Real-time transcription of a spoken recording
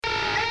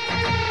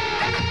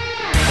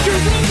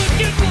Jerome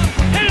Gibson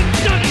has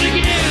done it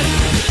again.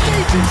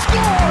 Stacey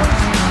scores.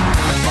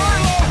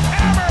 Marlowe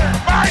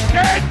hammer.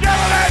 Marquez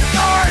Gilliland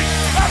scores.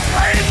 The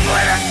Flames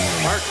win it.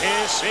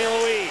 Marquez St.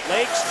 Louis.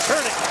 Lakes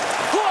turning.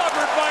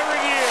 Clobbered by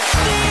Regier.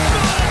 Steve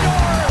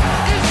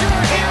Bonador is your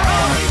hero.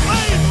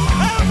 Flames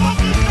have won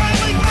the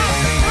Stanley Cup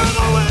for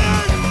the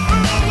win. For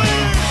the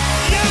win.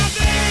 Yeah,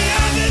 baby.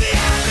 Yeah, baby.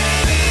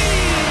 Yeah,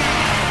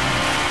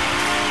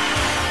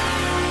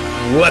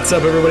 baby. What's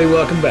up, everybody?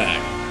 Welcome back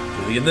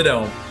to the In the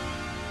Dome.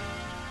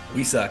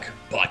 We suck.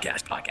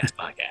 Podcast.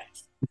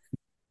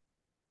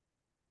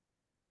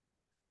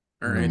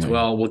 All right.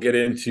 Well, we'll get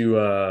into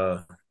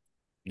the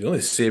only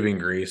saving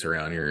grace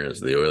around here is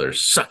the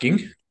Oilers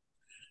sucking.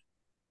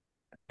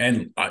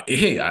 And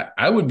hey,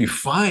 I would be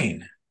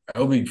fine.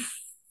 I would be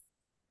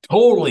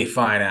totally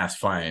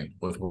fine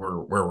with where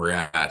we're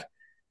at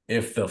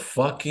if the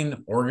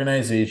fucking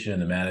organization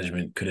and the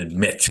management could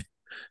admit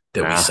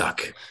that we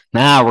suck.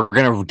 We're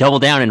gonna double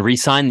down and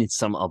re-sign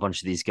a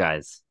bunch of these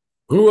guys.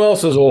 Who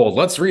else is old?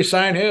 Let's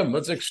re-sign him.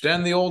 Let's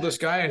extend the oldest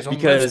guy.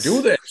 Let's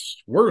do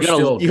this. We're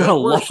still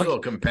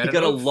competitive.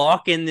 You gotta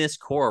lock in this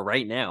core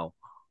right now.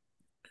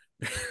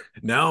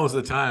 Now is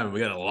the time. We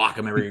gotta lock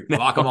them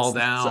all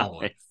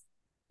down.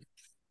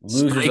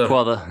 Losers of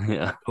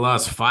the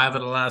last 5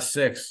 of the last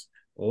 6.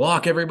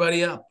 Lock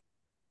everybody up.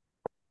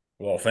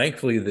 Well,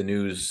 thankfully, the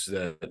news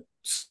that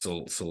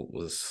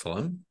was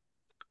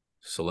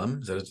Salem,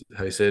 is that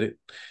how you said it?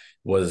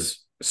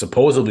 Was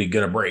supposedly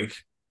gonna break.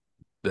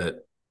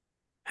 That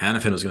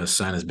Hannafin was going to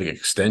sign his big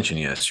extension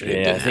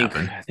yesterday. Yeah,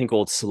 I think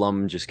old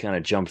Slum just kind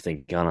of jumped the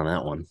gun on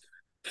that one.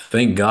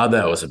 Thank God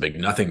that was a big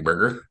nothing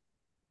burger.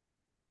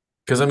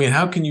 Because, I mean,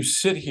 how can you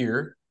sit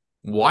here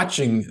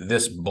watching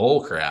this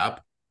bull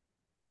crap?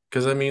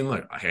 Because, I mean,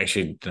 look, I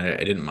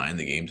didn't mind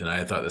the game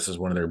tonight. I thought this is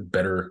one of their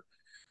better,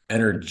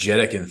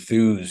 energetic,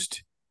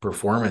 enthused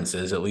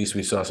performances. At least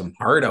we saw some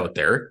heart out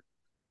there.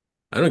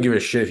 I don't give a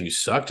shit if you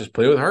suck. Just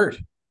play with heart.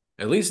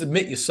 At least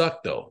admit you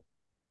suck, though.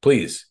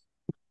 Please.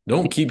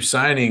 Don't keep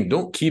signing.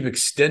 Don't keep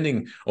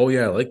extending. Oh,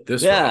 yeah, I like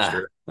this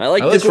roster. I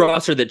like this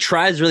roster that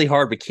tries really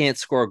hard but can't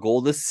score a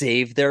goal to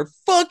save their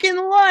fucking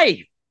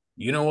life.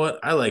 You know what?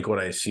 I like what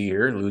I see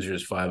here.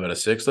 Losers 5 out of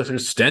 6. Let's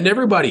extend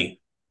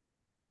everybody.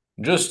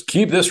 Just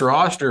keep this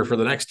roster for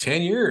the next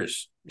 10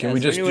 years. Can we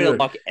just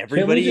lock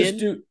everybody in?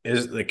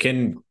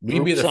 Can we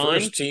be the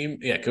first team?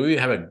 Yeah, can we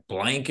have a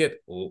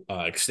blanket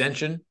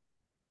extension?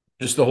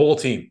 Just the whole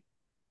team.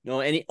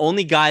 No,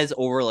 only guys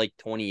over like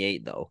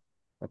 28 though.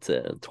 That's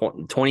it.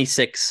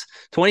 26.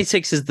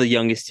 26 is the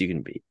youngest you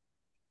can be.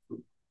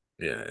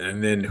 Yeah,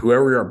 and then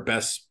whoever our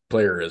best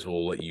player is,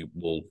 we'll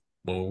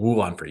move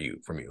on from you.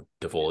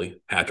 Toffoli,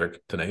 hat-trick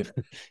tonight.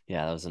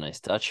 Yeah, that was a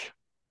nice touch.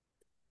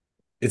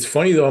 It's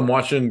funny though. I'm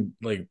watching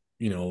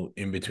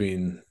in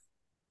between.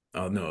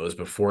 Oh no, it was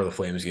before the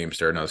Flames game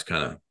started. And I was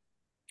kind of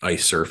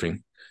ice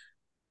surfing.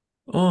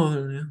 Oh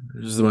yeah,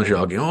 this is the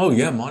Montreal game. Oh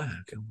yeah, Monty.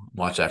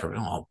 Watch that for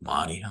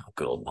Monty. Oh,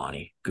 good old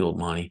Monty.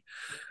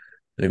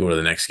 They go to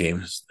the next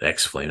game.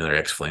 Another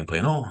X-Flame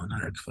playing. Oh,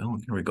 another X-Flame.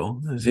 Here we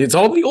go. It's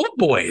all the old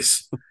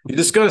boys. You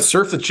just got to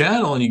surf the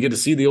channel and you get to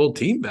see the old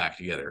team back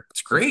together.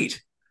 It's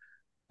great.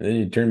 And then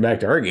you turn back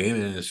to our game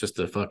and it's just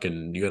you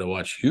got to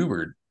watch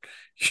Hubert.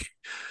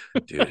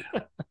 Dude.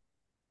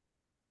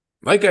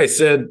 Like I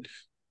said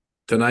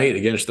tonight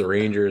against the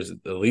Rangers,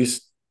 at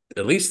least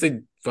they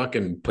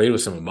fucking played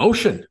with some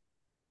emotion.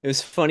 It was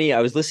funny.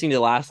 I was listening to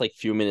the last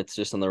few minutes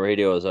just on the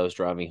radio as I was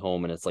driving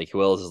home, and it's like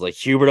Wells is like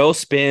Huberdeau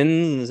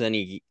spins and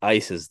he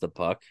ices the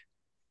puck.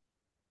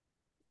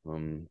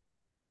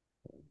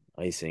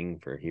 Icing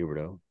for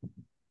Huberdeau.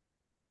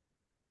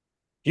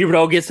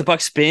 Huberdeau gets the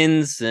puck,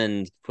 spins,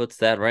 and puts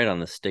that right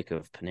on the stick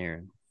of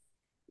Panarin.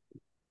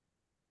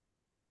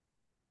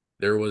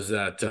 There was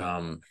that.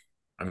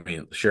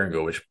 Sharon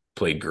Govich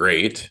played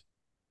great,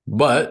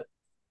 but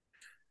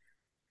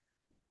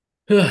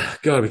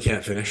God, we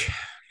can't finish.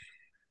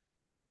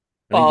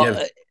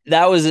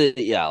 That was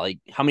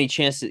how many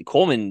chances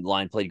Coleman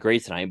line played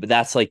great tonight, but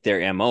that's like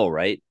their MO,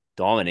 right?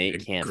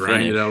 Dominate, can't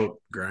grind finish.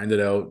 Grind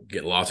it out,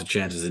 get lots of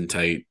chances in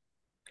tight,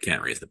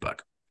 can't raise the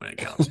puck when it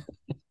counts.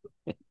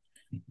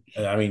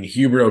 I mean,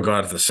 Huberdeau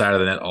got at the side of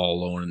the net all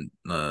alone.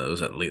 Was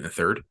that late in the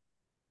third?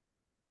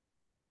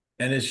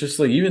 And it's just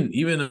like even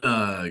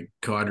Kadri,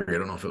 I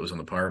don't know if it was on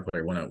the power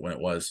play when it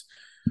was.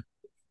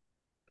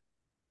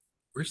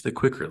 Where's the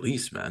quick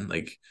release, man?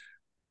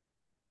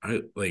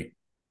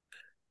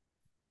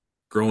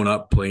 Growing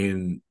up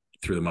playing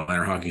through the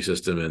minor hockey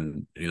system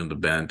and the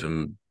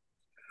bantam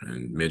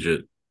and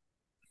midget,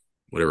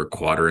 whatever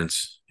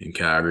quadrants in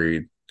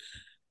Calgary,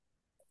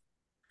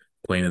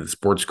 playing at the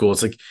sports school,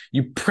 it's like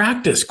you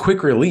practice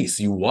quick release.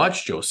 You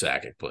watch Joe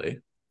Sakic play.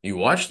 You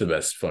watch the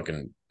best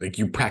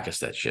you practice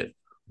that shit.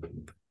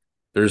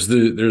 There's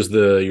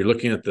the you're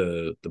looking at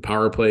the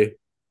power play.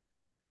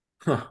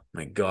 Oh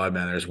my God,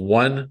 man! There's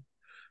one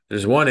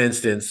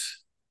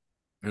instance.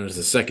 There's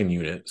the second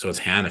unit, so it's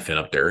Hannafin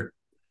up there.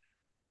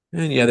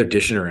 And yeah, they're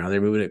dishing around.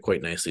 They're moving it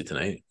quite nicely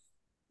tonight.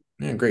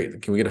 Yeah,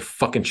 great. Can we get a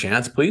fucking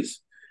chance,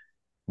 please?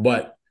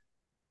 But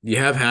you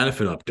have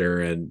Hannafin up there,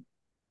 and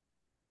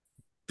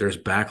there's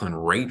Backlund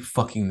right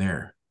fucking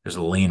there. There's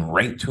a lane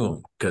right to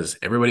him because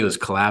everybody was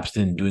collapsed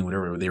in doing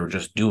whatever they were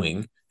just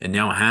doing, and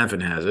now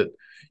Hannafin has it.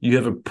 You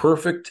have a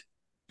perfect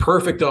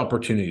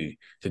opportunity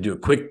to do a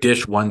quick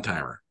dish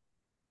one-timer.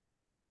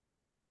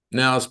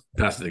 Now let's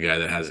pass to the guy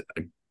that has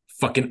a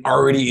fucking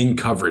already in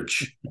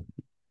coverage.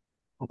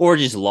 Or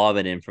just lob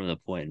it in from the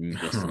point and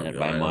missing Oh, it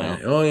by a mile.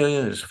 oh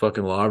yeah, just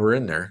fucking lob her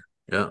in there.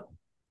 Yeah.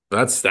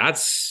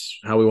 That's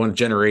how we want to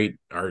generate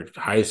our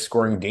highest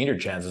scoring danger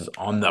chances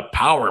on the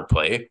power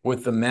play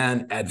with the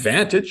man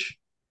advantage.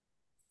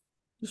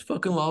 Just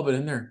fucking lob it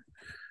in there.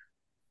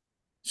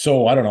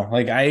 So I don't know.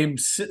 Like I'm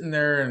sitting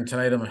there and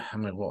tonight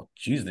I'm like, well,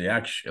 geez, they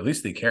actually at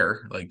least they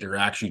care. Like they're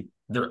actually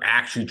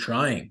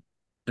trying.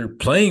 They're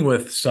playing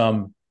with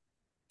some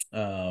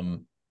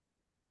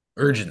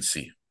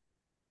urgency.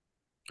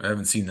 I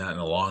haven't seen that in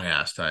a long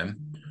ass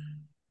time.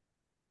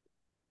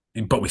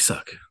 But we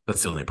suck.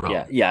 That's the only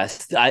problem. Yeah,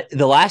 yes.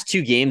 The last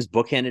two games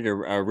bookended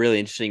are really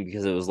interesting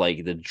because it was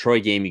like the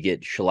Detroit game, you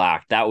get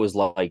shellacked. That was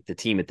like the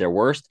team at their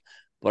worst.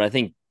 But I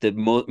think the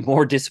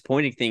more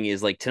disappointing thing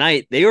is like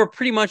tonight, they were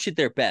pretty much at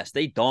their best.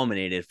 They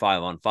dominated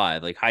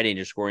 5-on-5. Like high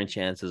danger scoring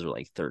chances were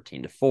like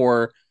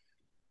 13-4.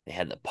 They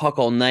had the puck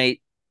all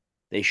night.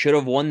 They should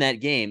have won that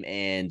game,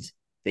 and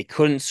they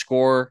couldn't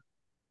score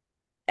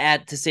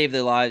to save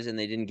their lives, and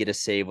they didn't get a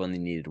save when they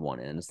needed one.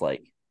 And it's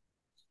like,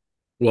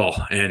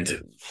 well, and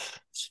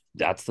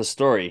that's the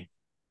story.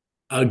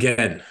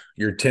 Again,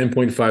 your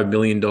 $10.5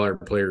 million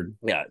player.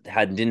 Yeah,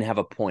 didn't have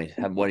a point.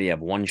 What do you have?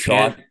 One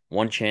shot,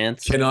 one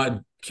chance.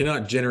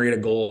 Cannot generate a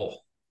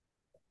goal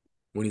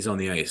when he's on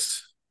the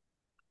ice.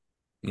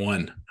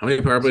 One. How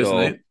many power plays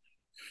tonight?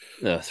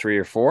 3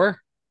 or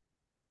 4.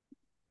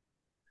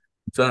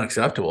 It's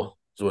unacceptable.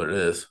 Is what it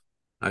is.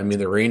 I mean,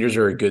 the Rangers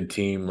are a good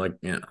team. Like,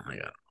 yeah,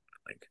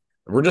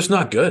 we're just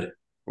not good.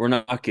 We're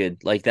not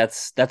good. Like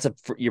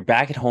you're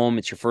back at home.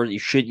 It's your first.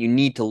 You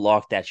need to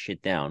lock that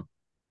shit down.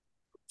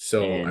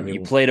 So and I mean,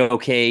 you played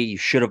okay. You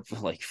should have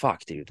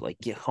fuck, dude. Like,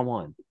 yeah, come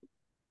on.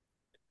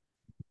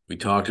 We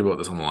talked about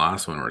this on the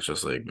last one, where it's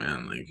just like,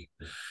 man, like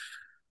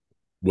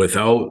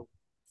without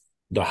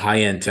the high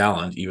end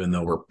talent, even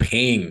though we're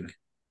paying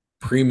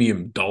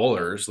premium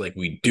dollars, like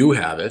we do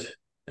have it,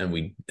 and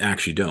we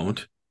actually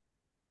don't.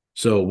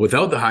 So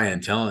without the high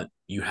end talent,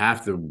 you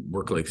have to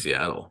work like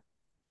Seattle.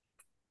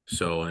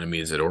 So I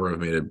mean, Zadorov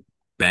made a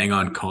bang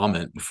on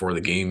comment before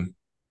the game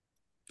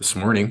this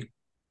morning.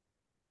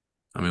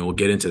 I mean, we'll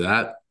get into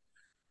that.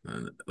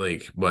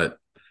 But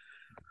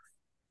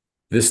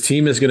this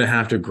team is going to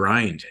have to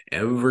grind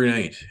every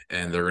night,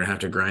 and they're going to have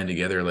to grind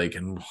together. Like,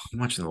 and I'm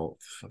watching the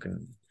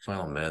fucking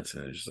final minutes,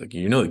 and it's just like,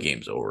 the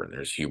game's over, and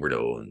there's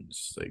Huberdeau, and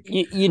it's like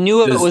you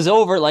knew it was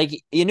over. Like,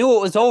 you knew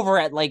it was over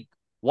at like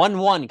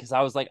 1-1 because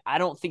I was like, I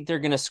don't think they're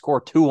going to score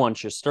 2 on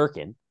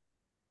Shesterkin.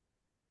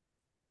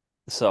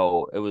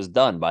 So it was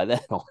done by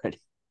then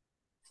already.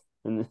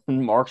 And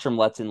Markstrom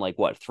lets in like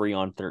 3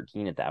 on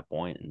 13 at that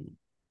point, and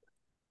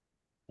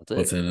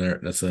that's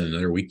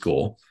another weak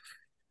goal.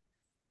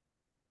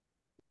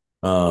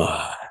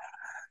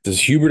 Does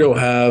Huberdeau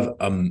have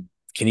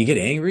can you get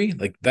angry?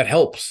 Like, that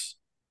helps.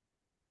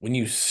 When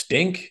you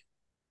stink,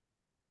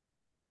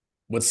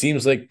 what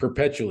seems like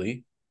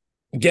perpetually,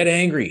 get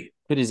angry.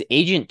 Could his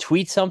agent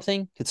tweet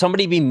something? Could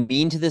somebody be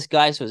mean to this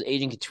guy so his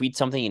agent could tweet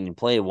something and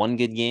play one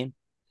good game?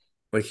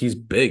 Like, he's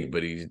big,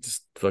 but he's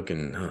just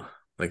fucking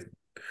like,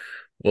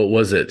 what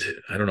was it?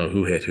 I don't know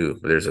who hit who,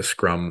 but there's a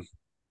scrum.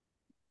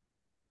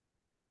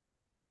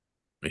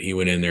 And he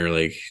went in there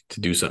like to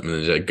do something,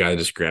 and the guy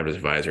just grabbed his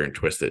visor and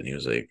twisted it, and he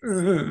was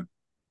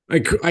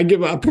like, I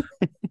give up.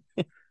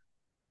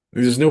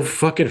 There's no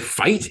fucking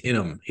fight in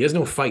him. He has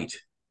no fight.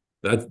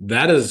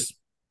 That is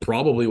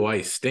probably why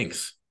he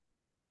stinks.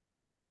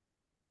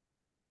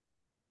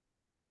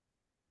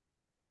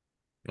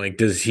 Like,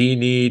 does he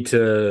need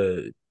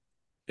to?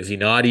 Is he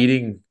not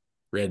eating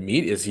red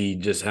meat? Is he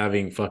just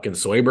having fucking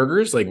soy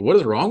burgers? Like, what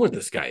is wrong with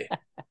this guy?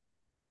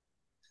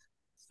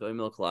 Soy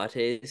milk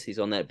lattes. He's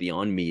on that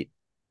Beyond Meat.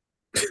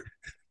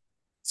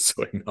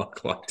 Soy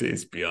milk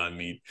lattes, Beyond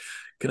Meat.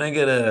 Can I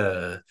get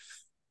a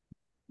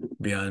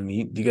Beyond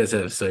Meat? Do you guys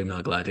have soy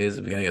milk lattes?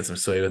 Can I get some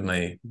soy with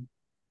my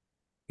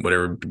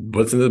whatever?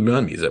 What's in the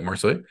Beyond Meat? Is that more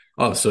soy?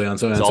 Oh, soy on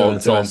soy on soy on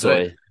soy on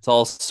soy. It's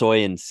all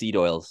soy and seed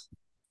oils.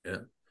 Yeah.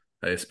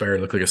 I aspire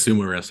to look like a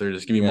sumo wrestler.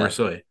 Just give me more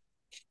soy.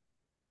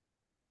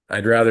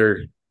 I'd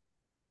rather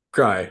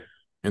cry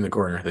in the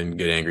corner than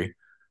get angry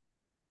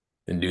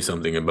and do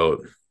something about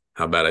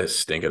how bad I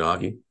stink at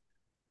hockey.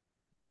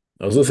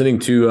 I was listening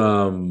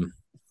to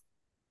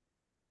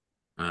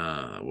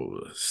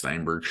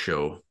Steinberg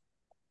show,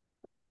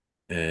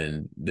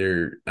 and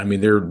they're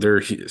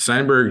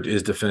Steinberg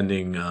is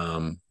defending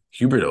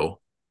Huberdeau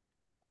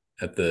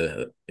at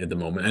the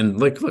moment, and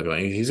look,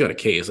 he's got a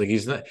case. Like,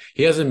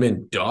 he hasn't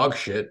been dog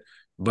shit,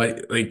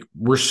 but like,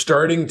 we're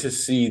starting to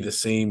see the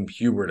same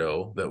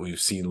Huberdeau that we've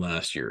seen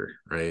last year,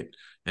 right?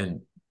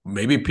 And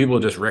maybe people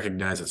just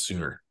recognize it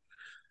sooner.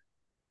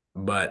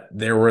 But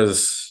there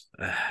was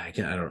I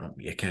can't. I don't know.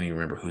 I can't even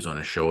remember who's on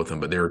a show with them,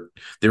 but they're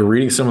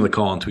reading some of the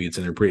call and tweets,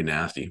 and they're pretty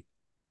nasty.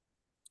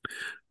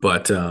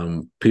 But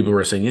people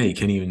were saying, yeah, you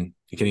can't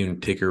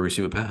even take or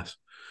receive a pass.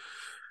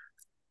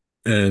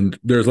 And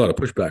there's a lot of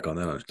pushback on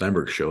that on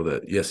Steinberg's show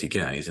that yes, he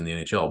can. He's in the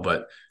NHL,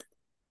 but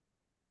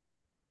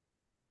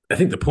I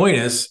think the point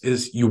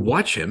is you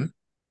watch him,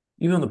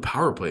 even on the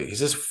power play, he's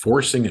just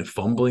forcing and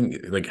fumbling.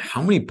 Like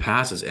how many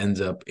passes ends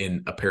up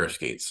in a pair of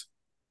skates?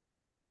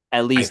 At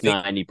I least think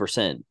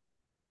 90%.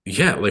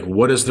 yeah, like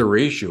what is the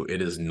ratio?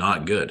 It is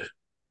not good.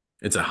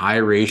 It's a high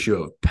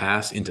ratio of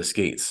pass into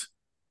skates.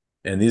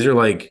 And these are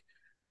like,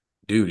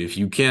 dude, if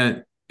you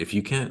can't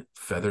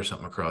feather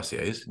something across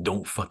the ice,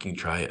 don't fucking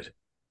try it.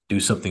 Do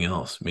something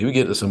else. Maybe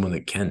get to someone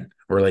that can.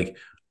 Or like,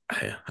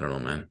 I don't know,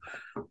 man.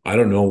 I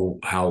don't know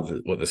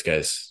what this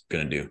guy's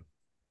gonna do.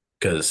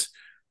 Because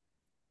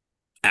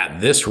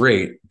at this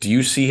rate, do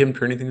you see him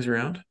turning things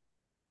around?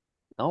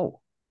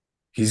 No.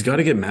 He's got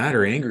to get mad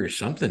or angry or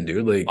something,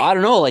 dude. Like, I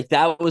don't know. Like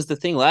that was the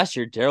thing last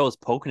year. Daryl was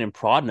poking and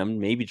prodding him,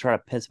 maybe try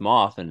to piss him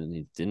off, and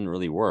it didn't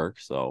really work.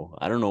 So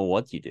I don't know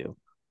what you do.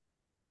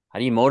 How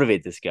do you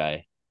motivate this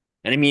guy?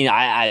 And I mean,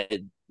 I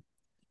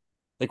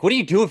like, what do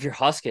you do if you're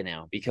Huska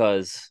now?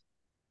 Because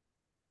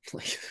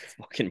like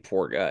fucking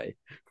poor guy.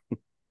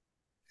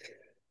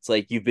 It's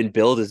like you've been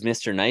billed as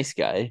Mr. Nice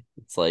Guy.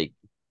 It's like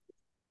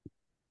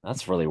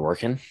that's really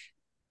working.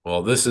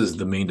 well, this is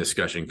the main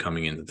discussion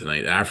coming into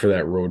tonight after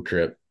that road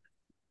trip.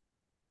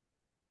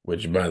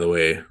 Which, by the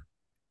way,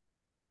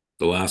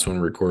 the last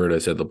one recorded, I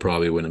said they'll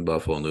probably win in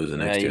Buffalo and lose the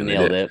next two, You and they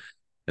nailed did. it.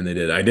 And they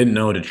did. I didn't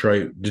know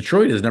Detroit.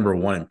 Detroit is number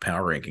one in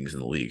power rankings in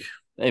the league.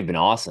 They've been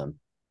awesome.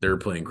 They're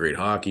playing great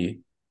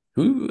hockey.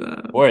 Boy,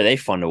 are they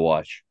fun to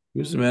watch.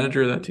 Who's the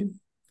manager of that team?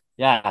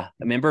 Yeah, I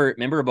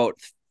remember about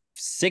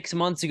 6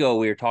 months ago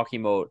we were talking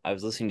about. I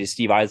was listening to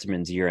Steve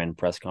Eiserman's year-end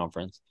press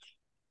conference,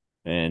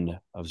 and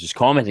I was just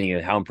commenting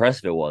on how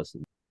impressive it was.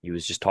 He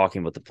was just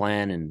talking about the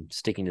plan and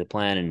sticking to the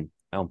plan and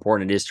how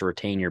important it is to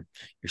retain your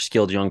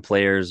skilled young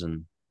players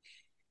and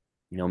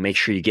make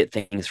sure you get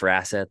things for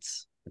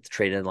assets at the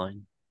trade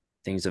deadline,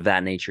 things of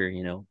that nature.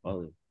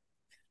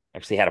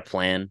 Actually had a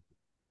plan.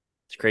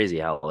 It's crazy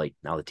how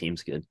now the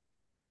team's good.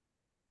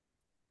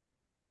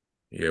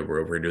 Yeah,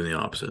 we're over here doing the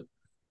opposite,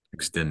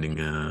 extending,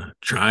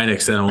 trying to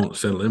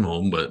send him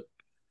home, but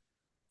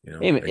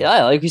Hey,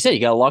 like you said, you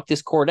gotta lock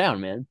this core down,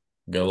 man.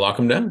 gotta lock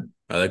him down.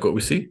 I like what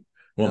we see.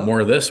 Want more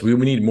of this? We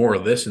need more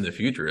of this in the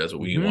future. That's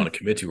what we want to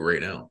commit to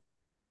right now.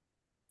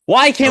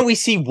 Why can't we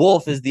see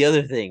Wolf as the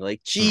other thing?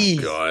 Like, geez,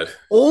 oh God,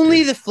 only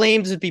dude. The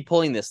Flames would be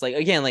pulling this. Like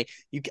again, like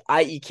you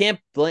can't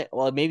blame.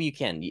 Well, maybe you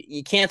can.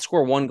 You can't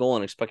score one goal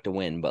and expect to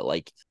win, but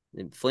like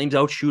the Flames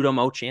outshoot them,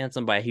 outchance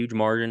them by a huge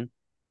margin.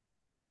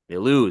 They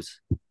lose.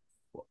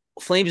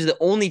 Flames are the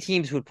only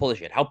teams who would pull this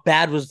shit. How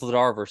bad was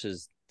Vladar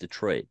versus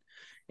Detroit?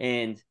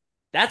 And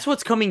that's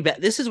what's coming back.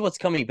 This is what's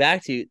coming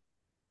back to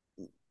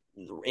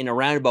in a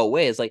roundabout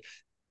way. It's like,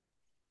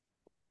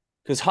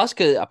 because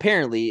Huska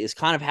apparently is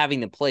kind of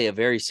having to play a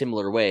very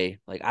similar way.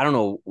 Like, I don't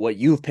know what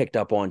you've picked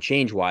up on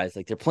change-wise.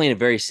 Like, they're playing a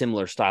very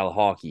similar style of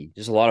hockey.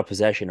 Just a lot of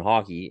possession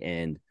hockey,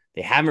 and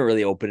they haven't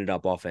really opened it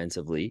up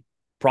offensively.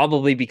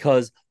 Probably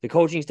because the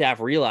coaching staff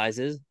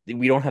realizes that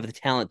we don't have the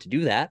talent to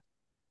do that.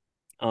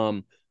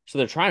 So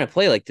they're trying to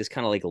play like this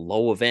kind of like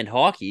low-event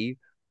hockey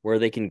where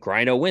they can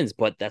grind out wins,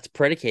 but that's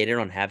predicated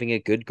on having a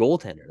good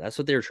goaltender. That's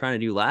what they were trying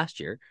to do last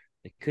year.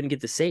 They couldn't get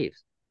the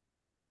saves.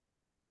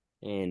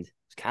 And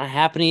it's kind of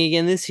happening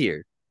again this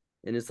year.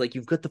 And it's like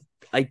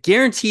I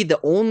guarantee the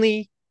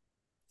only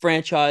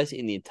franchise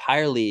in the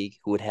entire league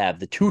who would have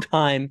the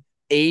two-time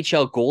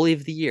AHL goalie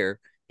of the year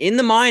in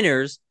the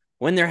minors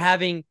when they're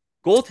having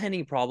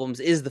goaltending problems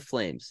is the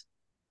Flames.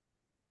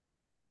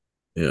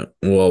 Yeah.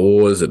 Well,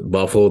 what was it?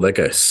 Buffalo? That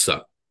guy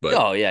sucked. But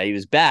oh, yeah, he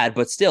was bad.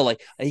 But still,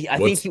 like I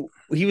think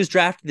he was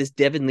drafted, this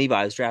Devin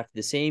Levi was drafted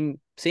the same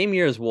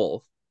year as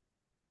Wolf.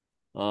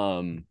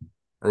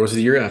 Or was it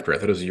the year after? I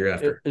thought it was the year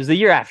after. It was the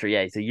year after.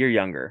 Yeah, he's a year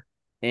younger.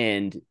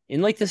 And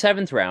in like the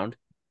 7th round,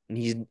 and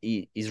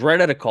he's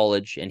right out of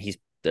college, and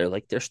they're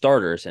like their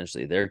starter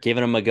essentially. They're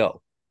giving him a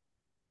go.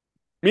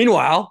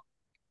 Meanwhile,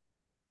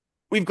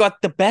 we've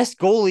got the best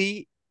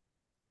goalie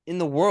in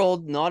the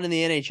world, not in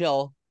the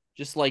NHL.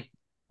 Just like,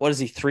 what is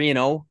he,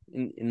 3-0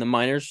 in the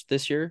minors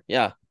this year?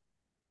 Yeah,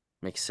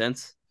 makes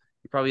sense.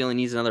 He probably only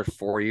needs another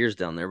 4 years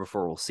down there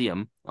before we'll see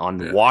him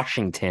on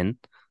Washington.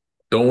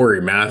 Don't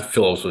worry, Matt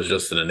Phillips was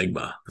just an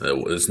enigma.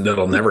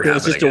 That'll never happen.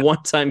 It's just again. A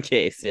one-time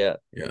case. Yeah.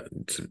 Yeah.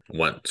 It's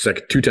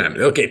two-time.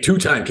 Okay,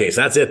 two-time case.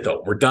 That's it,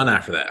 though. We're done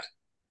after that.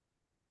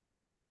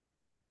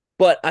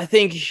 But I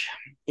think,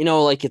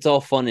 like it's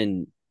all fun,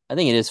 and I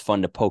think it is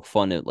fun to poke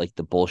fun at like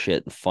the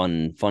bullshit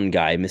fun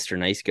guy, Mr.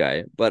 Nice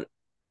Guy. But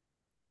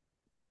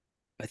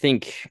I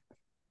think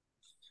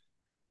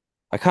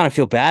I kind of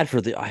feel bad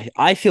for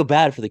I feel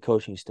bad for the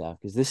coaching staff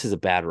because this is a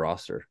bad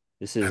roster.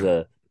 This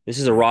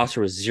is a roster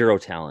with zero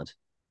talent.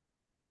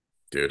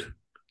 Dude.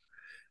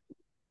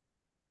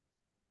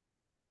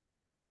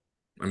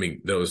 I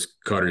mean, that was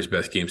Carter's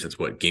best game since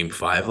Game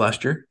 5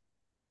 last year?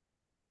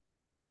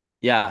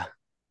 Yeah.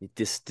 It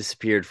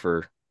disappeared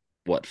for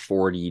what,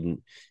 40,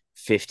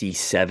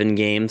 57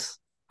 games.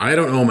 I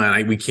don't know,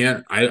 man. We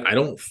can't. I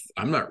don't.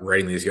 I'm not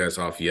writing these guys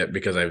off yet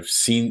because I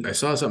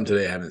saw something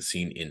today I haven't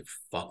seen in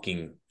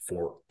fucking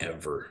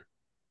forever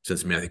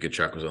since Matthew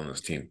Tkachuk was on this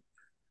team,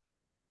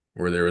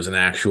 where there was an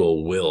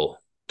actual will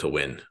to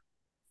win.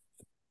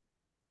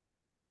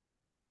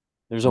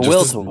 There's a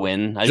will to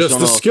win. I just don't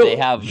know if they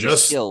have the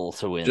skill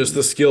to win. Just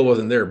the skill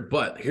wasn't there.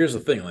 But here's the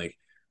thing: like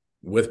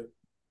with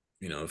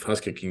if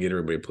Husky can get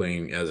everybody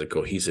playing as a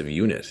cohesive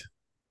unit,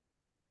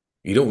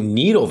 you don't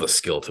need all the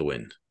skill to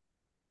win.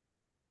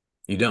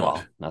 You don't.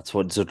 Well, that's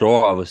what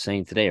Zadorov was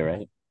saying today,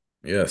 right?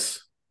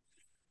 Yes.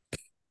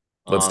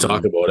 Let's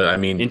talk about it. I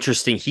mean,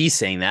 interesting. He's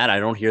saying that. I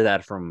don't hear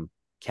that from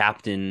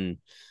captain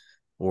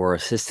or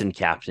assistant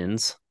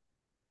captains.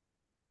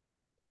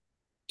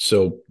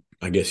 So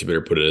I guess you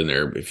better put it in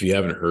there. If you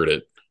haven't heard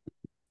it,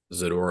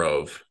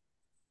 Zadorov,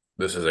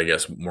 this is, I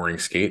guess, morning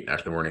skate,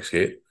 after the morning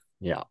skate.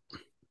 Yeah.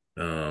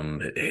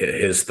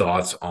 His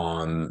thoughts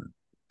on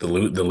the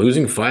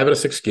losing 5 out of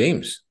 6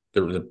 games,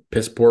 the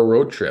piss poor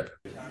road trip.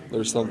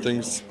 There's some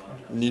things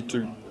need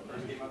to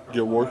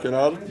get working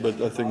out,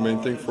 but I think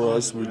main thing for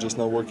us, we're just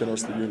not working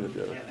as the unit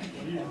yet.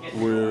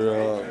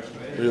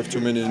 We have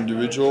too many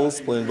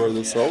individuals playing by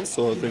themselves,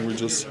 so I think we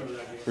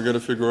got to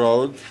figure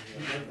out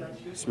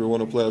if we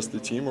want to play as the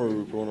team or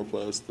we want to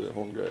play as the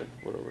home guy,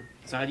 whatever.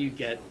 So how do you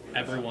get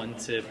everyone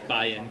to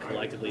buy in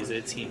collectively? Is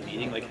it a team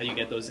meeting? Like, how do you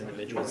get those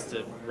individuals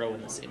to row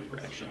in the same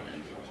direction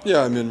then?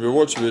 Yeah, I mean, we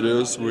watch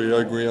videos, we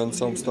agree on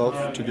some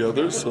stuff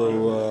together,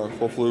 so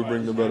hopefully we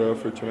bring the better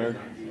effort tonight.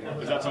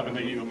 Is that something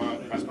that you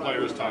as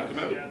players talk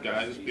about?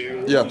 Guys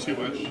being too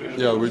much?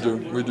 Yeah, we do.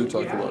 We do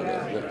talk about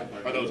that. Yeah.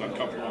 Are those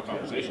uncomfortable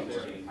conversations?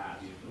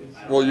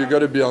 Well, you got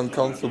to be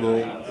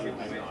uncomfortable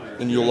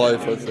in your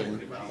life, I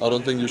think. I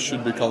don't think you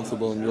should be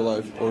comfortable in your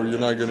life, or you're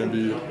not going to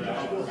be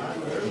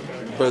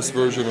best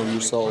version of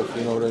yourself,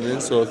 you know what I mean?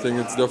 So I think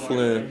it's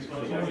definitely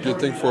a good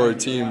thing for our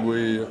team.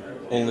 We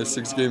only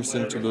 6 games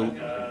into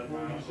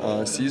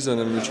the season,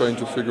 and we're trying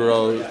to figure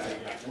out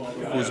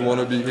who's want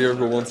to be here,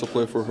 who wants to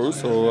play for who.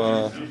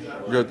 So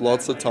we got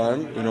lots of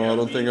time. You know, I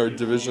don't think our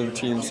division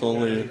team's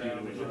only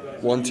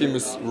one team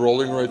is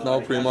rolling right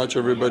now. Pretty much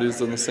everybody's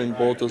in the same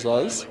boat as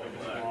us.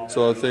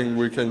 So I think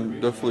we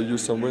can definitely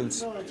use some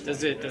wins.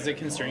 Does it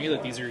concern you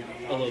that these are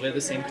a little bit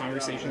the same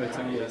conversation that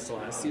took place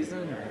last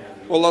season? Or?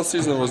 Well, last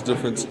season was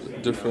different.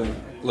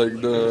 Like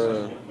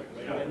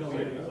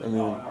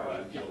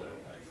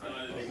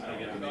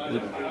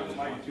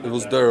it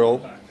was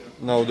Daryl.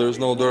 Now there's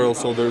no Daryl,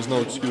 so there's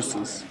no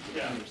excuses.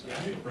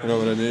 You know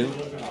what I mean?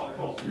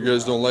 You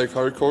guys don't like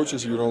hard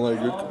coaches. You don't like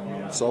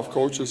good soft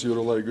coaches. You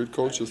don't like good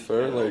coaches.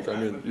 Fair. Like, I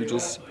mean, you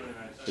just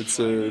it's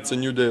a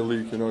new day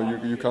league. You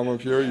know, you come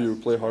up here, you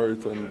play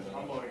hard, and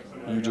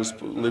you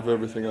just leave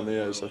everything on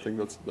the ice. I think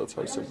that's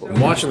how simple. I'm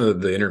watching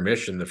the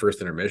intermission, the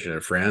first intermission,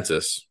 and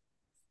Francis.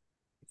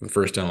 The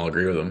first time I'll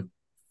agree with him.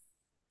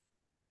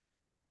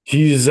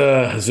 He's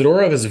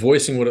Zadorov is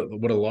voicing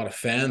what a lot of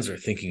fans are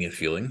thinking and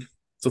feeling.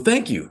 So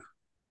thank you.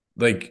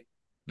 Like,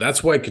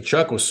 that's why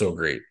Tkachuk was so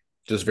great.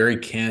 Just very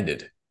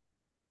candid.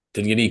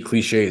 Didn't get any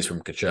cliches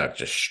from Tkachuk,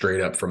 just straight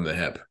up from the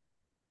hip.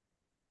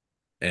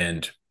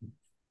 And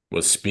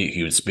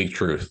he would speak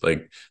truth.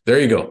 Like, there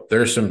you go.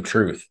 There's some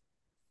truth.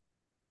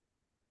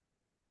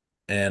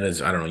 And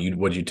I don't know,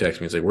 what'd you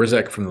text me? It's like, where's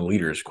that from the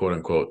leaders, quote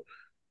unquote?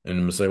 And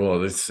I'm just like,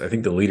 well, I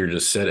think the leader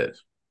just said it.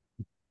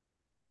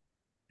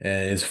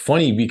 And it's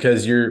funny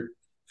because you're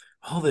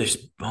all this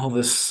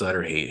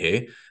Sutter hate,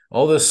 hey?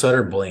 All this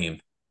Sutter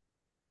blame.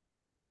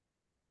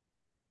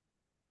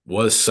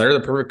 Was Sutter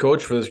the perfect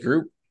coach for this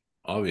group?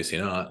 Obviously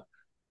not.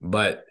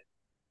 But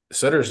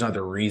Sutter's not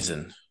the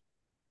reason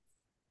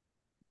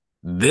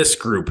this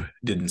group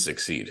didn't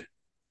succeed.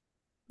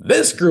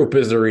 This group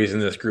is the reason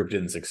this group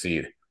didn't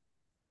succeed.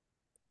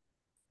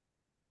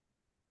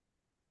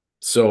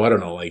 So I don't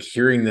know, like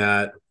hearing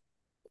that,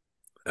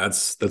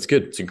 that's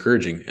good. It's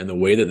encouraging. And the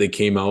way that they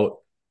came out,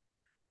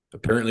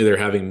 apparently they're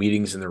having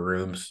meetings in the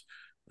rooms.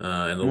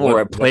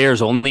 More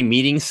players only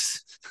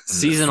meetings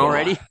season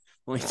already.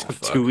 Only took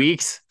 2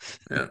 weeks.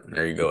 Yeah,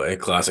 there you go. Hey,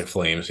 classic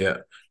Flames. Yeah.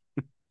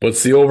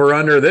 What's the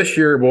over-under this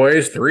year,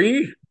 boys?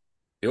 3?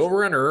 The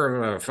over-under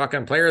of a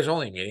fucking players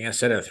only meeting is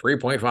set at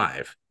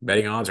 3.5.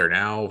 Betting odds are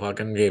now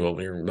fucking gable.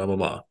 Blah, blah,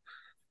 blah.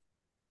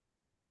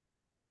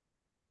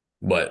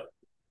 But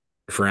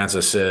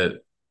Francis said,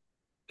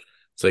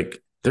 it's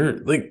like, they're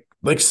like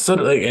and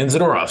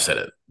Zadorov said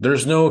it.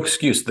 There's no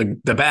excuse. The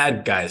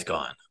bad guy's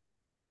gone.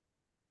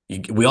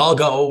 We all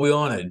got what we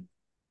wanted.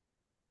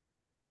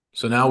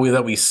 So now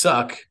that we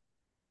suck,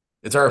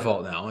 it's our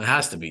fault now. It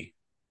has to be.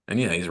 And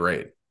yeah, he's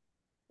right.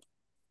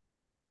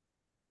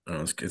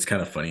 Oh, it's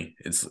kind of funny.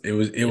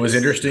 It was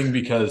interesting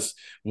because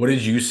what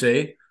did you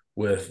say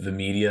with the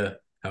media?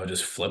 How it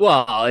just flipped.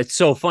 Well, it's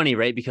so funny,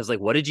 right? Because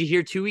like, what did you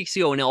hear 2 weeks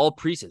ago? And all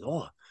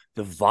preseason,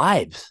 The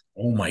vibes.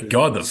 Oh my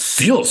God, the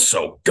feel's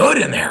so good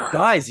in there.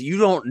 Guys, you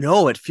don't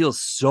know. It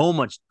feels so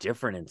much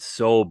different and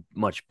so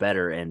much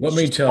better. And Let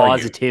me just tell you.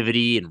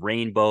 positivity and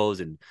rainbows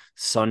and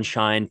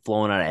sunshine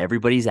flowing out of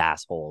everybody's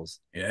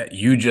assholes. Yeah,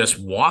 you just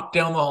walk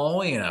down the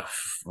hallway and a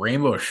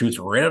rainbow shoots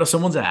right out of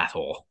someone's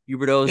asshole.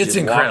 Huberto's It's just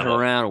incredible.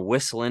 walking around,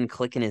 whistling,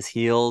 clicking his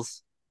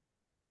heels.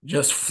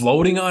 Just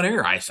floating on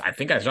air. I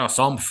think I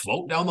saw him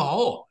float down the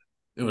hall.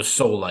 It was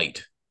so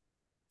light.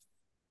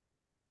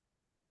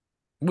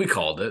 We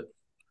called it.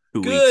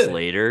 2 Good. weeks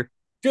later.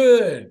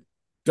 Good.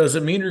 Does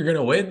it mean you're going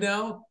to win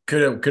now?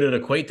 Could it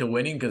equate to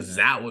winning? Because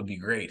that would be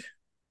great.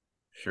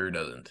 Sure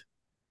doesn't.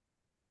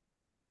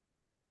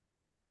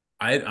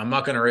 I'm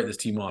not going to write this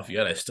team off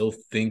yet. I still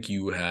think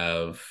you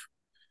have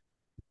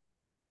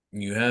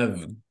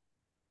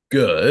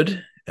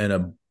good and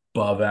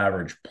above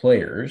average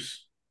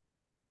players.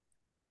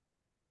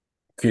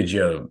 Could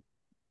you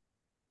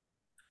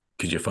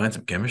find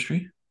some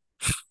chemistry?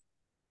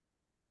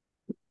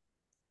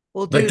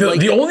 Well, dude,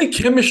 the only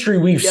chemistry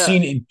we've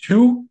seen in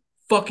 2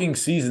 fucking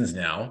seasons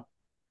now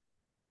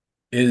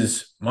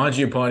is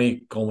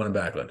Mangiapane, Coleman, and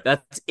Backlund.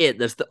 That's it.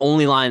 That's the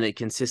only line that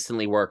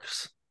consistently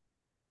works.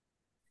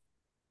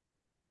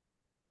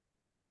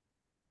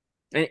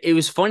 And it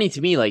was funny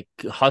to me, like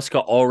Huska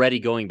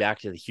already going back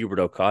to the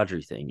Huberto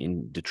Kadri thing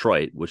in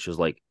Detroit, which was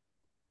like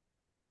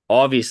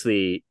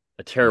obviously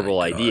a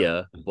terrible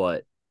idea,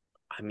 but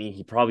I mean,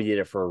 he probably did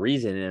it for a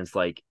reason. And it's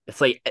like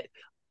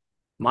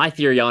my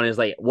theory on it is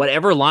like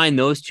whatever line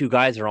those 2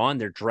 guys are on,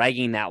 they're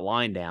dragging that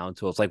line down.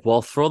 So it's like,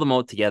 well, throw them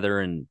out together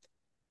and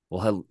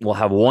we'll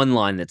have one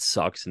line that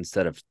sucks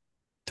instead of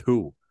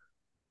 2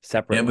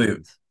 separate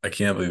lines. I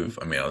can't believe.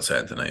 I mean, I was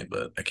sad tonight,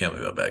 but I can't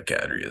believe how bad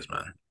Kadri is,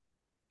 man.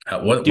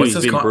 Dude,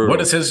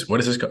 What is his? Or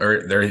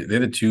they're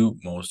the 2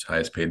 most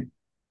highest paid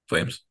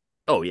Flames.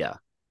 Oh yeah,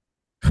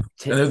 and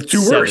they're the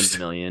 2 worst. 7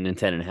 million and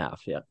 10.5.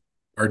 Yeah,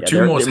 Our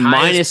 2 most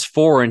highest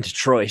 -4 in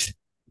Detroit.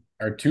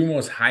 Our 2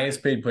 most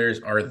highest paid players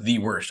are the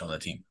worst on the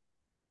team.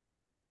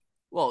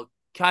 Well,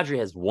 Kadri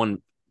has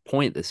 1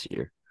 point this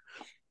year.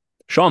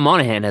 Sean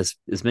Monahan has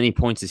as many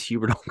points as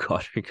Hubert and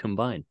Kadri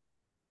combined.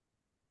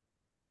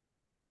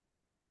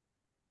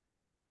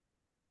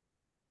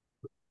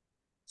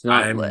 It's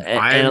not,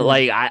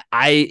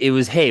 it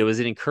was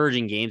an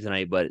encouraging game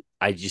tonight, but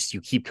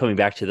you keep coming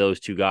back to those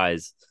 2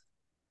 guys,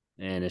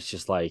 and it's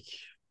just like,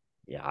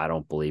 yeah, I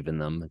don't believe in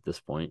them at this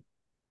point.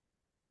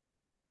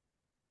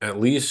 At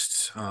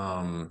least,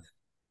 the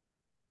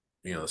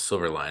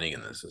silver lining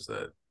in this is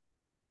that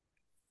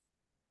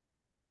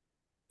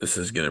this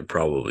is going to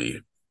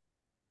probably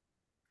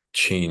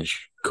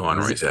change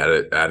Conroy's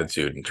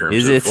attitude in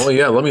terms of, oh,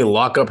 yeah, let me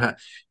lock up.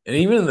 And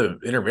even in the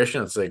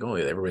intermission, it's like, oh,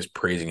 yeah, everybody's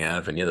praising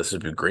Hanif, and yeah, this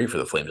would be great for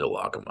the Flames to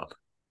lock him up.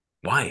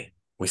 Why?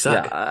 We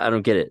suck. Yeah, I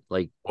don't get it.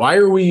 Like, why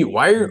are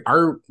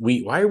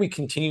we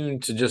continuing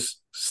to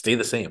just stay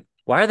the same?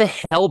 Why are they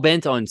hell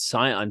bent on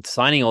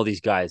signing all these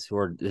guys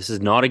this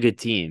is not a good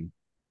team?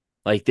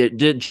 Like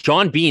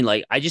John Bean,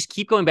 like I just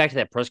keep going back to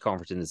that press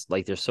conference, and it's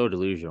like they're so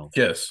delusional.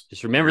 Yes,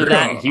 just remember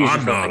that.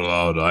 I'm not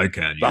allowed. I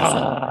can't use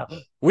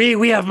it.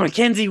 We have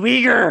Mackenzie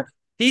Weegar.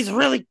 He's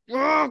really. We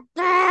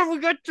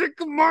got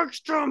Jacob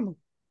Markstrom.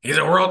 He's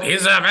a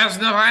best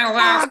in the final.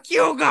 Fuck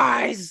you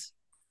guys.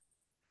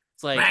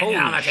 It's like bang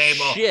on the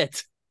table.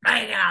 Shit.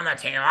 Bang on the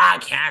table. I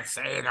can't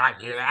say not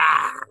do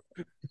that.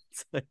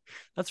 It's like,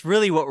 that's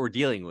really what we're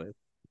dealing with.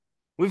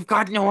 We've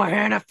got Noah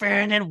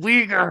Hannafin and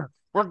Weegar.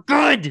 We're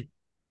good.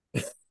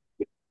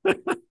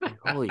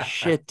 Holy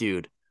shit,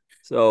 dude.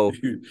 So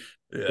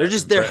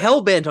they're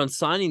hell bent on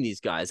signing these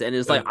guys, and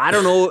it's like I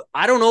don't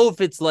know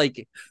if it's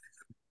like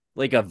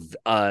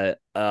a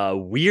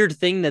weird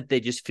thing that they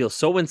just feel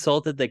so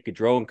insulted that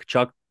Gaudreau and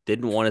Kachuk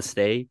didn't want to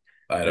stay.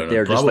 I don't know.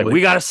 They're just like,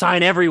 we got to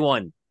sign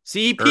everyone.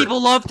 See,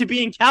 people love to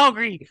be in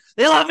Calgary.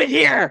 They love it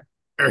here.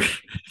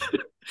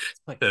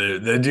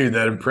 Dude,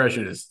 that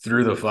impression is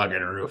through the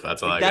fucking roof.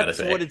 That's all I gotta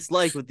say. That's what it's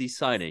like with these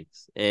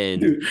signings, and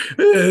dude, it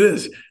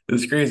is.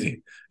 It's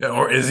crazy.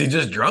 Or is he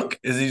just drunk?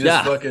 Is he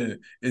just fucking?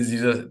 Is he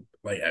just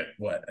like a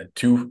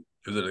 2?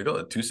 Is it a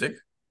 2-6?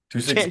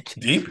 2-6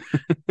 deep?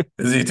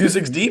 Is he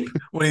 2-6 deep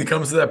when he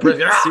comes to that press?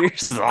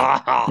 Seriously?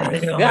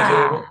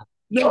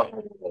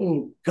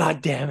 No!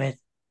 God damn it!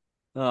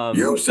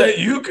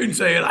 You can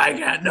say it. I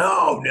can't.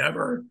 No,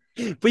 never.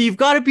 But you've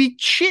got to be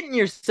shitting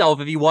yourself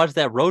if you watch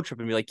that road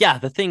trip and be like, yeah,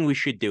 the thing we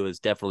should do is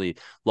definitely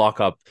lock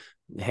up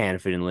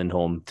Hanifin and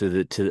Lindholm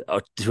to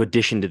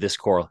addition to this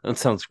core. That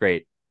sounds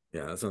great.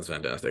 Yeah, that sounds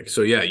fantastic.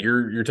 So yeah,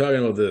 you're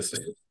talking about this.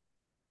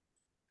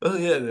 Oh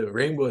yeah, the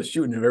Rainbow is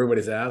shooting of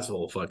everybody's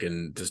asshole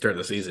fucking to start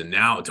the season.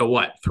 Now to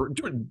what?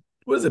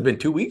 What has it been?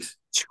 2 weeks?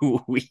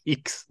 2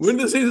 weeks. When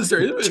did the season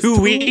start?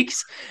 2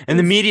 weeks. And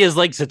the media is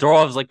like,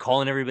 Zadorov's like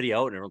calling everybody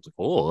out, and everyone's like,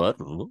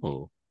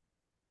 oh.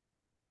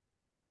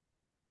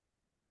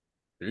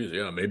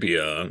 Yeah, maybe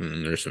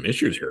there's some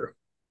issues here.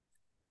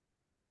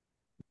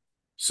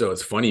 So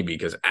it's funny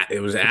because it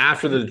was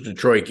after the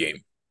Detroit game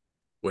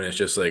when it's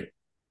just like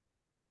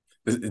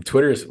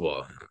Twitter is,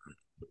 well,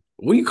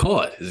 what do you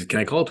call it? Can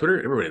I call it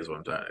Twitter? Everybody knows what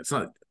I'm talking. It's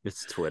not.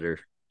 It's Twitter.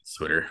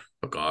 Twitter,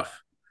 fuck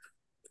off.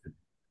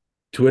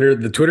 Twitter,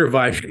 the Twitter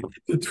vibe,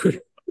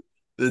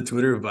 the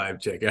Twitter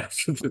vibe check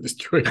after the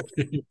Detroit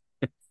game.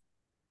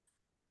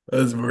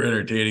 That's more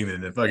entertaining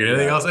than the fucking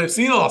anything else I've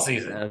seen all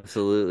season.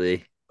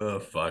 Absolutely. Oh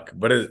fuck!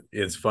 But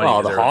it's funny.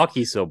 Well, 'cause the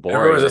hockey's so boring.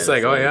 everyone's just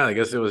man. like, It's oh yeah, I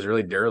guess it was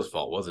really Daryl's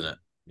fault, wasn't it?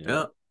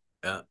 Yeah.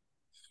 Yeah.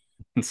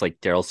 It's like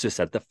Daryl's just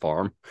at the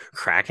farm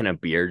cracking a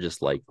beer,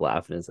 just like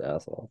laughing his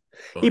ass off.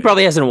 Oh, He yeah.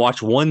 probably hasn't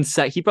watched one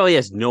sec. He probably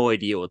has no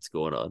idea what's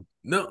going on.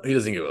 No, he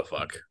doesn't give a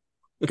fuck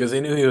because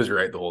they knew he was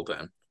right the whole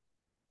time.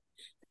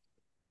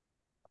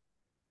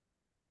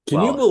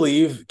 Can you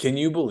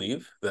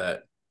believe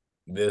that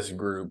this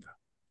group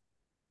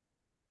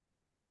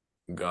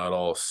got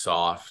all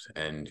soft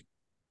and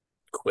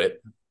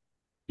quit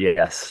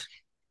Yes.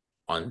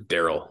 on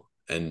Daryl?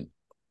 And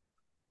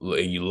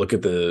you look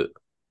at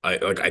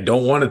I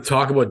don't want to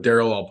talk about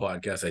Daryl all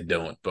podcast. I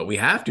don't, but we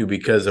have to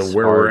because of It's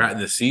where hard. we're at in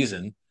the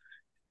season.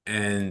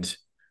 And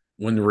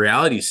when the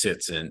reality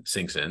sinks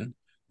in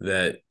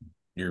that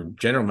your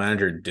general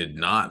manager did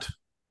not,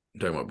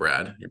 I'm talking about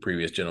Brad, your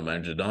previous general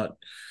manager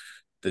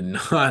did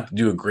not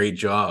do a great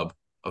job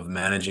of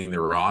managing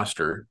the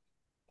roster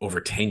over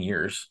 10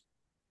 years.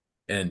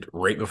 And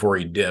right before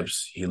he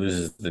dips, he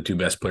loses the two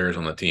best players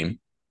on the team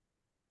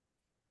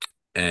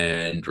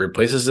and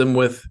replaces them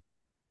with,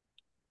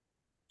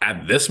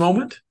 at this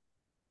moment,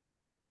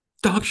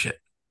 dog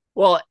shit.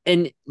 Well,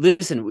 and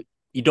listen,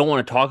 you don't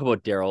want to talk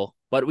about Daryl,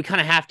 but we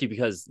kind of have to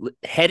because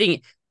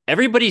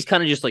everybody's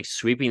kind of just like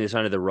sweeping this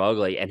under the rug,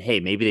 like, and hey,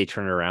 maybe they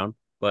turn it around.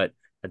 But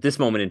at this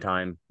moment in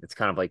time, it's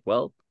kind of like,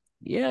 well,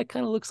 yeah, it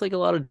kind of looks like a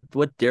lot of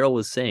what Daryl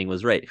was saying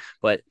was right.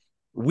 But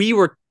we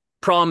were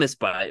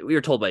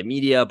told by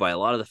media, by a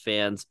lot of the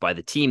fans, by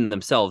the team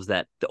themselves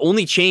that the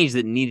only change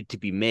that needed to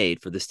be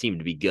made for this team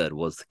to be good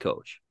was the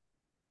coach.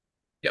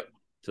 Yep.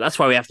 So that's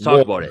why we have to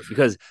talk about it,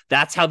 because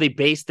that's how they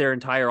based their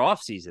entire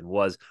offseason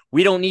was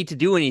we don't need to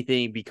do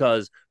anything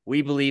because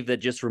we believe that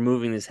just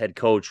removing this head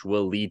coach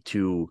will lead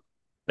to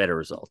better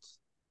results.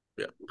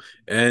 Yeah.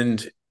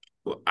 And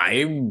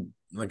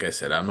like I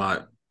said,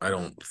 I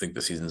don't think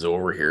the season's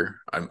over here.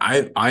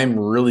 I'm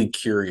really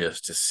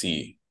curious to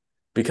see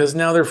because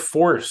now they're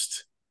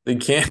forced. They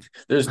can't,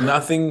 there's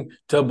nothing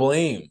to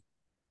blame.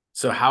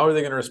 So how are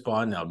they going to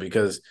respond now?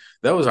 Because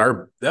that was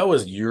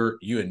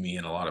you and me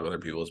and a lot of other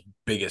people's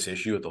biggest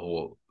issue with the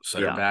whole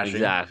Sutter bashing.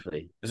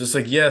 Exactly. It's just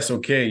like, yes,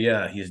 okay,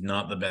 yeah, he's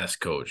not the best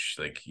coach.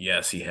 Like,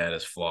 yes, he had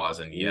his flaws,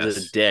 and He yes, was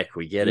a dick.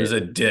 We get he it. was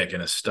a dick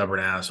and a stubborn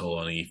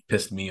asshole, and he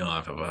pissed me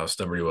off about how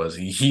stubborn he was.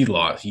 He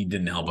lost. He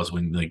didn't help us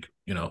win,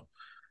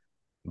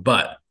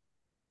 But,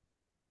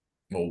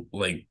 well,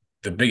 like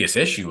the biggest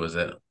issue was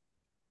that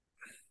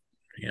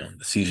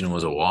the season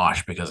was a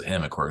wash because of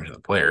him, according to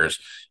the players.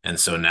 And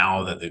so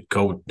now that the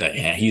coach that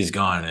he's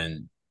gone,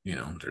 and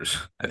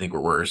I think we're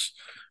worse.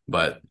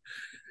 But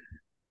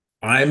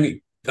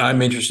I'm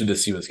interested to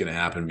see what's going to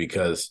happen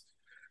because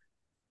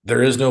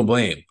there is no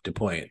blame to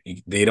point.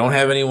 They don't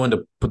have anyone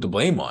to put the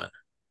blame on.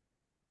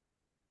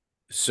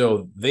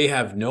 So they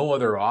have no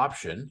other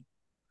option.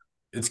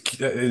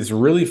 It's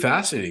really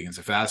fascinating. It's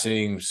a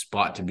fascinating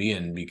spot to be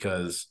in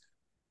because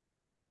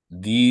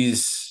we're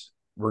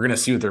going to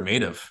see what they're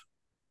made of.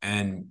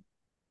 And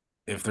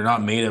if they're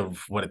not made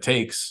of what it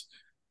takes,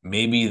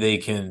 maybe they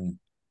can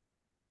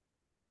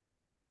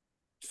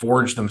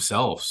forge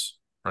themselves,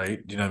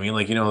 right? Do you know what I mean?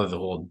 Like, the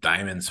whole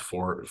diamonds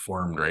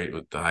formed, right?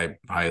 With the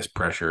highest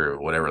pressure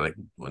or whatever, like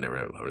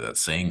whatever that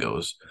saying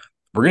goes.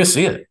 We're going to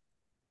see it.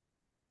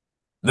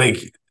 Like,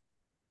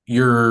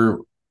 you're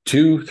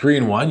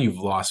 2-3-1. You've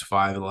lost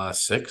 5 of the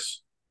last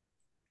 6.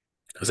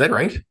 Is that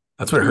right?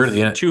 That's what I heard at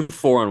the end.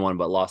 2-4-1,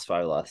 but lost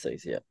 5 of the last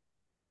 6. Yeah.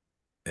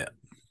 Yeah.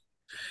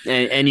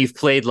 And you've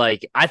played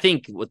I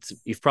think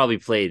you've probably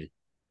played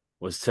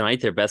was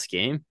tonight their best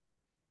game.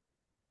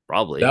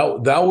 Probably.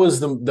 That was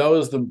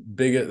the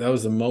biggest. That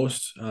was the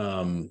most.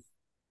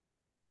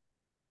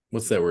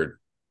 What's that word?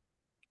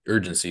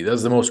 Urgency. That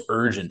was the most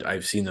urgent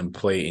I've seen them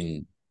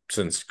play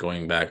since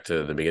going back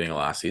to the beginning of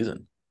last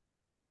season.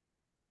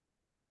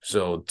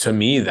 So to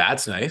me,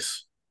 that's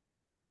nice.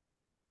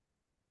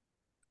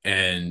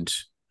 And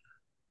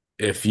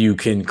if you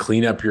can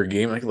clean up your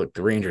game, look,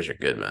 the Rangers are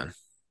good, man.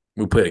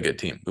 We played a good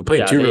team. We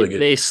played really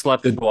good. They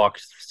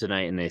walked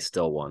tonight and they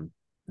still won.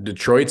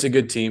 Detroit's a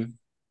good team.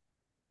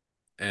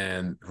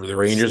 And the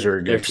Rangers are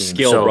a good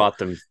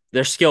team.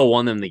 Their skill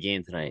won them the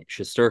game tonight.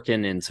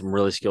 Shesterkin and some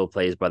really skilled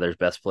plays by their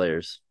best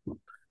players.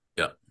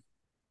 Yeah.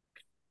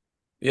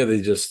 Yeah,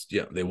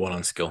 they won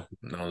on skill.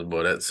 That was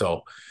about it.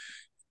 So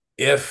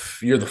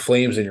if you're the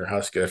Flames and you're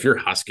Huska, if you're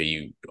Huska,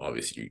 you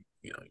obviously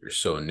you're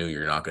so new,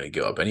 you're not going to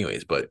give up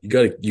anyways. But you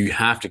got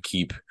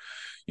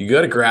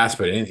to grasp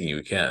at anything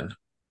you can.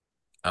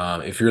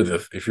 If you're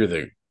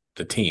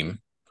the team,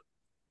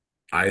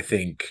 I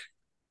think,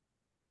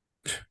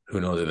 who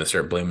knows, they're going to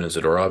start blaming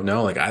Zadorov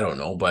now. I don't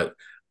know, but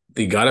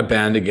they got to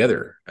band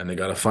together and they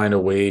got to find a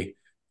way.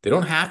 They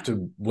don't have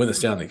to win the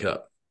Stanley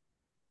Cup.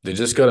 They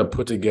just got to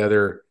put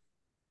together,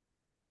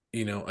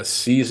 a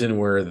season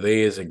where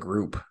they as a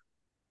group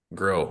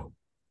grow.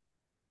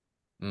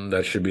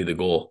 That should be the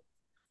goal.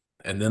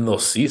 and then they'll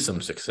see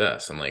some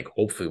success, and like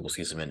hopefully we'll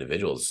see some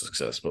individual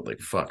success. But like,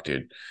 fuck,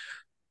 dude,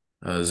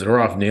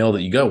 Zadorov nailed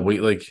it. You got to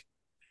wait. Like,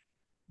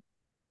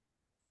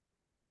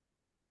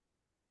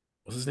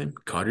 what's his name?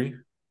 Kadri?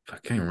 I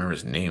can't even remember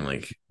his name.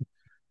 Like,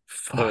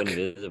 So fuck.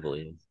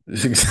 invisibly.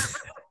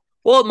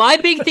 Well, my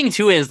big thing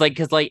too is like,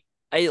 because like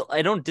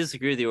I don't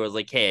disagree with you. I was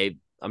like, hey,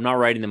 I'm not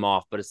writing them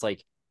off, but it's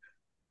like,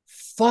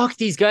 fuck,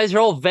 these guys are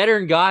all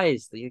veteran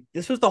guys. Like,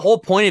 this was the whole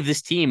point of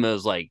this team. It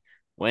was like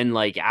when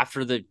like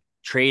after the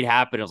trade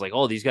happened, it was like,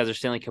 oh, these guys are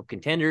Stanley Cup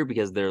contender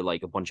because they're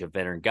like a bunch of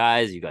veteran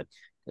guys. You got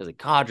there's like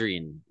Kadri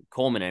and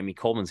Coleman. I mean,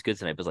 Coleman's good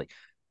tonight, but it's like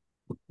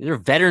these are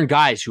veteran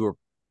guys who are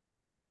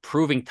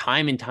proving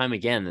time and time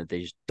again that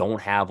they just don't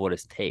have what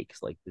it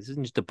takes. Like this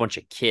isn't just a bunch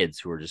of kids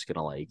who are just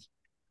gonna like,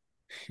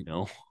 you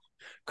know,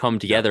 come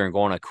together and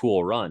go on a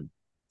cool run.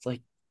 It's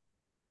like,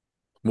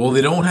 Well,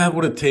 they don't have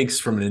what it takes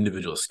from an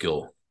individual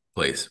skill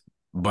place,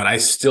 but I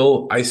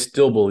still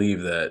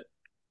believe that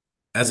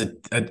as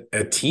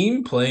a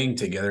team playing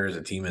together as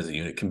a team as a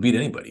unit can beat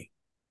anybody.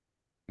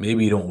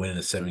 Maybe you don't win in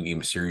a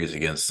 7-game series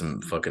against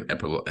some fucking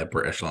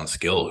upper echelon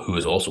skill who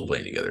is also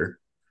playing together,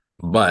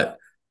 but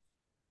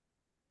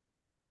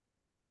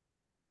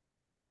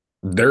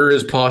there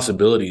is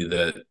possibility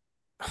that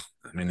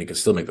I mean they can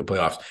still make the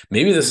playoffs.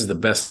 Maybe this is the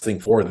best thing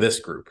for this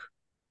group,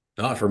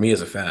 not for me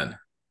as a fan,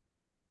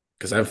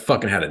 because I've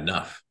fucking had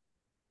enough.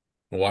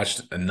 I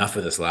watched enough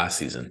of this last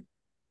season.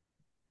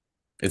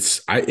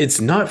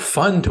 It's not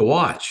fun to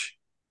watch.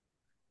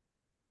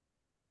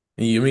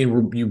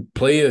 You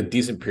play a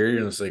decent period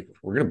and it's like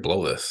we're gonna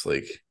blow this.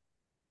 Like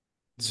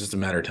it's just a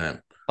matter of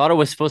time. thought it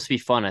was supposed to be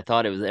fun. I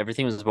thought it was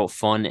everything was about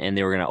fun, and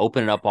they were going to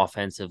open it up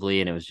offensively,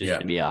 and it was just Yeah.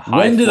 going to be a high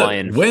When do the-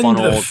 flying, when fun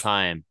do the old f-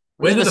 time.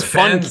 When do When the does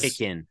fun fans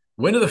kick in?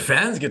 When do the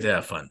fans get to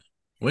have fun?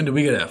 When do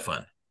we get to have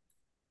fun?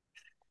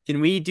 Can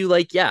we do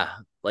like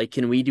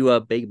can we do a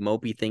big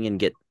mopey thing and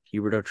get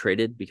Huberto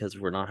traded because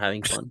we're not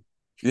having fun?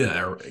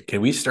 Yeah,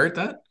 can we start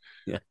that?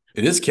 Yeah.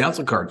 It is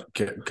cancel culture.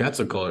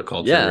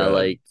 Yeah,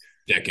 like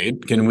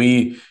decade. Can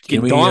we?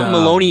 can Don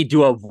Maloney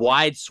do a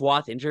wide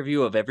swath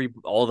interview of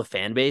all the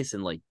fan base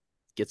and like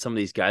get some of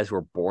these guys who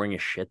are boring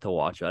as shit to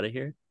watch out of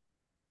here?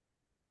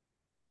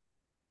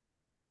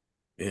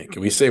 Yeah,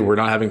 can we say we're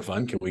not having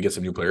fun? Can we get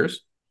some new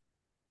players?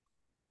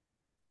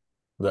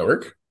 Does that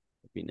work?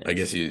 Be nice. I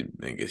guess you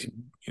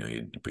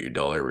you put your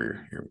dollar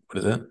where your what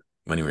is that?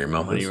 Money where your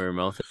mouth Money is. where your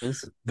mouth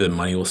is. The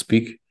money will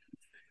speak.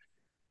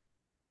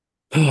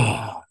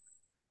 I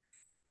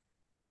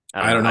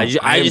don't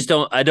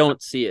know. I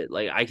don't see it.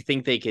 Like I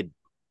think they could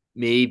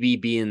maybe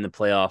be in the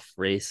playoff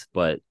race,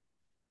 but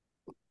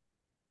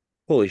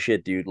holy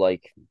shit, dude!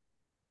 Like,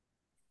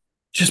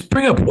 Just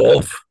bring up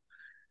Wolf.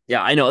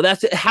 yeah, I know.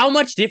 That's how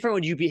much different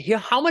would you be?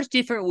 How much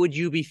different would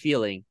you be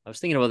feeling? I was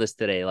thinking about this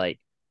today. Like,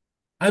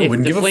 I if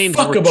wouldn't the give a Flames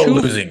fuck were about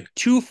losing.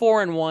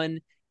 2-4-1,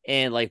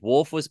 and like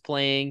Wolf was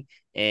playing,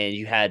 and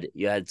you had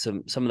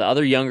some of the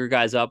other younger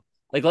guys up.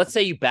 Like, let's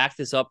say you back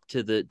this up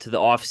to the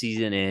off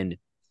season, and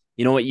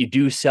you know what, you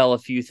do sell a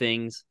few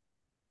things,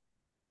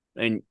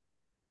 and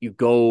you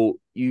go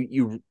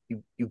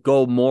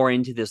more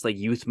into this like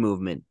youth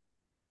movement,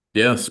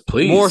 Yes,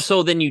 please. more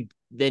so than you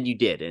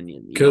did,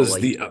 and because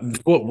like, the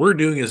what we're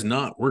doing is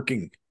not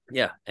working.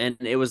 yeah, and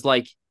it was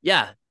like,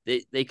 yeah,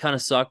 they kind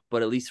of suck,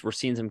 but at least we're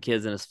seeing some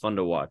kids and it's fun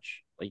to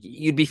watch. Like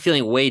you'd be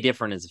feeling way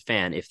different as a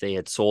fan if they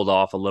had sold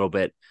off a little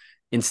bit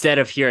instead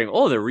of hearing,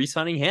 oh, they're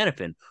re-signing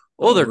Hannafin.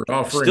 Oh, they're We're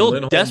offering still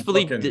Lindholm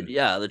desperately, fucking-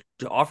 they're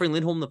offering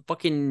Lindholm the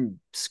fucking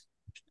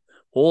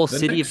whole The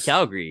city next- of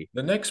Calgary.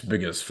 The next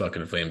biggest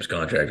fucking Flames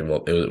contract of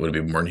all would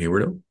it be Martin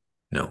Huberdeau?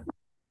 No,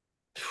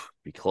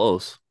 Be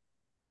close.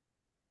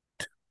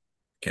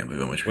 can't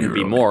believe how much Wouldn't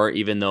be Huberdeau more,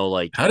 even though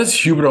like How does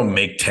Huberdeau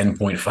make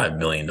 $10.5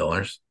 million?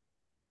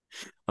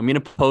 I'm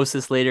gonna post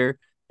this later.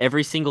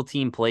 Every single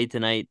team played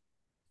tonight,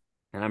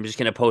 and I'm just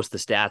gonna post the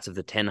stats of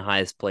the 10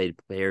 highest played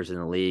players in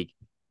the league,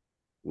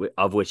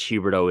 of which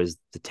Huberdeau is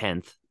the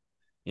 10th.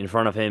 In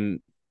front of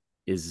him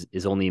is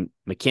only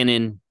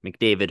McKinnon,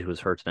 McDavid, who was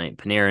hurt tonight,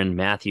 Panarin,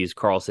 Matthews,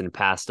 Carlson,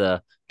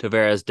 Pasta,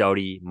 Tavares,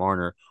 Doughty,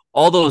 Marner.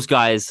 All those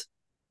guys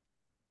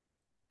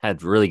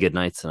had really good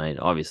nights tonight,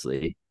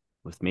 obviously,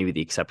 with maybe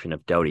the exception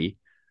of Doughty.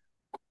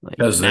 Like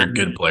Because they're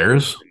good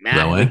players.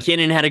 That way.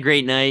 McKinnon had a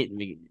great night.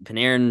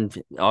 Panarin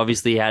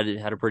obviously had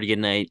a pretty good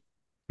night.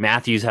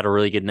 Matthews had a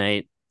really good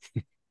night.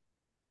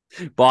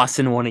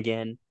 Boston won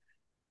again.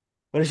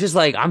 But it's just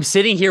like I'm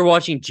sitting here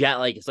watching Jack.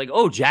 Like it's like,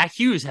 oh, Jack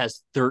Hughes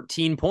has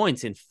 13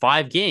 points in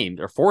 5 games,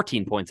 or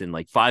 14 points in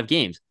like 5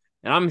 games,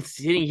 and I'm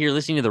sitting here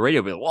listening to the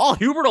radio. But well,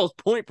 Huberdeau's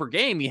point per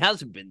game, he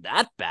hasn't been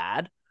that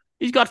bad.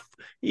 He's got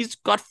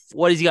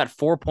what has he got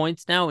 4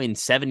 points now in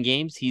 7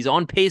 games? He's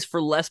on pace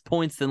for less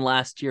points than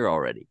last year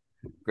already.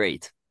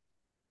 Great.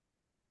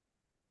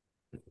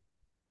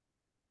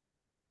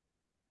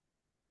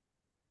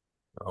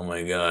 Oh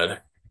my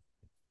god.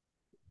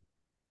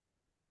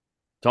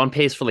 It's on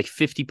pace for like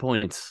 50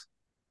 points.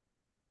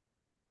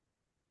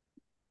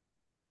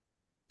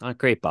 Not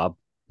great, Bob.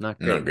 Not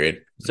great. Not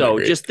great. So Not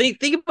great. just think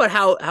about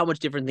how much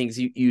different things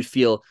you'd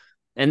feel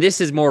And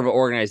this is more of an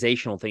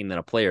organizational thing than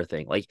a player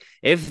thing. Like,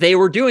 if they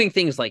were doing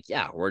things like,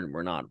 yeah,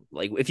 we're not,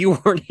 like, if you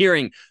weren't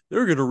hearing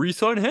they're going to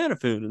re-sign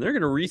Hannafin and they're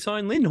going to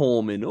re-sign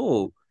Lindholm and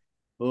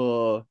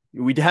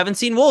we haven't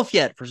seen Wolf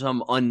yet for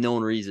some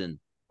unknown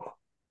reason.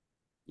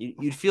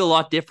 You'd feel a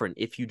lot different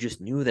if you just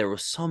knew there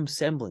was some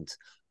semblance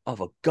of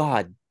a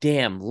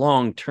goddamn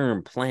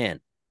long-term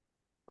plan.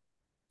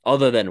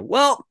 Other than,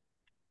 well,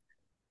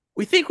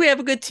 we think we have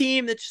a good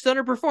team that just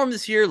underperformed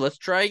this year. Let's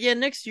try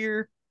again next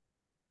year.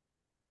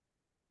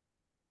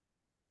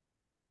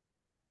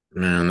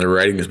 Man, the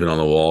writing has been on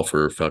the wall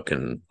for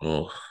fucking.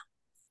 Oh,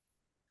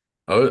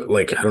 I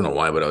don't know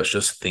why, but I was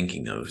just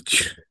thinking of. Do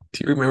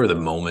you remember the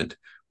moment?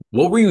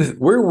 What were you?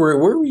 Where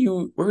were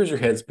you? Where was your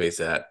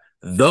headspace at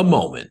the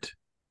moment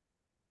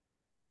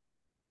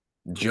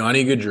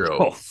Johnny Oh,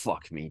 Gaudreau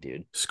fuck me,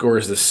 dude.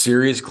 scores the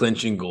series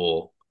clinching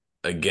goal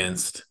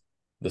against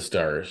the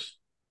Stars?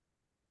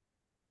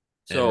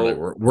 And we're like,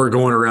 So, we're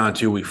going around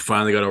too. We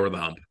finally got over the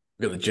hump.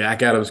 We got the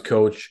Jack Adams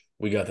coach.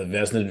 We got the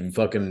Vesna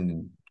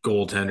fucking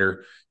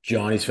goaltender.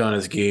 Johnny's found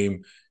his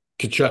game.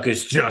 Kachuk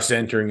is just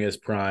entering his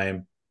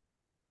prime.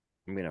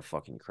 I'm going to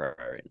fucking cry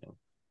right now.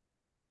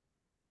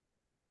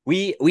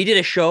 We did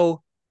a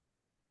show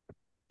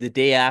the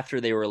day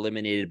after they were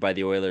eliminated by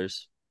the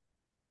Oilers.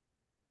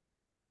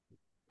 I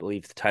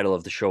believe the title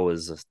of the show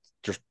is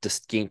just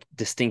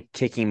distinct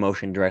kicking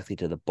motion directly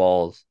to the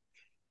balls.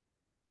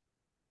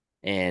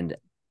 And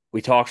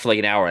we talked for like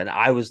an hour, and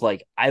I was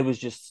like,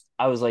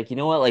 you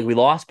know what? Like, we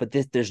lost, but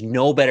there's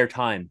no better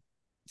time.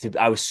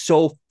 I was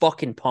so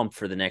fucking pumped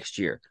for the next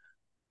year.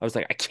 I was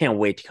like, I can't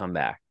wait to come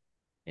back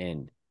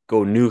and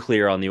go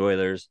nuclear on the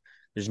Oilers.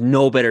 There's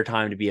no better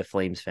time to be a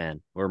Flames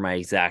fan, were my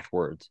exact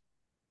words.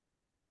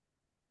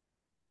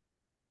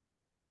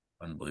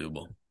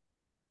 Unbelievable.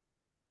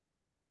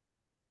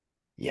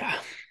 Yeah.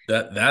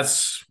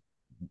 That's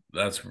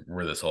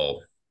where this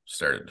all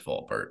started to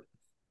fall apart.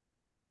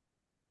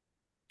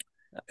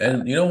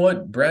 And you know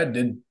what? Brad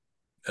did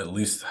at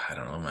least, I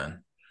don't know,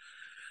 man.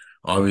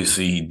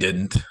 Obviously he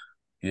didn't.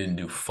 He didn't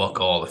do fuck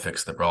all to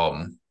fix the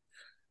problem.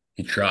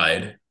 He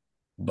tried,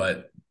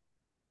 but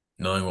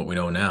knowing what we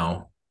know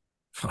now,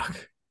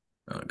 fuck.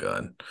 Oh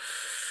God.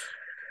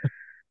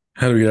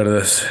 How do we get out of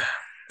this?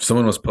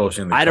 Someone was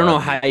posting the I don't know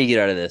Kadri. how you get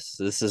out of this.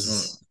 This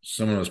is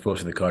Someone was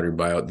posting the Kadri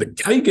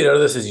buyout. How you get out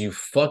of this is you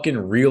fucking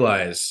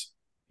realize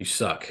you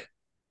suck.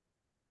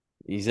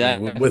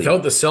 exactly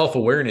Without the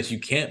self-awareness, you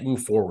can't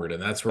move forward, and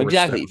that's where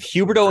exactly.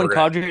 Huberdeau and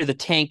Kadri are the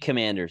tank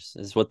commanders,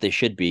 is what they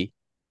should be.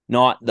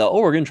 Not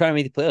we're gonna try to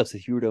make the playoffs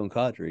with Huberdeau and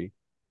Kadri.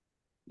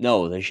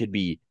 No, they should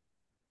be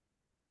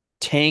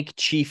tank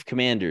chief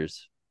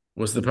commanders.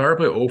 Was the power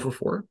play 0 for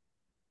 4?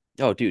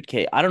 Oh, dude,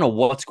 okay. I don't know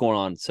what's going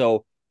on.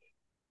 So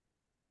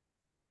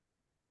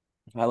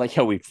I like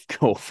how we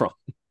go from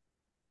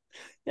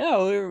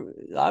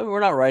we're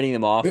not writing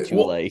them off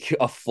to like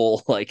a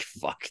full like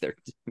fuck.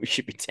 We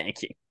should be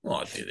tanking.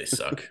 Oh, dude, they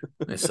suck.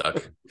 They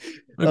suck.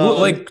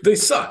 They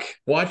suck.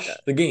 Watch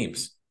the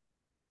games.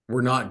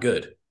 We're not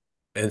good,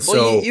 and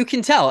so you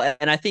can tell,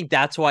 and I think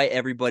that's why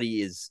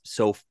everybody is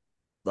so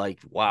like,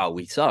 wow,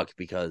 we suck,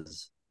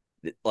 because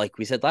like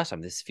we said last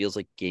time, this feels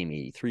like game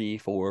 83,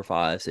 4,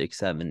 5, 6,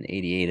 7,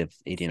 88 of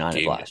 89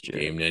 of last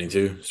year. Game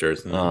 92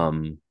 starts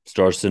tonight.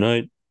 Starts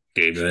tonight.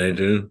 Game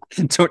 92.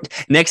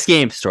 Next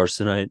game starts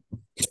tonight.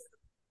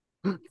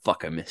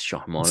 Fuck, I miss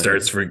Sean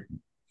Monahan.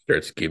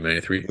 Starts game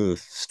 93.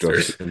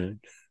 Starts tonight.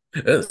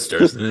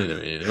 Starts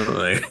tonight.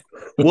 I mean,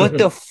 what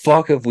the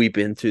fuck have we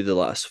been through the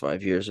last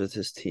 5 years with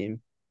this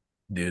team?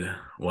 Dude,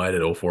 why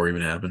did 04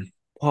 even happen?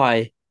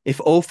 Why? If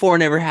 04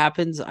 never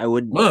happens, I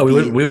wouldn't. Well, we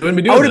wouldn't be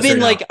doing this. I would have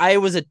been like, I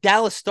was a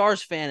Dallas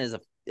Stars fan as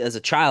a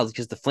child,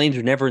 because the Flames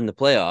were never in the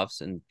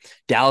playoffs, and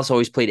Dallas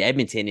always played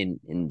Edmonton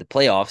in the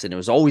playoffs, and it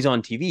was always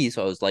on TV.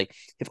 So I was like,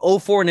 if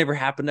 04 never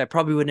happened, I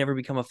probably would never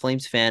become a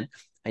Flames fan.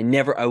 I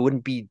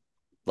wouldn't be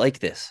like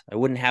this. I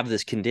wouldn't have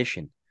this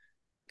condition.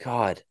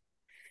 God.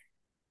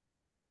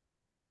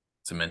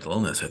 It's a mental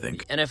illness, I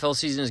think. NFL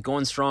season is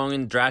going strong,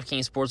 and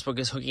DraftKings Sportsbook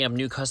is hooking up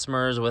new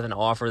customers with an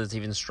offer that's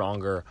even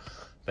stronger.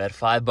 Bet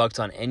 $5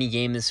 on any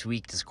game this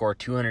week to score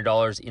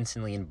 $200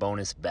 instantly in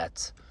bonus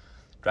bets.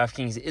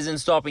 DraftKings isn't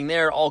stopping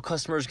there. All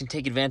customers can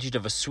take advantage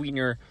of a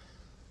sweetener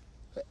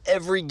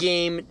every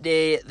game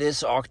day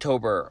this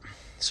October.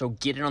 So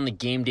get in on the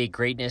game day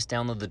greatness.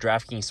 Download the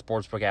DraftKings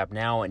Sportsbook app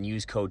now and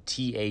use code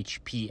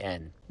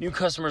THPN. New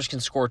customers can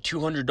score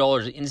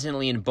 $200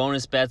 instantly in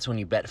bonus bets when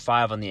you bet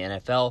 $5 on the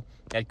NFL.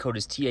 That code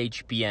is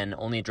THPN,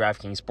 only at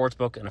DraftKings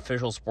Sportsbook, an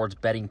official sports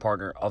betting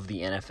partner of the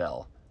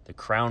NFL. The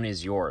crown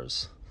is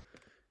yours.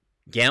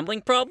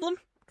 Gambling problem?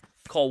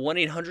 Call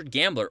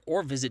 1-800-GAMBLER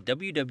or visit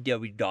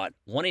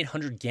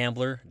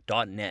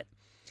www.1800gambler.net.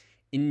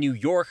 In New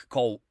York,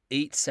 call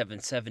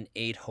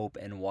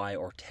 877-8-HOPE-NY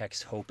or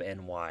text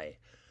HOPE-NY.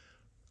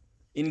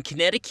 In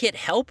Connecticut,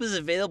 help is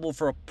available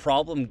for a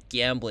problem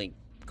gambling.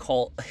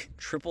 Call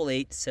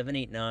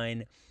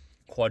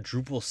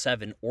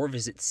 888-789-777 or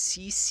visit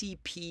ccpg.org.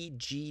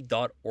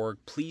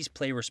 Please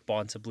play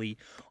responsibly.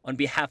 On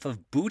behalf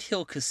of Boot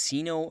Hill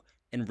Casino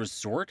and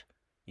Resort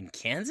in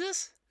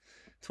Kansas?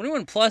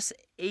 21 plus,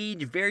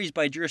 age varies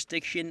by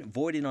jurisdiction,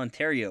 void in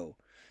Ontario.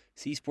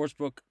 See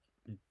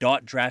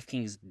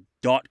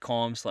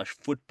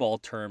sportsbook.draftkings.com/football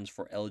terms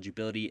for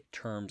eligibility,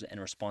 terms, and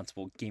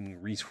responsible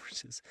gaming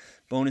resources.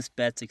 Bonus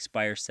bets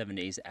expire 7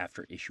 days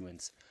after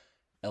issuance.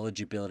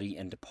 Eligibility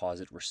and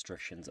deposit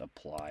restrictions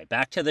apply.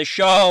 Back to the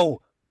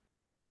show.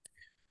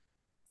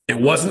 It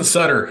wasn't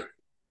Sutter.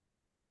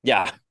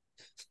 Yeah.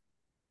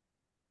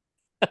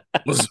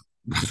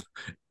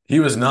 He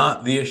was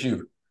not the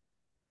issue.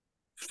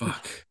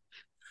 Fuck.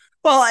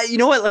 Well, you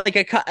know what?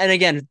 And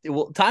again,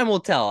 time will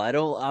tell. I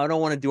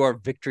don't want to do our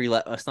victory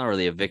lap. It's not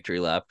really a victory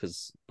lap,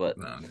 but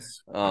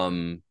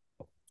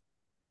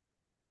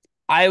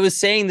I was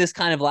saying this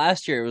kind of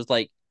last year. It was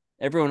like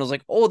everyone was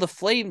like, "Oh, the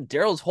Flame,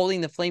 Daryl's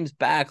holding the Flames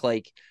back."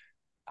 Like,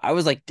 I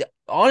was like,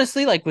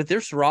 honestly, like with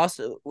this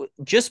roster,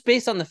 just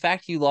based on the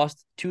fact you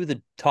lost 2 of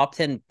the top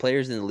 10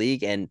 players in the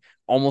league and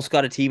almost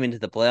got a team into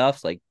the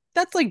playoffs,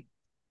 that's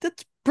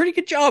pretty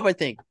good job, I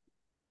think.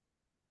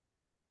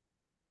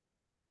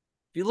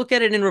 If you look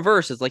at it in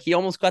reverse, it's like he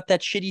almost got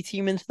that shitty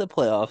team into the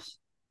playoffs.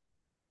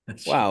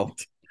 Wow.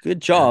 Good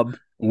job.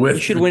 You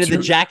should win the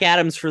Jack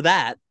Adams for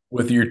that.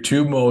 With your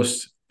 2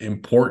 most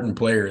important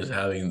players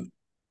having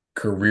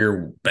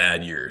career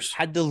bad years.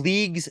 Had the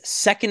league's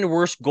second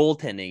worst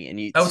goaltending, and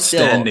you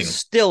outstanding.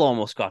 Still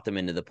almost got them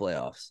into the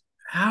playoffs.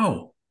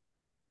 How?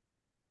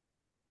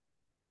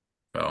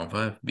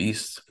 5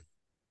 beasts.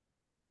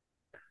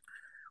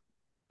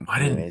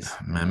 Imagine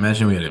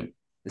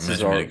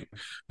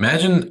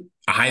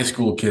a high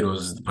school kid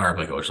was the power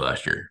play coach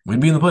last year. We'd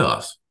be in the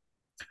playoffs.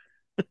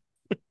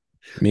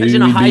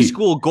 Imagine a high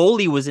school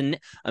goalie was in.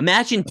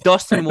 Imagine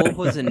Dustin Wolf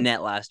was in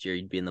net last year.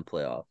 You'd be in the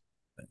playoff.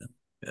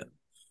 Yeah.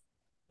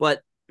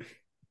 But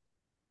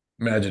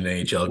imagine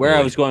AHL. Where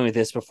I was going with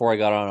this before I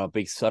got on a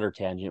big Sutter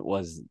tangent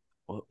was,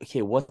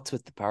 okay, what's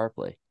with the power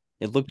play?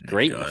 It looked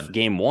great in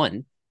game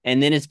 1,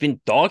 and then it's been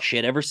dog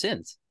shit ever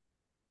since.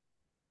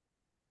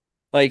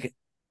 Like,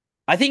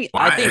 I think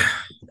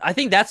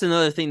that's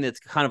another thing that's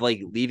kind of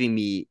like leaving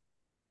me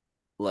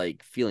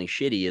like feeling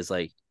shitty is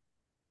like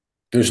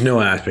there's no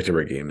aspect of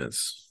our game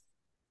that's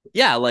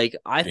like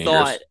I dangerous.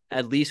 thought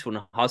at least when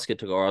Huska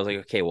took over, I was like,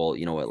 okay, well,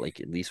 you know what, like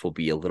at least will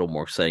be a little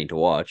more exciting to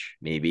watch,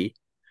 maybe.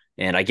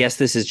 And I guess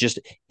this is just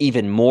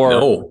even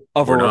more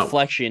of a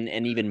reflection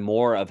and even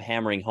more of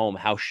hammering home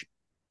how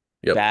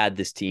bad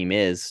this team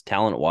is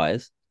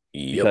talent-wise.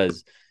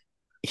 Because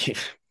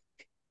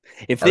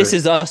if this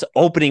is us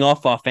opening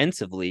off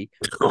offensively,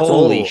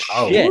 holy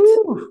shit.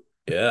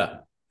 Yeah.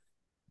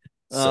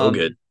 So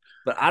good.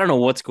 But I don't know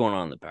what's going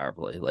on in the power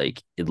play.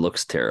 Like, it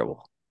looks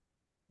terrible.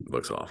 It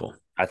looks awful.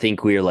 I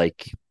think we're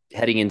like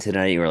heading into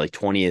tonight, we're like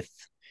 20th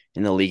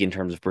in the league in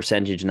terms of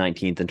percentage,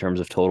 19th in terms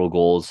of total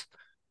goals.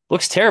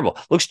 Looks terrible.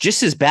 Looks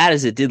just as bad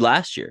as it did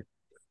last year.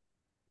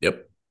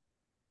 Yep.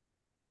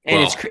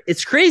 And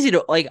it's crazy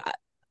to like.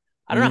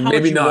 I don't know how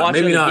much you watch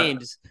other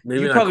games.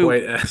 Maybe not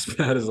quite as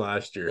bad as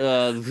last year.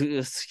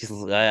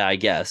 I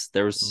guess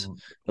there was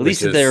at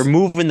least they're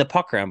moving the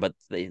puck around, but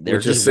they're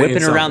just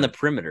whipping around the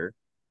perimeter.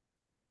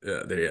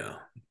 Yeah.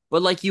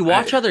 But like you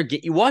watch other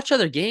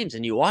games,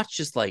 and you watch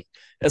just like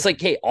it's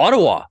like, hey,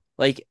 Ottawa,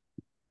 like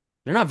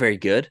they're not very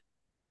good.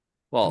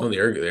 Well, no,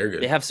 they're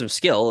good. They have some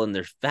skill and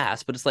they're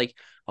fast, but it's like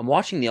I'm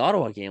watching the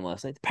Ottawa game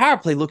last night. The power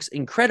play looks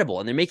incredible,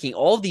 and they're making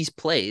all these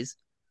plays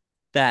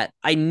that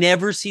I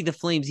never see the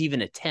Flames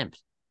even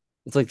attempt.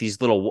 It's like these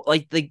little,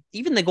 like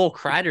even the goal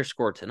Kreider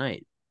scored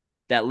tonight,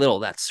 that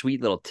sweet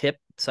little tip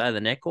side of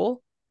the net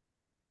goal.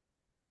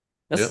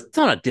 That's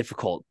not a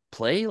difficult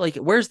play. Like,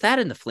 where's that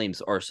in the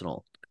Flames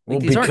arsenal? Well,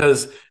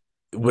 because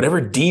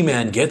whatever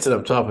D-man gets it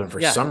up top, and for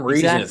some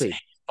reason it's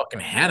fucking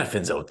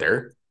Hannafin's out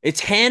there.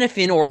 It's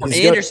Hannafin or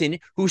Anderson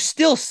who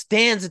still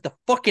stands at the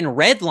fucking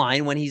red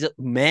line when he's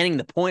manning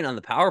the point on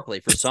the power play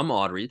for some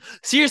odd reason.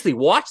 Seriously,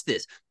 watch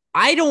this.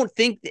 I don't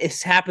think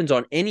this happens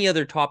on any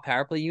other top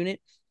power play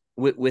unit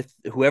with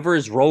whoever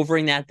is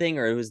rovering that thing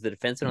or who's the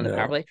defenseman on the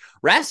power play.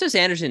 Rasmus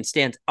Anderson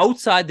stands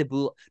outside the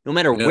blue, no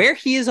matter where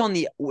he is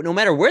no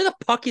matter where the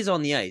puck is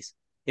on the ice.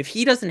 If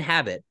he doesn't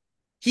have it,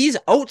 he's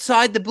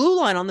outside the blue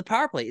line on the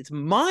power play. It's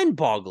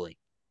mind-boggling.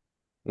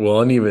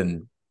 Well, and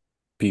even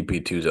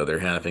PP2's out there,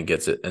 Hannafin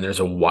gets it, and there's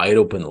a wide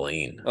open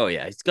lane. Oh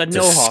yeah, he's got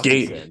no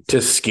hockey sense.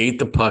 To skate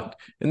the puck.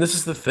 And this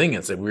is the thing.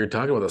 It's like we were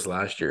talking about this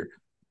last year.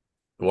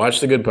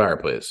 Watch the good power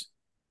plays.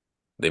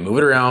 They move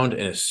it around,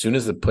 and as soon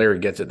as the player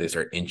gets it, they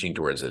start inching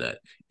towards the net.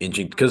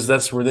 Because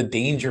that's where the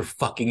danger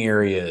fucking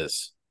area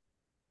is.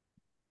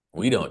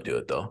 We don't do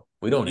it, though.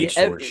 We don't inch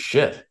towards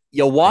shit.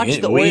 You watch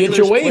the Oilers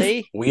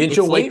play. We inch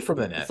away from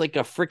the net. It's like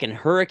a freaking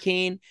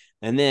hurricane,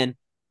 and then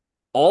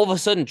all of a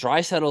sudden,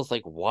 Draisaitl's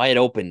like wide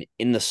open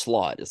in the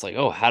slot. It's like,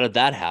 oh, how did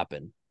that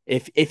happen?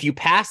 If you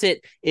pass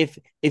it, if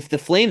the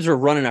Flames are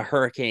running a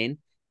hurricane,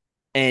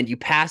 and you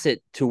pass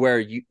it to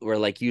where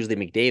like usually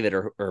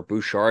McDavid or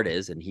Bouchard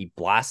is, and he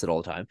blasts it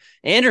all the time.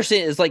 Anderson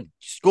is like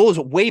goes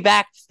way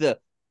back to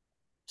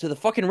the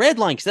fucking red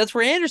line because that's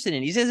where Anderson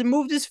is. He hasn't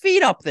moved his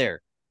feet up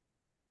there.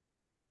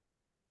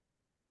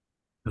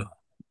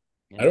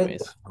 I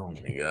don't. Oh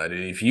my god!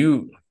 If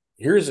you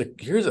Here's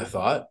a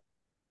thought.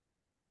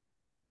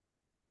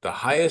 The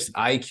highest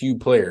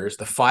IQ players,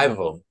 the 5 of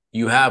them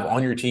you have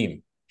on your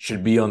team,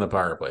 should be on the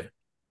power play.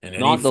 And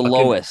Not the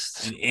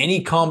lowest. In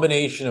any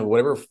combination of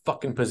whatever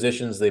fucking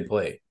positions they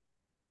play.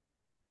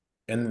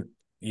 And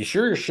you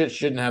sure your shit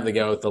shouldn't have the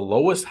guy with the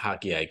lowest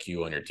hockey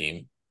IQ on your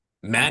team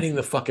manning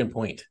the fucking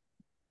point.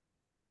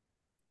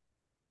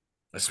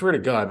 I swear to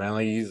God, man,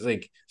 like he's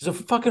like, there's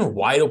a fucking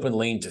wide open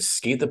lane to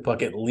skate the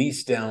puck at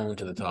least down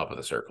to the top of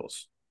the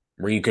circles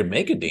where you could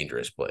make a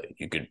dangerous play.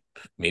 You could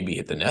maybe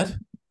hit the net.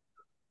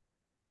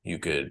 You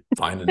could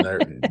find another,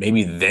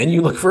 maybe then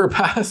you look for a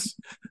pass.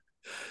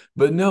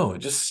 But no,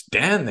 just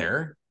stand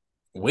there,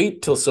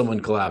 wait till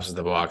someone collapses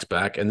the box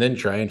back, and then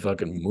try and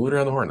fucking move it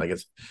around the horn. Like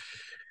it's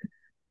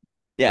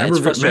it's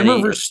frustrating.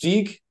 Remember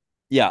Versteeg?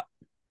 Yeah.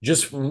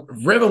 Just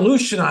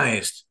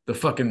revolutionized the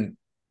fucking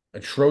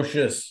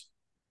atrocious,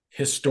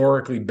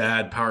 historically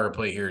bad power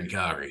play here in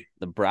Calgary.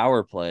 The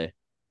Brouwer play.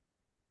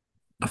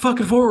 A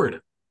fucking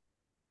forward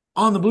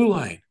on the blue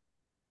line.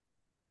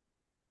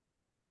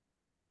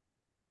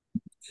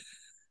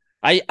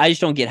 I just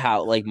don't get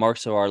how, like, Mark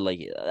Savard,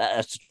 like,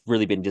 that's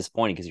really been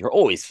disappointing because you're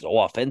always so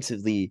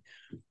offensively.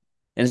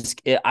 And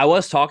I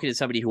was talking to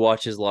somebody who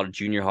watches a lot of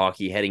junior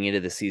hockey heading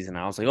into the season.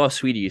 I was like, oh,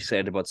 sweetie, you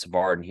said about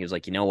Savard. And he was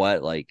like, you know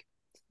what? Like,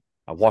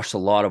 I watched a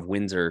lot of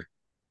Windsor,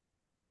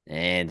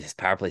 and his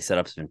power play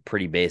setup's been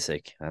pretty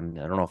basic. I don't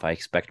know if I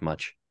expect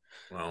much.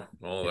 Well,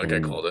 that guy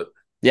called it.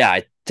 Yeah,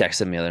 I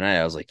texted him the other night.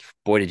 I was like,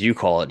 boy, did you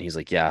call it? And he's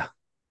like, yeah.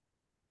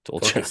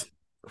 Told you.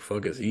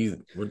 Fuck is he,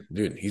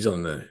 dude? He's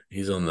on the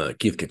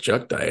Keith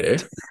Kachuk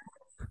diet,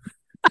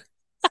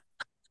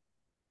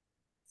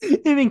 eh?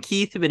 Him and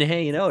Keith have been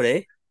hanging out,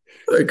 eh?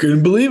 I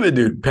couldn't believe it,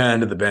 dude. Pan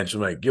to the bench. I'm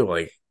like,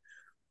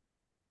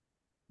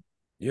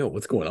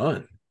 what's going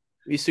on?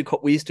 We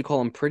used to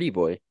call him Pretty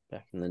Boy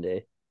back in the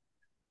day.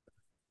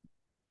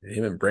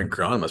 Him and Brent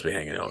Cron must be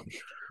hanging out.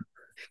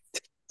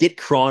 Get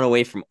Cron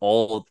away from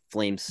all of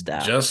Flames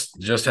staff.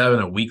 Just having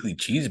a weekly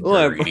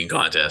cheeseburger eating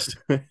contest.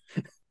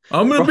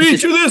 I'm going to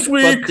beat you this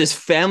week. This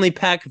family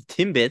pack of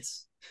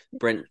Timbits.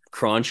 Brent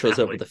Cron shows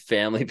up with a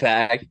family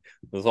pack. It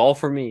was all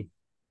for me.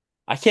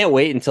 I can't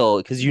wait until,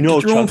 because your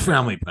own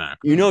family pack.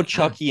 You know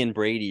Chucky and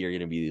Brady are going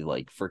to be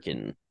like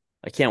freaking,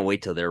 I can't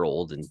wait till they're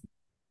old and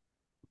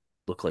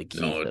look like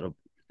Keith. No,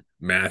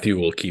 Matthew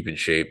will keep in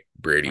shape.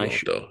 Brady won't,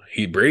 though.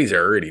 Brady's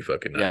already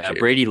fucking not shape.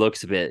 Brady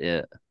looks a bit,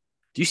 yeah.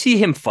 Do you see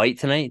him fight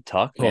tonight,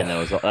 Tuck? Man,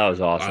 that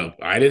was awesome.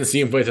 I didn't see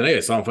him fight tonight.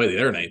 I saw him fight the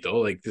other night, though.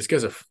 Like, this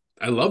guy's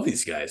I love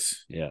these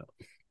guys. Yeah.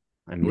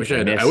 I wish I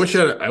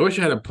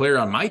had a player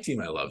on my team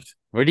I loved.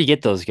 Where do you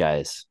get those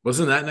guys?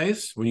 Wasn't that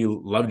nice when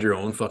you loved your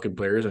own fucking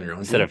players on your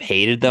own instead team? of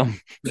hated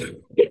them?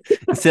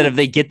 Instead of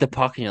they get the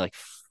puck and you're like,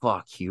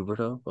 fuck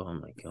Huberto. Oh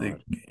my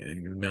god.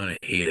 The amount of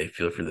hate I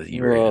feel for this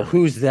year.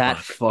 Who's that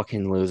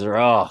fucking loser?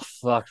 Oh,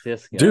 fuck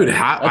this guy. Dude,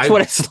 that's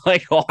what it's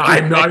like.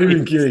 I'm not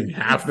even kidding.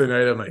 Half the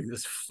night I'm like,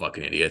 this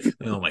fucking idiot.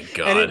 Oh my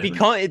god. And it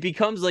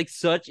becomes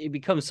such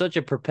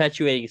a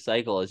perpetuating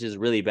cycle. It's just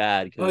really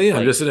bad. Oh yeah,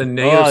 I'm just in a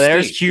negative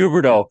there's state.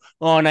 Huberto.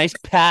 Oh, nice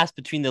pass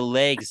between the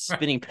legs,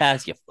 spinning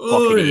pass, you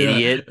fucking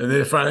idiot. And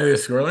then finally they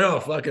score like, oh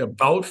fucking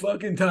about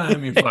fucking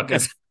time, you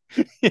fuckers.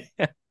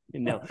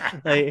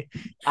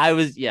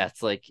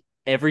 It's like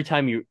every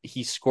time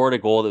he scored a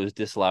goal that was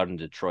disallowed in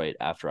Detroit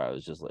after, I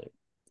was just like,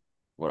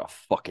 what a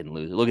fucking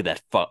loser. Look at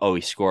that.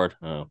 He scored.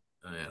 Oh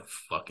yeah,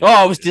 fucking.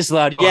 Oh, it was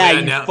disallowed.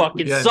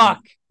 You suck.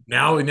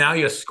 Now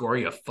you score,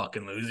 you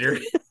fucking loser.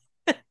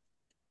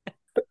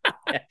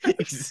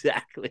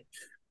 Exactly.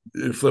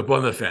 You flip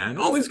on the fan.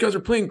 All these guys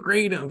are playing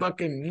great and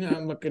fucking,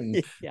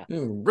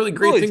 really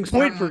great things.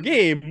 Point per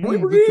game.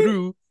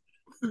 Through.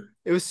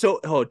 It was so.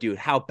 Oh, dude,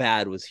 how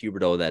bad was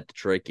Huberto that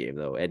Detroit game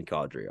though? And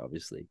Kadri,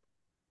 obviously.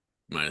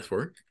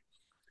 -4.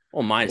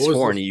 Oh,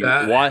 -4. And you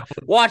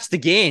watch the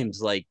games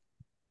like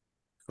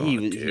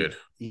he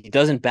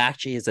doesn't back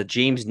check. He's a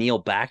James Neal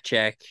back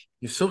check.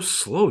 He's so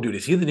slow, dude.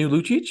 Is he the new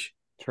Lucic?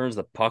 Turns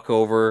the puck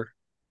over.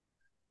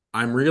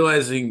 I'm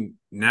realizing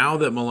now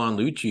that Milan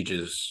Lucic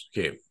is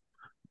okay.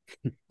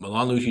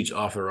 Milan Lucic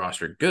off the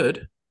roster,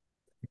 good,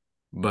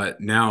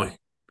 but now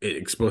it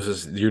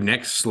exposes your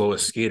next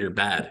slowest skater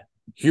bad.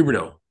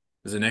 Huberto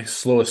is the next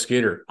slowest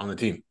skater on the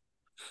team.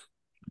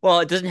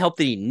 Well, it doesn't help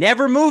that he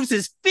never moves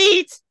his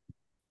feet.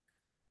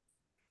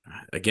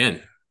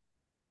 Again,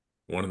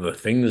 one of the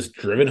things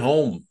driven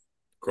home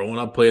growing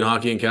up playing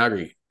hockey in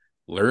Calgary.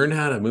 Learn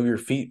how to move your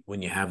feet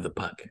when you have the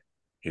puck.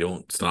 You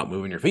don't stop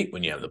moving your feet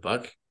when you have the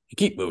puck. You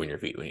keep moving your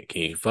feet.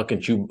 Can you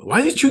fucking chew? Why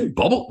is he chewing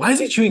bubble? Why is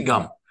he chewing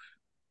gum?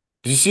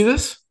 Did you see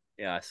this?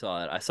 Yeah, I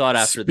saw it. I saw it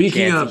after the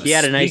chance. He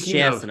had a nice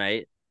chance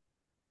tonight.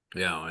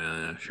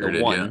 Yeah, sure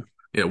did. One.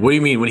 Yeah. What do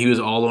you mean when he was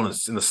all on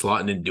in the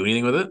slot and didn't do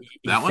anything with it?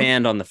 He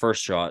fanned on the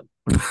first shot.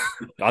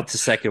 Got the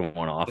second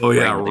one off. Oh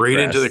yeah, right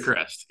into the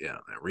crest. Yeah,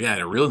 he had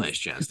a real nice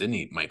chance, didn't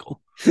he,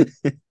 Michael?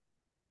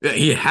 Yeah,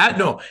 he had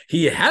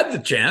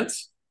the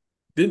chance.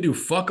 Didn't do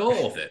fuck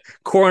all of it.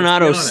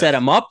 Coronado set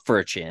him up for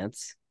a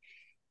chance.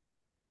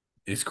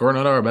 Is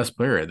Coronado our best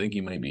player? I think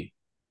he might be.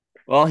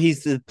 Well,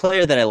 he's the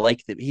player that I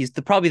like. He's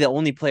probably the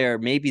only player,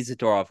 maybe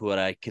Zadorov, who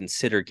I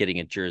consider getting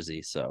a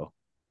jersey. So,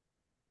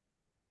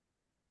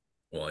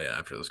 Well, yeah,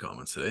 after those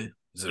comments today,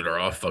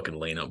 Zadorov fucking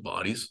laying up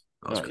bodies.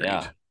 That was great.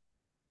 yeah.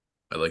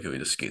 I like how he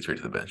just skates right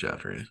to the bench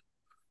after it.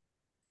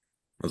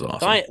 That was awesome.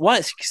 Fine. Why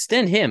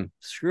extend him?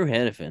 Screw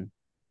Hannafin.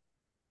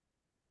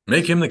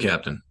 Make him the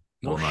captain.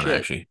 Oh, Well, not shit.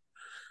 actually.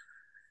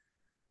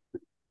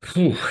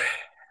 Whew.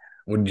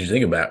 What did you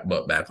think about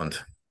Backlund?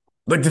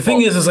 Like the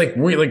thing is like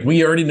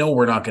we already know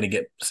we're not going to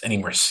get any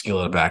more skill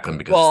out of Backlund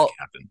because he's the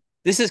captain.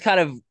 This is kind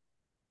of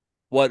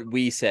what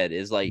we said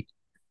is like,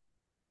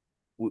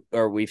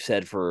 or we've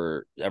said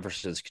for ever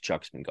since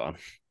Kachuk's been gone,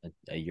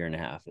 a year and a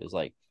half. It was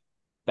like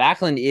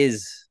Backlund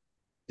is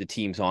the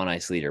team's on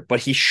ice leader, but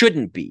he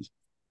shouldn't be.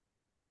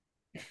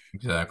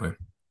 Exactly.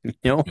 You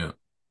know? Yeah.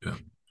 Yeah.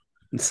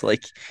 It's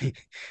like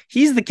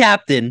he's the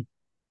captain,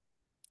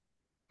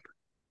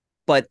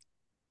 but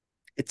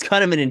it's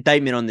kind of an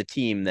indictment on the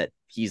team that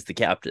he's the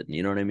captain.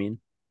 You know what I mean?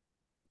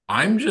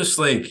 I'm just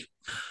like,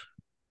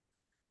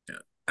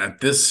 at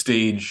this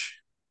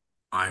stage,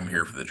 I'm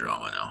here for the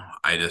drama now.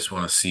 I just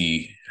want to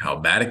see how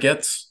bad it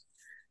gets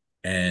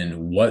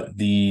and what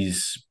they're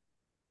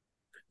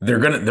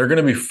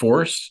gonna be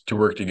forced to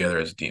work together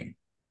as a team.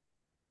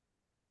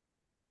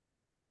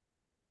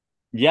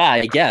 Yeah,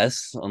 I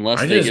guess.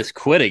 Unless they just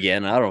quit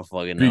again. I don't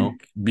fucking know.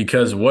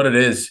 Because what it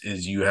is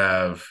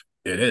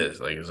it is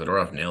like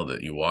Zadorov nailed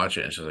it. You watch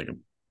it, and it's just like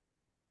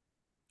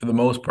for the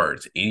most part,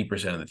 it's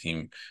 80% of the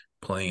team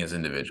playing as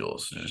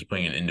individuals, just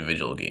playing an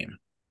individual game.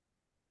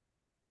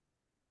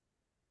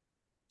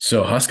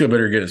 So Huska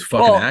better get his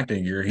fucking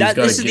acting gear. He's got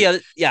to I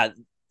think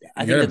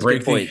that's a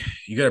good point.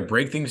 You got to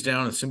break things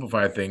down and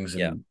simplify things.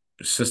 And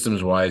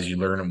systems wise, you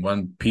learn them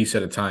one piece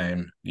at a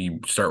time. You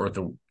start with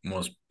the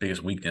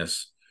biggest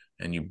weakness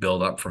and you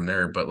build up from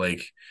there. But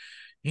like,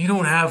 you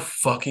don't have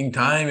fucking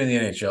time in the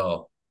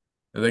NHL.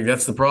 I think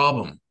that's the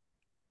problem.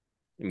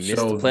 Missed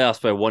the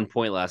playoffs by 1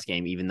 point last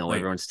game, even though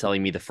everyone's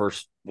telling me the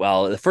first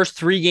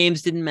 3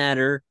 games didn't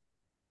matter.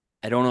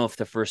 I don't know if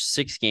the first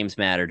 6 games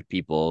matter to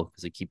people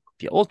because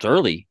it's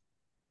early.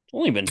 It's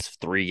only been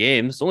 3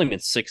 games. It's only been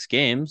 6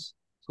 games.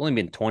 It's only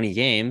been 20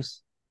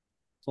 games.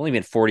 It's only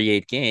been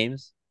 48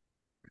 games.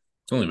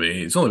 It's only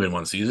been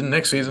one season.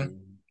 Next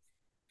season,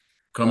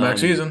 comeback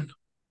season.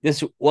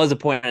 This was a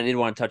point I did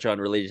want to touch on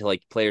related to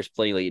like players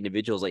playing like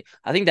individuals. Like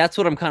I think that's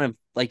what I'm kind of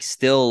like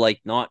still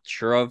like not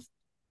sure of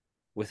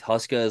with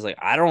Huska is like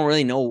I don't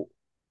really know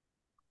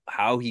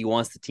how he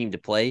wants the team to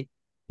play.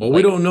 Well,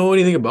 we don't know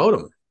anything about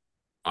him.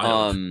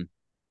 I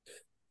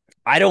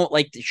don't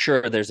like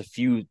sure there's a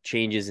few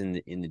changes in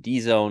the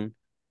D zone.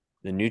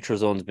 The neutral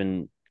zone's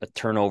been a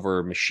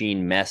turnover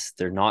machine mess.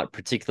 They're not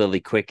particularly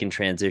quick in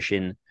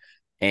transition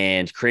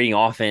and creating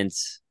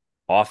offense.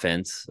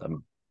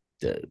 I'm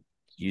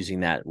using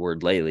that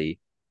word lately.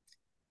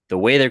 The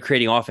way they're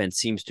creating offense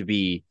seems to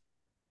be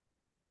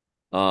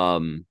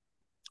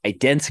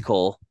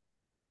identical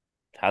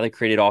to how they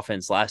created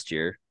offense last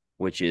year,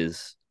 which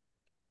is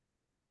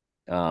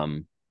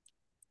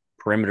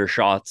perimeter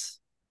shots,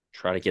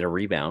 try to get a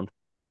rebound.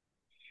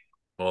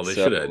 Well, they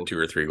should have had 2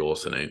 or 3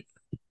 goals tonight.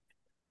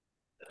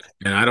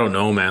 And I don't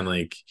know, man.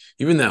 Like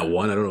even that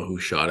one, I don't know who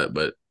shot it,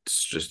 but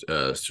it's just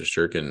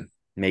Shesterkin.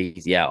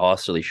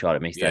 Osterley shot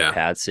it. Makes that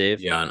pad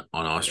save. Yeah,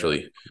 on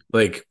Osterley.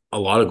 Like a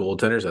lot of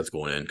goaltenders, that's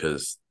going in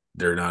because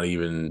they're not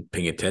even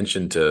paying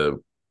attention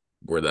to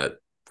where that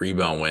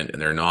rebound went,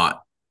 and they're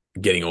not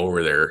getting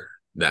over there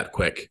that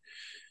quick.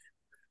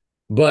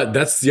 But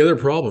that's the other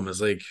problem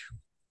is like,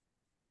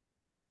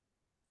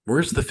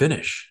 where's the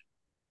finish?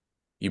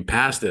 You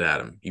passed it at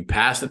him. You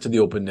passed it to the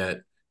open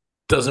net.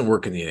 Doesn't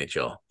work in the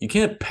NHL. You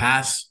can't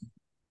pass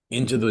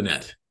into the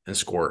net and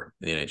score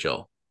in the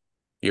NHL.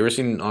 You ever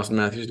seen Austin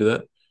Matthews do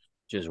that?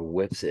 Just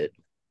whips it.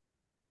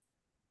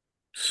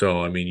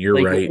 So, I mean, you're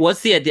right.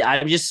 What's the idea?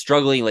 I'm just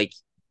struggling, like,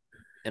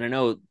 and I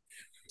know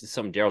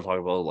some Daryl talked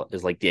about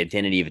is like the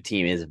identity of a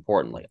team is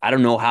important. Like, I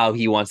don't know how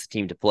he wants the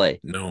team to play.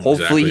 No,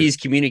 hopefully he's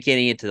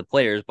communicating it to the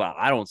players, but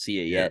I don't see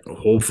it yet.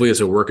 Hopefully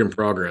it's a work in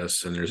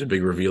progress, and there's a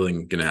big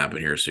revealing going to happen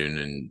here soon,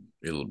 and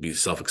it'll be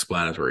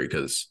self-explanatory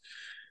because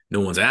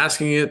no one's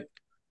asking it.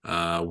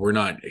 We're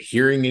not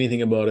hearing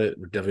anything about it.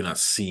 We're definitely not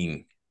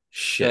seeing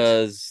shit.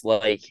 Because,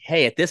 like,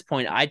 hey, at this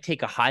point, I'd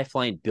take a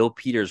high-flying Bill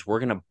Peters. We're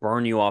going to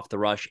burn you off the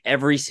rush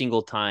every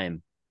single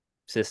time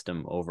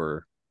system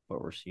over what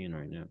we're seeing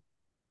right now.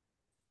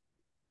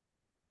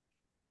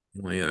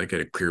 Well, yeah, I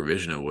got a clear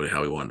vision of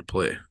how he wanted to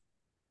play.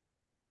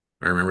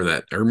 I remember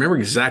that. I remember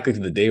exactly to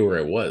the day where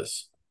I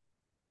was.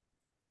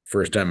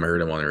 First time I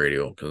heard him on the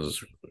radio,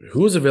 because who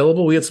was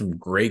available? We had some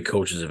great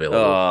coaches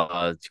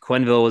available.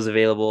 Quenneville was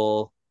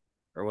available,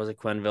 or was it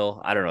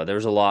Quenneville? I don't know. There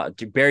was a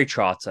lot. Barry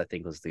Trotz, I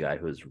think, was the guy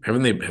who was.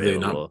 Have they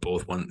not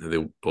both won? Have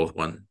they both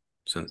won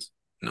since?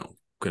 No,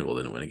 Quenneville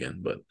didn't win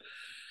again, but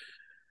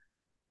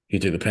he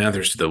took the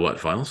Panthers to the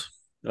finals?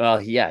 Well,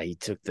 yeah, he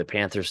took the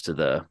Panthers to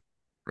the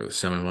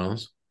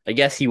semifinals. I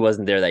guess he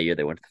wasn't there that year.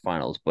 They went to the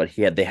finals, but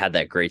they had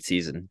that great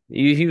season.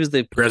 He was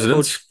the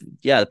Presidents. Coach,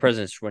 the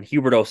Presidents when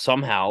Huberdeau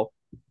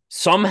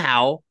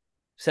somehow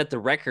set the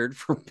record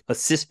for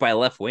assists by a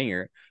left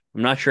winger.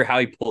 I'm not sure how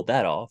he pulled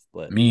that off,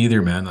 but Me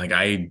either, man. Like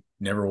I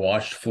never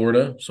watched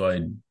Florida,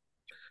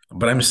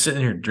 but I'm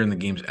sitting here during the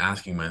games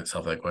asking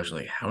myself that question,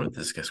 like, how did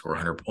this guy score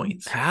 100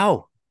 points?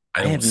 how?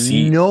 I I don't have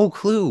see no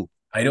clue.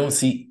 I don't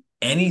see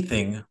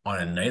anything on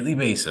a nightly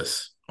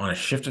basis, on a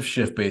shift of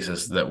shift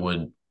basis that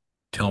would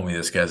tell me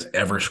this guy's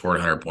ever scored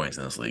 100 points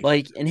in this league.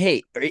 Like, and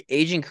hey,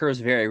 aging curve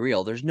is very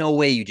real. There's no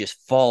way you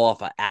just fall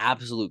off an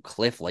absolute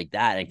cliff like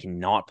that and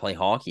cannot play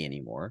hockey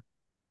anymore.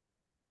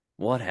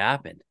 What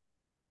happened?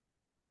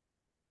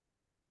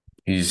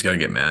 You just got to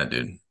get mad,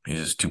 dude.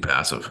 He's just too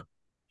passive.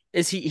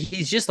 Is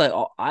he's just like,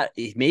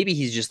 maybe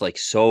he's just like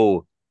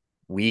so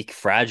weak,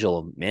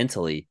 fragile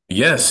mentally.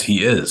 Yes,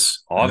 he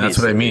is. And that's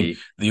what I mean.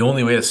 Obviously. The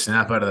only way to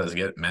snap out of that is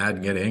get mad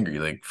and get angry.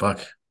 Like, fuck.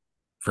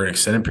 For an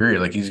extended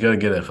period, like he's got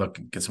to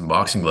get some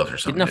boxing gloves or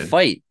Get something. in a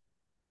fight.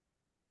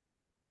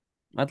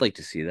 I'd like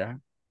to see that.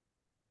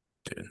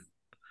 Dude.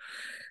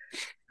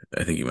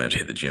 I think you might have to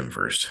hit the gym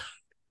first.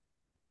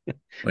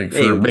 Like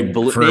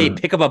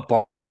pick up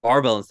a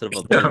barbell instead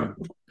of a balloon.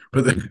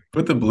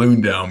 put the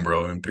balloon down,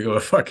 bro, and pick up a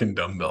fucking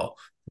dumbbell.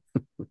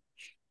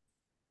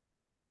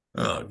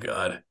 Oh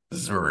God,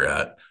 this is where we're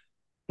at.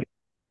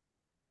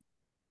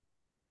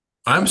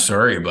 I'm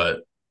sorry, but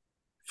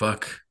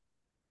fuck.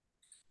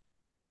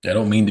 I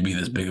don't mean to be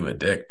this big of a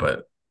dick,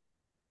 but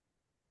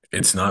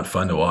it's not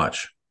fun to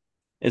watch.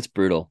 It's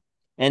brutal.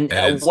 And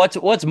it's,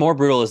 what's more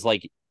brutal is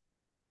like,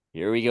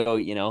 here we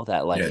go,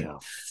 that like, yeah, oh,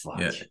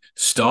 fuck. Yeah.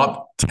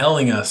 Stop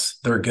telling us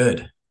they're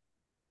good.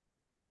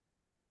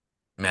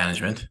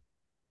 Management.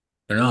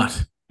 They're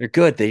not. They're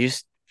good. They're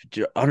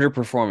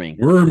underperforming.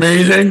 We're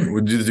amazing.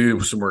 We'll do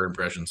some more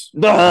impressions.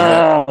 We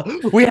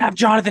have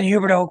Jonathan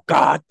Huberdeau.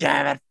 God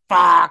damn it.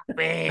 Fuck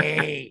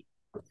me.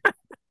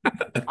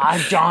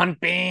 I'm John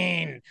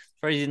Bean.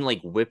 Sorry, he didn't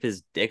like whip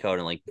his dick out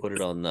and like put it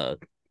on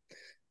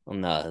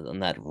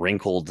that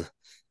wrinkled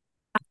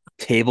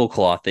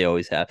tablecloth they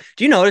always have.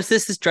 Do you notice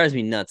this? This drives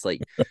me nuts.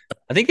 Like,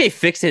 I think they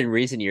fixed it in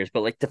recent years,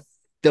 but like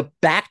the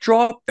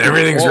backdrop,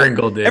 everything's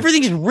wrinkled, dude.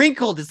 Everything's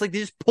wrinkled. It's like they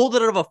just pulled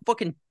it out of a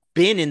fucking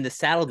bin in the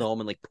Saddle Dome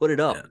and like put it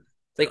up. Yeah.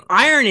 It's like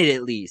iron it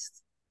at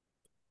least.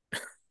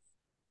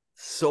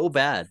 So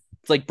bad.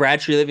 It's like Brad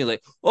Treliving,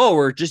 like, oh,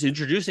 we're just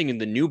introducing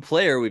the new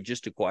player we've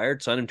just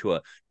acquired, signed him to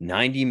a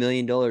 $90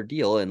 million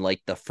deal, and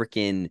like the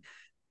freaking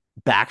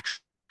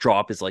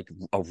backdrop is like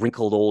a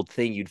wrinkled old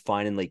thing you'd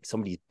find in like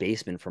somebody's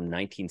basement from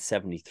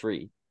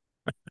 1973.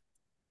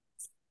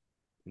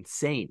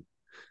 Insane.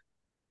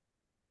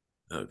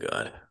 Oh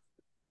God.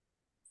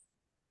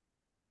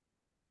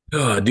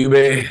 Oh,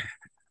 Dubé.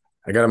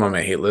 I got him on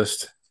my hate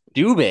list.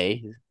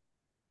 Dubé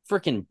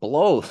freaking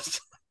blows.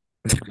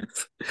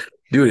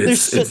 Dude,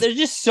 there's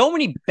just so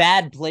many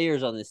bad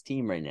players on this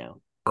team right now.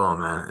 Oh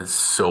man, it's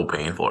so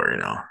painful right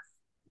now.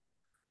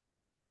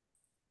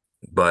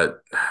 But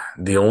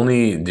the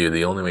only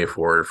way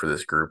forward for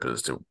this group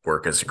is to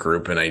work as a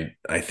group, and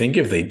I think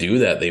if they do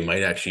that, they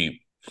might actually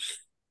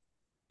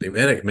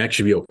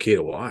be okay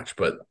to watch.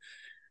 But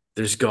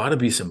there's got to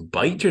be some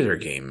bite to their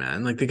game,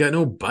 man. Like they got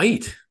no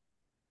bite.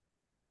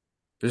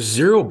 There's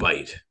zero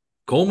bite.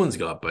 Coleman's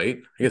got bite.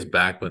 I guess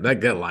back, but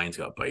that line's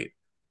got bite.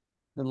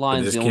 The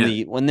line's the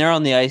only when they're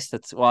on the ice.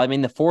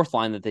 The fourth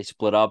line that they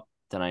split up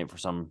tonight for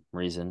some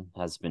reason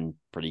has been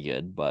pretty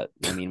good. But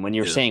I mean, when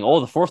you're saying,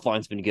 "Oh, the fourth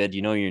line's been good,"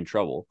 you're in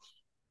trouble.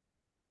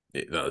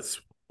 It's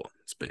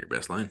been your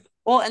best line.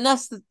 Well, and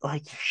that's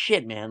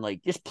shit, man.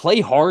 Like, just play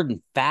hard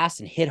and fast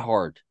and hit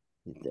hard.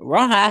 We're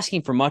not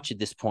asking for much at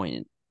this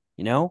point,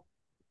 You don't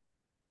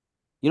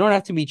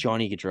have to be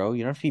Johnny Gaudreau.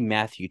 You don't have to be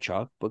Matthew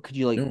Chuck. But could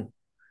you No.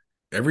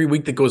 Every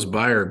week that goes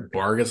by, our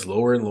bar gets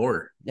lower and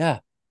lower. Yeah.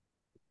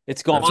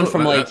 It's gone you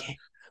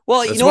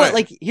know what?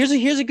 Like, here's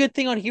a good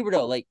thing on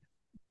Huberdeau. Like,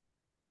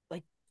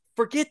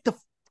 forget the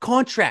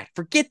contract.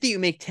 Forget that you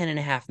make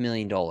 $10.5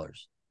 million.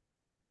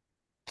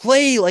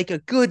 Play like a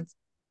good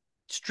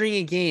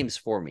string of games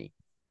for me.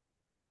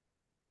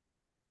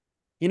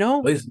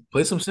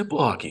 Play some simple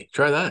hockey.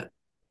 Try that.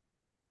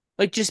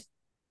 Like, just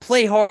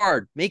play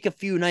hard. Make a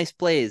few nice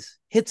plays.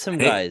 Hit some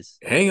guys.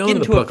 Hang on to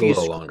the puck a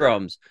little longer.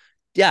 Scrums.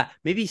 Yeah,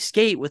 maybe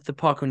skate with the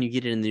puck when you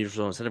get it in the neutral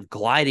zone instead of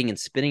gliding and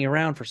spinning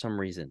around for some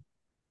reason.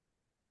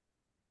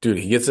 Dude,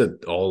 he gets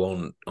it all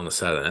on the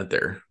side of the net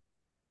there.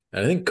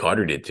 And I think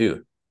Cotter did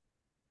too.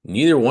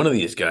 Neither one of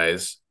these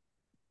guys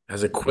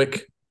has a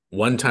quick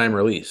one-time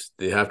release.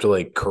 They have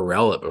to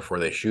corral it before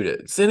they shoot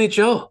it. It's the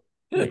NHL.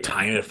 You don't have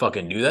time to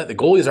fucking do that. The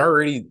goalie's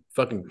already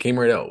fucking came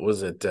right out.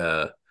 Was it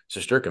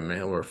Shesterkin,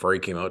 man, where Furry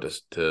came out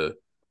to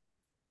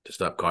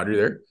stop Cotter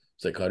there?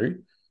 Is that Cotter?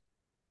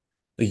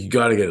 You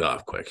got to get it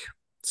off quick,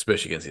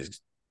 especially against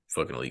these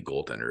fucking elite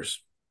goaltenders.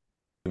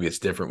 Maybe it's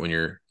different when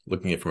you're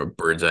looking at it from a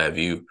bird's eye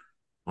view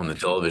on the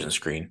television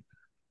screen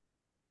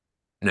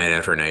night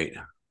after night.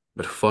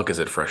 But fuck, is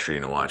it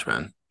frustrating to watch,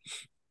 man?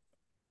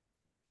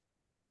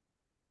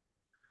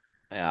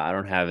 Yeah, I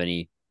don't have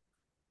any.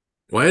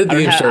 Why did the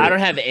game start? I don't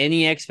have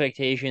any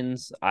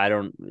expectations.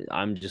 I'm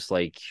just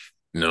like.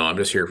 No, I'm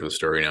just here for the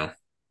story now.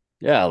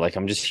 Yeah,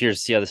 I'm just here to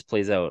see how this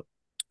plays out.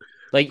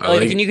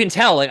 And you can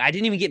tell, like, I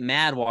didn't even get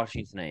mad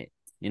watching tonight.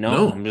 You know,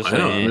 No, I'm just I like,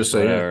 know. I'm just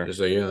saying. whatever. Just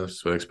like, yeah,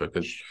 that's what I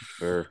expected.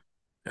 Sure.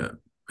 Yeah,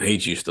 I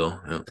hate you still.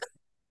 Yeah.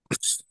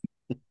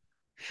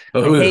 I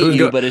hate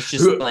you, but it's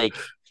just like,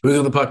 who's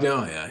on the puck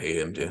now? Yeah, I hate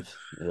him too.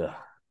 Ugh.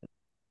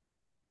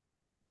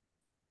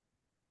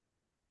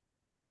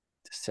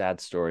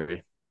 Sad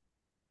story.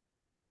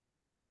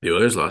 The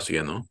Oilers lost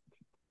again though.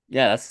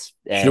 Yeah, that's.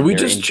 Should we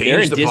just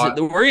change the pod?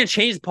 We're gonna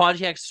change the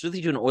podcast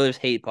strictly to an Oilers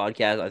hate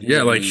podcast. I think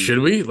yeah, like should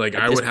we? Like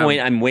at I this would point,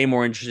 have. I'm way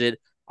more interested.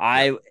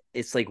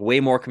 It's like way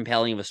more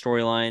compelling of a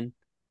storyline.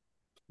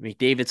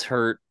 McDavid's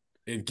hurt.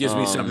 It gives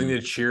me something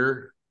to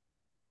cheer.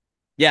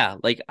 Yeah,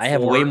 like I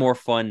have way more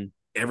fun.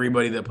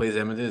 Everybody that plays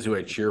Edmonton is who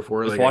I cheer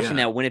for. Like watching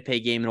that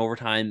Winnipeg game in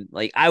overtime.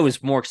 Like I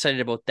was more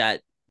excited about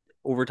that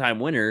overtime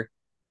winner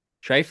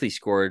Scheifele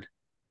scored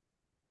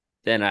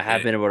than I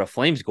have been about a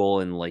Flames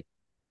goal in like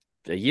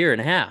a year and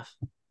a half.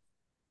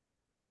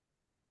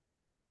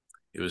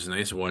 It was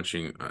nice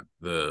watching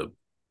the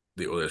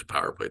Oilers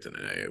power play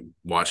tonight. I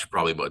watched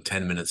probably about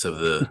 10 minutes of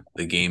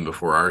the game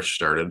before ours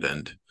started,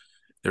 and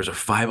there's a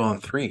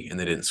 5-on-3, and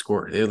they didn't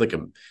score. They had like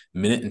a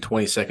minute and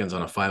 20 seconds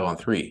on a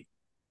 5-on-3.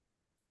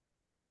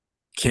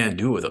 Can't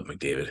do it without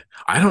McDavid.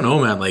 I don't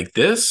know, man. Like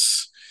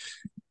this,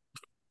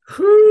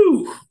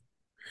 whew.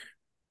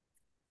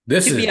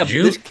 This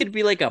could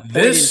be like a point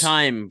in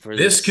time for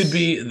this. This could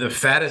be the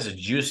fattest,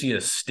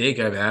 juiciest steak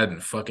I've had in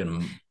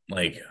fucking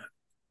like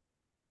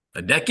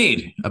a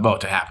decade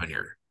about to happen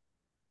here.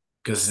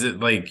 Because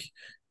like,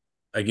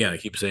 again, I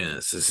keep saying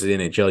this is the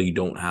NHL. You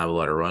don't have a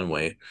lot of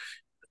runway.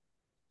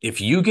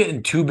 If you get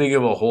in too big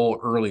of a hole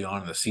early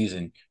on in the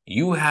season,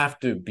 you have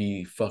to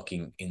be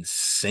fucking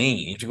insane.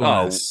 You have to go on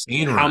an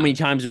insane run. How many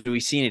times have we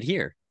seen it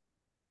here?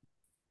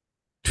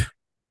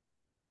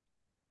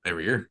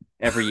 Every year.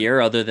 Every year,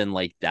 other than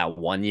like that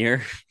 1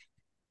 year.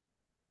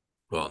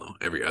 Well, no,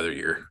 every other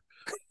year.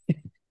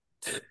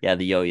 Yeah,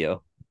 the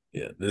yo-yo.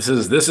 Yeah, this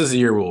is the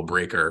year we'll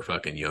break our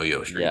fucking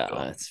yo-yo streak.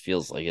 Yeah, it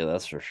feels like it.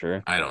 That's for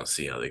sure. I don't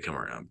see how they come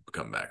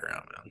back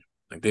around, man.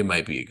 Like they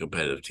might be a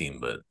competitive team,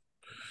 but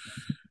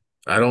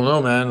I don't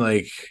know, man.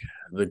 Like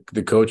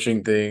the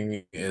coaching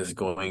thing is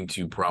going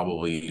to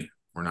probably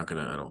I don't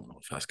know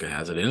if Feska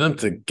has it in him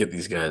to get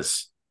these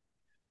guys.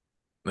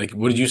 Like,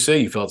 what did you say?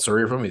 You felt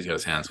sorry for him? He's got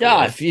his hands full.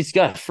 Yeah, he's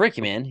got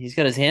man. He's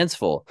got his hands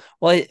full.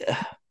 Well,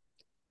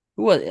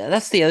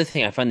 that's the other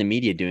thing I find the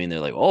media doing.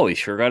 They're like, oh, he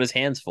sure got his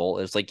hands full.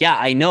 It's like, yeah,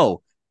 I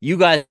know. You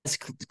guys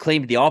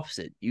claimed the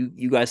opposite.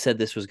 You guys said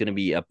this was going to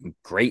be a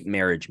great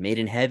marriage made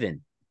in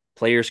heaven.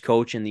 Players,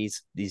 coach, and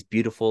these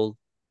beautiful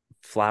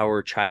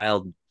flower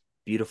child,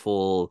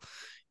 beautiful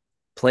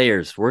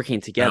players working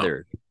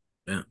together.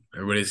 Yeah,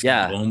 everybody's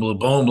blown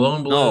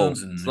balloons. No,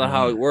 it's not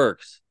how it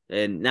works.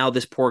 And now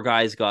this poor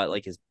guy's got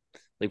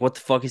what the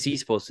fuck is he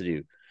supposed to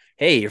do?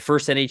 Hey, your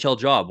first NHL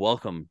job,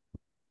 welcome.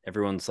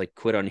 Everyone's like,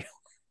 quit on you.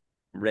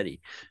 I'm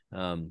ready.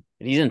 And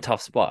he's in a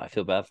tough spot. I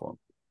feel bad for him.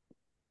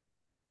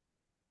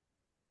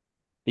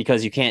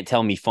 Because you can't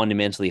tell me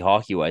fundamentally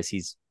hockey-wise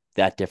he's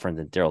that different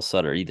than Daryl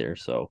Sutter either.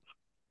 So,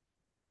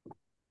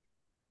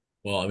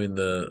 well, I mean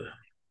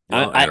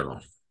I don't know.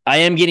 I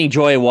am getting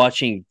joy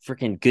watching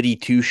freaking Goody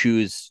Two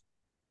Shoes,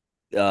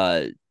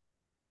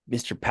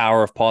 Mr.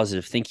 Power of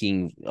Positive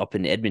Thinking up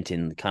in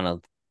Edmonton, kind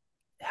of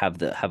have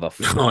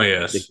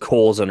the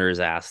coals under his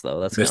ass though.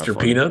 That's Mr.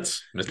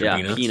 Peanuts.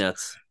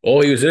 Peanuts.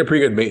 Oh, he was in a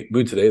pretty good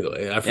mood today though.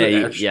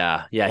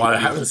 Well, I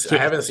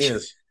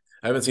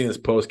haven't seen his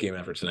post game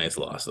after tonight's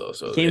loss though.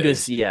 So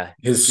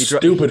his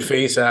stupid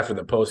face after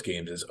the post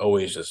games is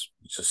always just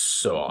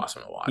so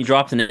awesome to watch. He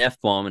dropped an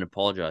F-bomb and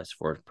apologized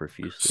for it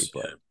profusely.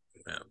 But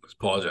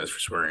apologize for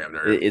swearing.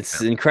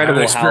 It's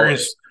incredible I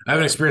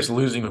haven't experienced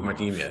losing with my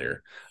team yet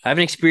here. I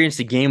haven't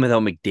experienced a game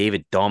without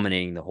McDavid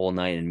dominating the whole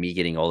night and me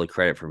getting all the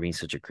credit for being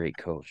such a great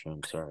coach.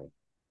 I'm sorry.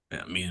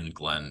 Yeah, me and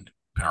Glenn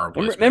power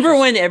plays. Remember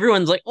when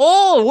everyone's like,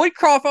 "Oh,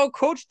 Woodcroft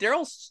outcoached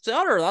Daryl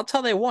Sutter. That's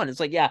how they won." It's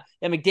like, yeah,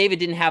 McDavid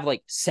didn't have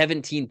like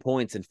 17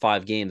 points in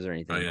 5 games or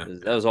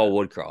anything. That was all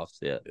Woodcroft.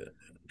 Yeah.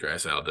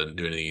 Draisaitl didn't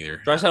do anything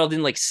either. Draisaitl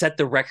didn't like set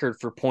the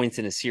record for points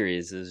in a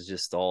series. It was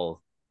just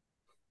all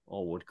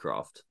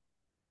Woodcroft.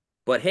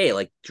 But hey,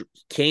 like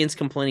Kane's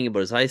complaining about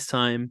his ice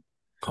time.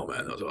 Oh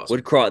man, that was awesome.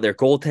 Woodcroft, their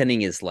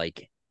goaltending is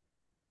like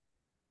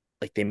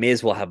they may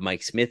as well have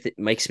Mike Smith.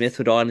 Mike Smith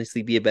would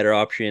honestly be a better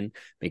option.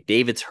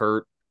 McDavid's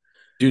hurt.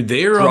 Dude,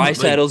 they're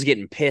Draisaitl's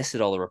getting pissed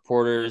at all the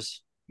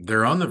reporters.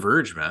 They're on the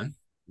verge, man.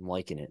 I'm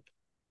liking it.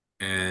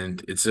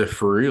 And it's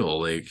for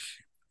real. Like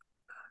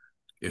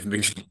if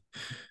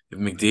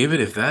McDavid,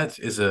 if that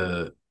is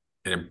and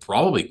it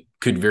probably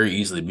could very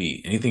easily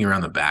be anything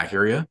around the back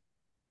area.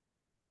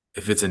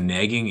 If it's a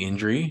nagging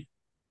injury,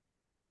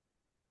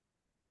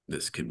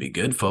 this could be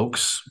good,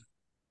 folks.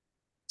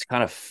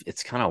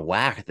 It's kind of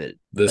whack that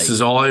this is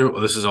all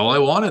I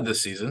wanted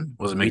this season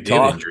was a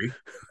McDavid injury.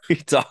 We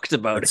talked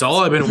about It's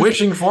all I've been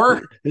wishing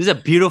for. This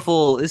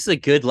is a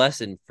good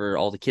lesson for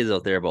all the kids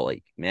out there about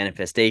like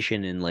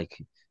manifestation and like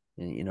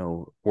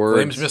words.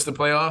 Flames missed the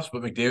playoffs,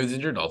 but McDavid's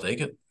injured. I'll take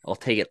it. I'll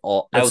take it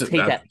all. I will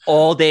take that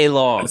all day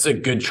long. That's a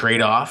good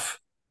trade-off.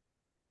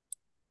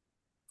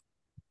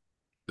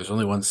 there's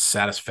only one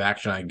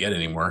satisfaction I get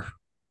anymore.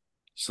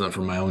 It's not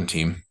from my own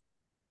team.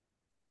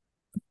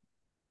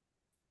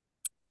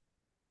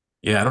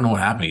 Yeah, I don't know what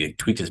happened. He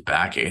tweaked his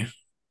back, eh?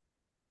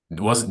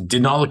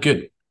 Did not look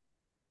good.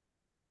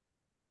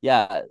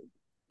 Yeah.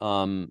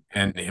 And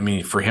I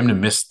mean, for him to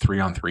miss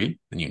 3-on-3,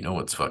 then you know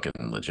it's fucking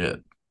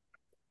legit.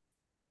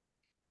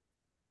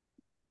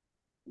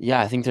 Yeah,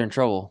 I think they're in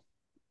trouble.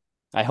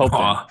 I hope they're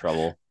in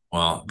trouble.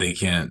 Well, they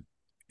can't.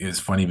 It's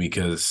funny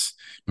because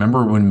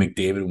remember when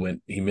McDavid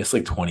went, he missed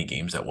like 20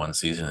 games that one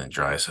season, and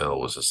Draisaitl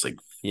was just like,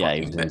 yeah,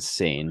 he was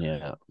insane.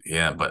 Yeah.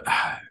 Yeah, but,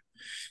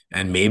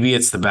 and maybe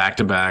it's the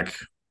back-to-back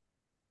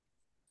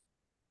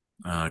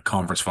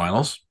conference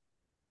finals.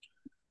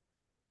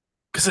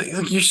 Because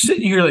like, you're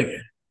sitting here like,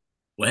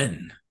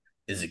 when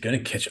is it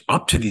going to catch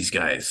up to these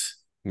guys?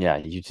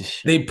 Yeah,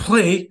 they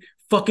play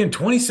fucking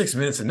 26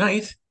 minutes a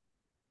night.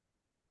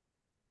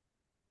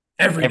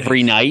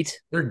 Every night.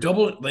 They're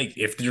double, like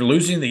if they're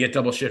losing, they get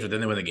double shifted,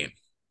 then they win the game.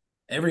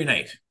 Every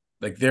night.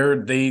 Like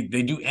they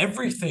do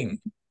everything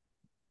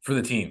for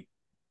the team.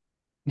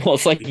 Well,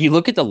 it's like you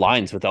look at the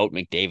lines without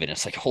McDavid,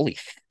 it's like, holy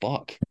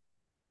fuck.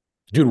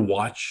 Dude,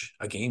 watch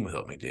a game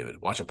without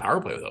McDavid. Watch a power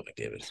play without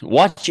McDavid.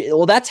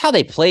 Well, that's how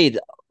they played.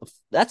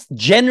 That's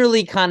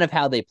generally kind of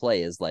how they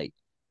play, is like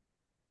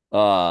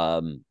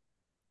hold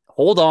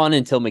on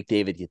until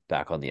McDavid gets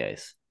back on the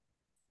ice.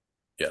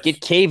 Yes.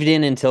 Get caved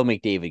in until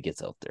McDavid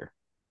gets out there.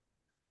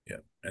 Yeah.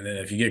 And then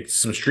if you get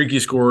some streaky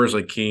scorers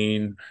like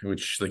Kane,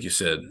 which, like you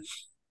said,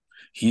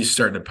 he's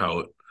starting to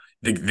pout.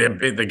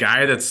 The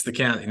guy that's the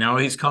can now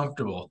he's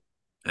comfortable.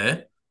 Eh?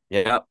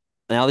 Yeah.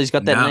 Now he's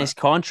got that nice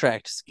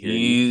contract security.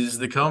 He's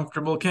the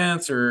comfortable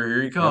cancer.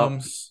 Here he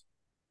comes.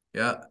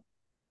 Yep.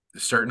 Yeah.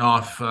 Starting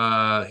off,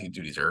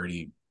 he's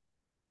already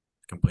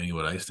complaining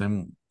about ice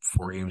time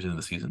 4 games into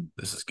the season.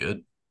 This is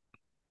good.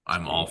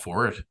 I'm all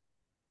for it.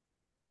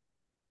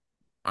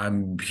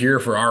 I'm here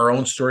for our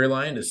own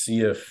storyline to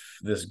see if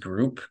this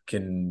group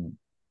can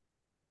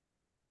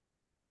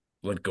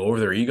let go of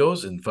their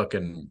egos and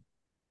fucking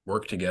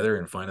work together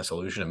and find a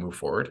solution and move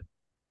forward.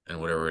 And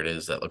whatever it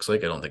is that looks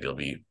like, I don't think it'll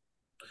be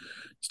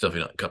stuff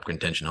cup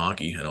contention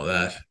hockey. I know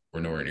that.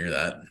 We're nowhere near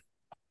that.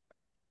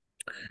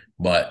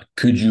 But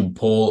could you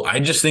pull?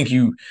 I just think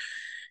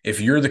if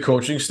you're the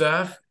coaching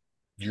staff,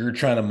 you're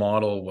trying to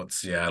model what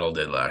Seattle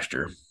did last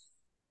year.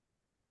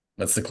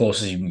 That's the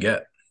closest you can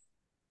get.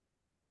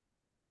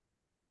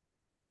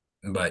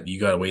 But you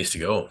got a ways to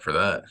go for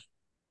that.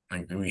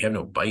 Like, we have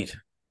no bite.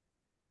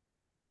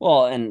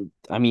 Well, and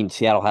I mean,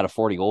 Seattle had a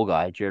 40-goal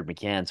guy. Jared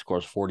McCann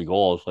scores 40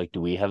 goals. Like, do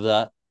we have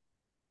that?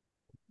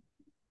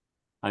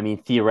 I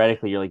mean,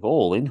 theoretically, you're like,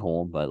 oh,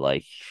 Lindholm, but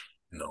like,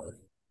 no,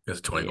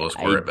 it's 20 goals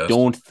scorer at best. I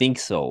don't think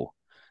so.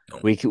 No.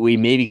 We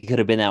maybe could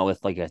have been out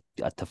with like a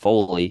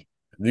Toffoli.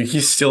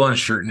 He's still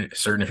uncertain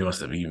if he wants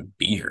to even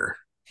be here.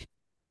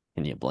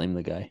 Can you blame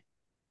the guy?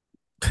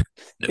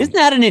 No. Isn't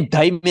that an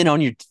indictment on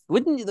your?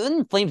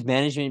 Wouldn't Flames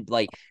management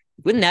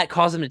wouldn't that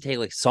cause them to take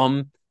like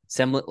some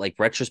semblance, like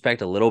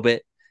retrospect a little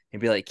bit,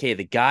 and be like, "Okay,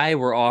 the guy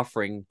we're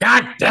offering,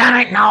 God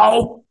damn it,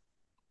 no,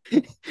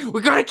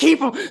 we gotta keep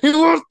him. He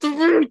wants to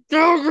be in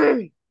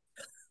Calgary.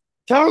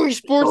 Calgary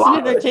Sports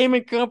and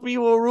Entertainment Company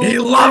will rule. He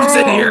loves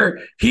it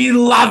here. He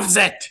loves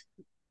it."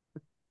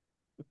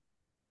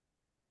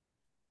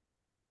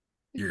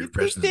 You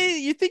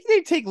think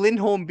they'd take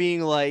Lindholm being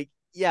like,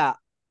 yeah,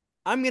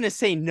 I'm going to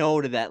say no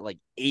to that like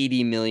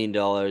 $80 million.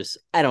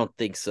 I don't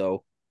think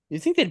so. You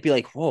think they'd be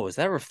like, whoa, does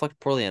that reflect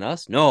poorly on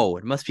us? No,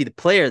 it must be the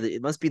player.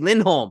 It must be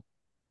Lindholm.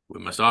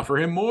 We must offer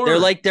him more. They're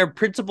like their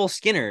principal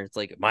Skinner. It's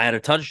like, am I out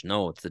of touch?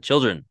 No, it's the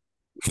children.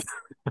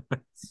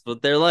 That's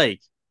what they're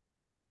like.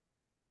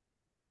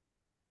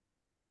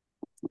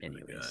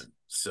 Anyways.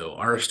 So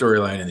our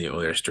storyline and the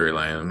Oilers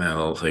storyline, man,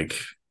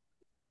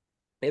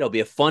 it'll be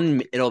a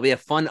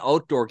fun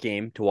outdoor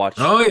game to watch.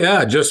 Oh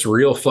yeah, just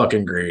real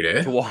fucking great,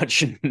 eh? To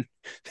watch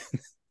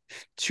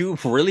two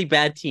really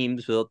bad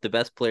teams without the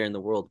best player in the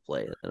world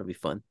play. That'll be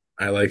fun.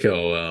 I like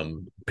how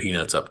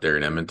Peanuts up there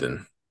in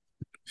Edmonton.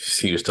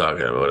 He was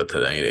talking about it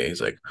today.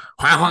 He's like,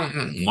 well,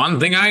 one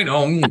thing I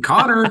know,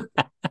 Connor.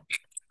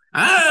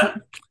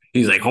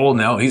 He's like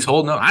holding out. He's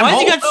holding out. Why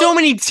has he got so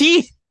many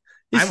teeth?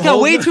 He's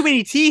got way too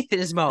many teeth in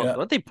his mouth. Yeah. Why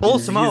don't they pull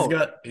some out?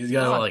 He's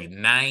got about like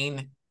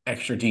 9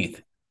 extra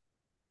teeth.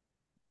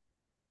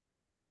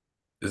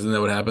 Isn't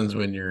that what happens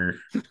when your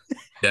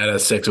dad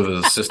has sex with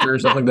his sister or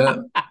something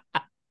like that?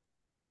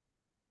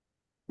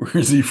 Where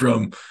is he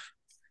from?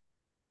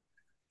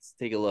 Let's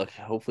take a look.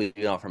 Hopefully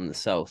not from the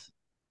South.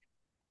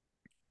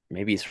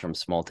 Maybe he's from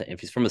small town. If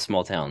he's from a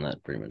small town,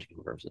 that pretty much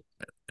confirms it.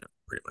 Yeah,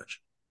 pretty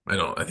much.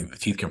 I think the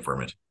teeth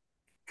confirm it.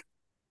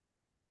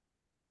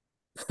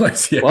 I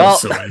see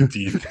so many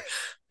teeth.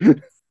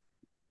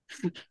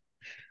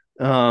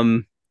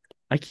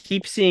 I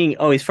keep seeing.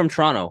 Oh, he's from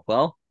Toronto.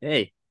 Well,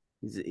 hey.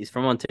 He's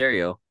from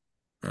Ontario.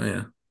 Oh,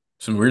 yeah.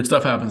 Some weird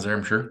stuff happens there,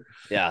 I'm sure.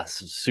 Yeah,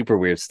 super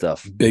weird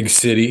stuff. Big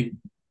city.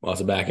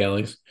 Lots of back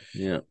alleys.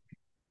 Yeah.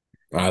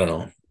 I don't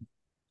know.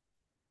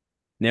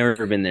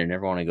 Never been there.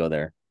 Never want to go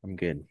there. I'm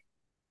good.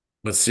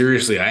 But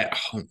seriously, I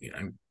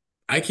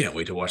I can't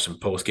wait to watch some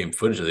post game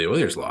footage of the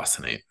Oilers loss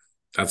tonight.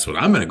 That's what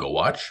I'm going to go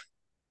watch.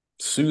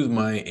 Soothe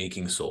my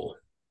aching soul.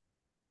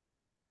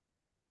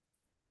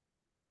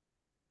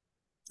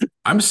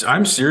 I'm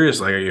serious.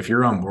 Like, if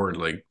you're on board,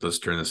 like, let's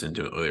turn this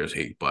into an Oilers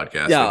hate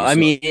podcast. Yeah, Like, I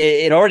mean,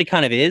 it already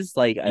kind of is.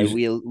 Like,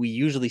 You- we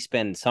usually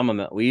spend some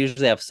amount. We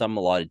usually have some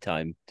allotted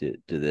time to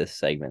this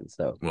segment.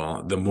 So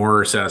well, the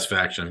more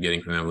satisfaction I'm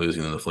getting from them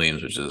losing than the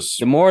Flames, which is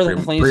the more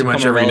the Flames pretty become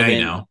much every night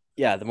irrelevant, now.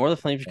 yeah, the more the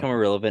Flames become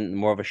irrelevant, the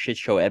more of a shit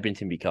show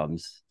Edmonton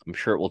becomes. I'm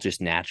sure it will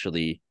just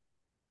naturally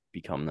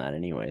become that,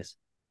 anyways.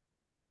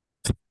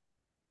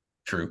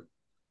 True.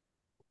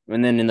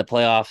 And then in the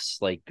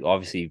playoffs, like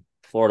obviously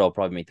Florida will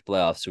probably make the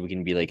playoffs, so we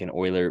can be like an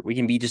Oiler. We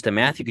can be just a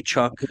Matthew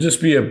Tkachuk. We'll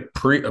just be a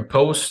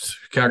post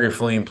Calgary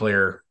Flame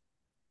player.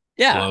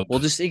 Yeah, Club. we'll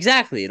just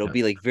exactly. It'll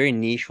be like very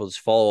niche. We'll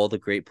just follow all the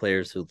great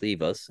players who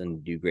leave us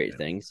and do great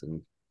things.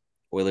 And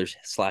Oilers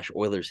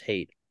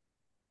hate.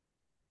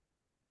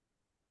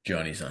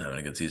 Johnny's not having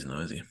a good season though,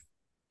 is he?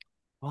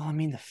 Well, I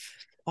mean, the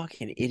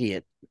fucking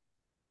idiot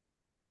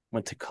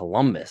went to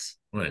Columbus.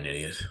 What an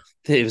idiot.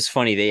 It was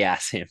funny. They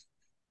asked him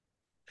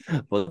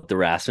what the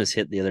Rasmus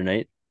hit the other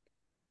night.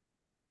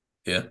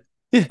 Yeah.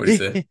 What do you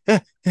say?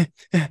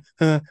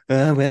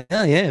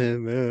 Well,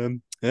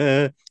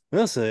 yeah.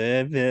 Well, so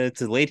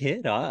it's a late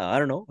hit. I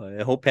don't know.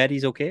 I hope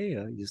Patty's okay.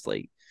 Just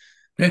like,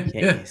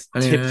 he's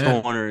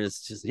tiptoeing, or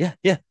it's just,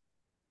 yeah.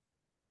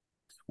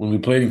 When we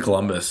played in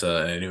Columbus,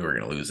 I knew we were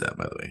going to lose that,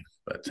 by the way.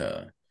 But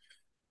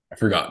I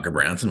forgot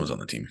Gabranson was on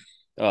the team.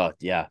 Oh,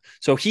 yeah.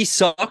 So he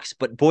sucks,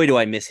 but boy, do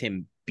I miss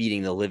him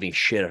beating the living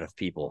shit out of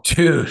people.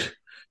 Dude,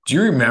 do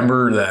you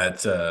remember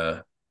that?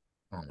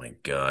 Oh, my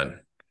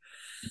God.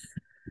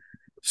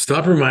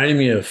 Stop reminding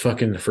me of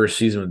fucking the first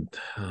season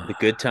with the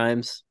good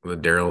times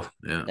with Daryl.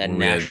 Yeah, that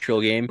Nashville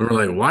game. We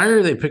were like, why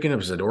are they picking up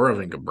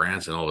Zadorov and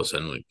Gabranson all of a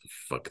sudden? Like,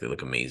 fuck, they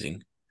look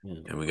amazing.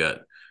 And we got,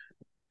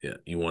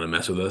 you want to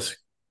mess with us?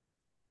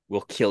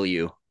 We'll kill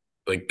you.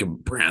 Like,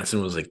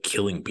 Gabranson was like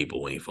killing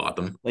people when he fought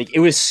them. Like, it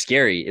was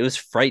scary. It was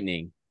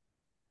frightening.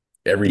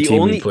 Every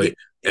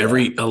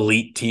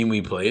elite team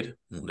we played,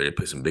 they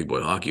play some big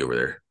boy hockey over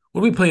there. What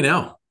do we play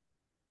now?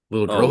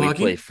 Little girl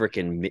hockey? We play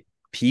freaking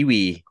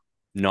peewee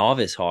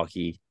novice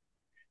hockey.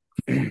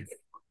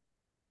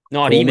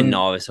 Not even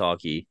novice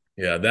hockey.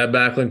 Yeah, that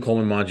Backlund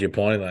Coleman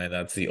Mangiapane line,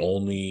 that's the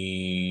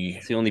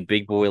only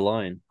big boy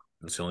line.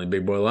 It's the only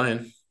big boy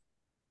line.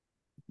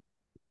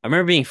 I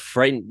remember being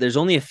frightened. There's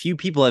only a few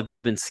people I've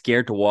been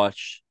scared to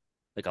watch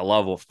like a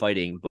level of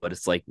fighting, but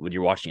it's like when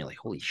you're watching, you're like,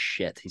 holy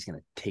shit, he's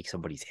gonna take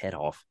somebody's head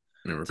off.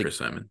 Remember Chris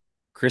Simon?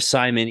 Chris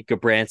Simon,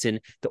 Gabranson.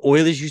 The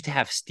Oilers used to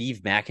have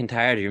Steve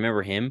McIntyre. Do you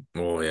remember him?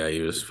 Oh, yeah, he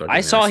was fucking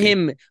I saw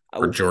him.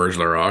 Or George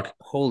Larocque.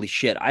 Holy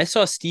shit. I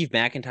saw Steve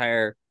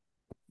McIntyre.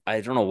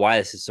 I don't know why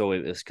this is so.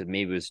 It was because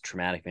maybe it was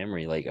traumatic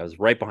memory. Like, I was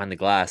right behind the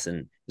glass, and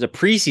it was a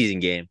preseason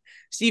game.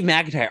 Steve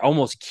McIntyre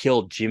almost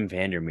killed Jim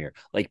Vandermeer.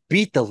 Like,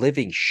 beat the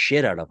living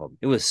shit out of him.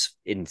 It was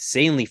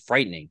insanely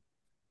frightening.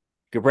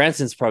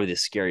 Gabranson's probably the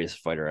scariest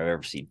fighter I've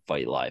ever seen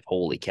fight live.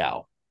 Holy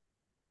cow.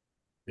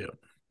 Yeah.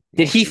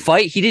 Did he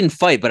fight? He didn't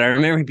fight, but I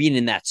remember him being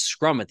in that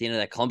scrum at the end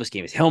of that Columbus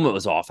game. His helmet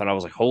was off, and I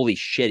was like, holy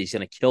shit, he's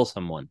going to kill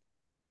someone.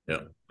 Yeah.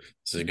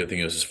 This is a good thing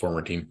it was his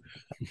former team.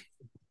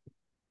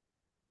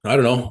 I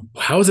don't know.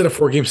 How is it a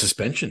 4-game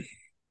suspension?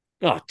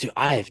 Oh, dude,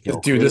 I have no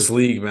clue. This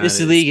league, man.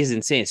 This league is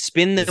insane.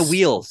 Spin the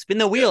wheel. Spin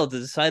the wheel to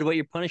decide what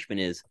your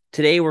punishment is.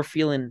 Today, we're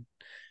feeling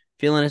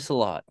this a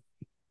lot.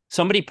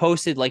 Somebody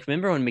posted, like,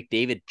 remember when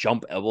McDavid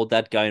jump elbowed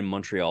that guy in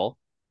Montreal?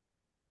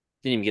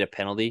 Didn't even get a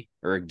penalty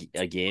or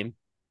a game.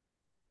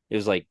 It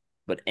was like,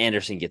 but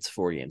Anderson gets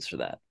 4 games for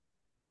that.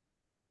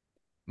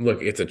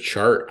 Look, it's a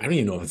chart. I don't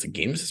even know if it's a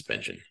game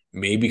suspension.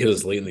 Maybe because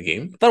it's late in the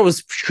game. I thought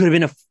it could have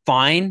been a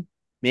fine.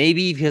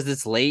 Maybe because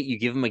it's late, you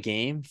give him a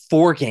game.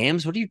 4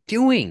 games? What are you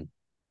doing?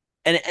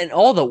 And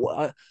all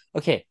the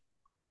okay.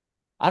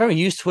 I don't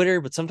use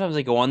Twitter, but sometimes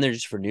I go on there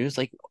just for news.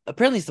 Like,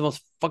 apparently it's the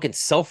most fucking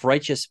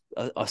self-righteous,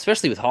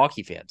 especially with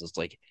hockey fans. It's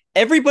like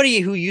everybody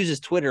who uses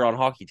Twitter on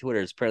hockey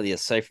Twitter is apparently a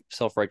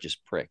self-righteous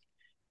prick.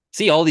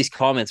 See all these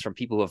comments from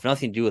people who have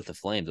nothing to do with the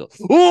Flames.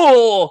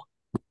 Oh,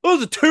 that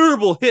was a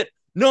terrible hit.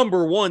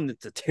 Number one,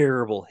 that's a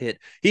terrible hit.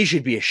 He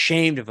should be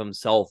ashamed of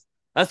himself.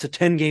 That's the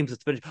 10 games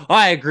that's been.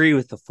 I agree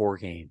with the 4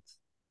 games.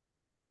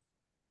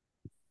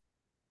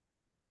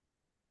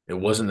 It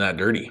wasn't that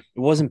dirty. It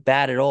wasn't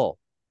bad at all.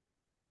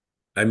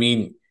 I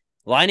mean,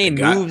 Laine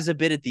moves a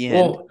bit at the end.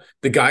 Well,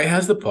 the guy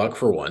has the puck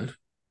for one,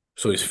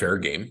 so he's fair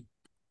game.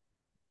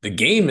 The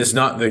game is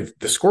not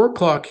the score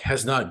clock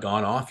has not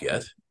gone off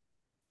yet.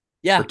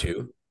 Yeah. For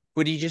 2.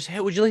 Would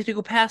you like to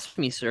go past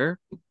me, sir?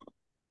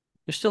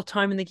 There's still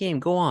time in the game.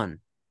 Go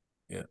on.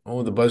 Yeah.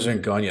 Oh, the buzzer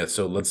ain't gone yet,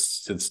 so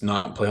let's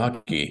not play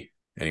hockey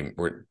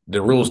anymore.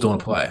 The rules don't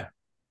apply.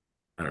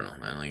 I don't know,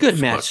 man. Like, good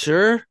match,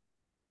 sir.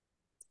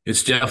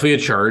 It's definitely a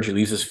charge. He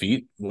leaves his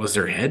feet. Was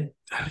there head?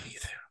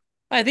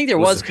 I think there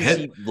was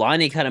because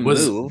Laine kind of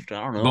moved.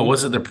 I don't know. But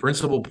was it the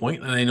principal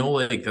point? And I know,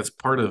 like, that's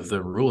part of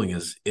the ruling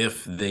is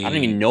if they. I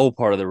don't even know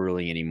part of the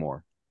ruling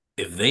anymore.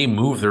 if they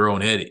move their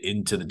own head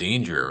into the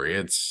danger area,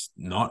 it's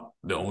not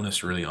the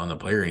onus really on the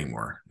player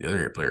anymore. The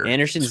other player,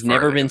 Anderson's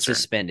never been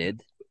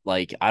suspended.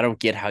 Like, I don't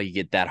get how you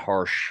get that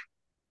harsh.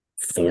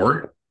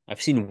 4?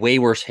 I've seen way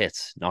worse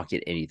hits not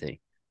get anything.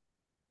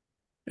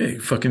 Hey,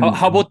 fucking.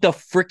 How about the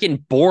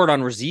freaking board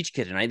on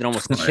Rzichka tonight that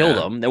almost killed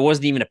him? There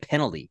wasn't even a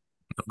penalty.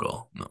 No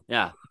goal. No.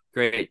 Yeah,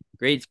 great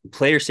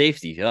player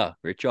safety. Yeah,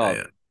 great job.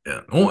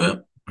 Yeah. Oh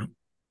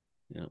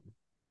yeah.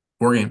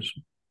 4 games.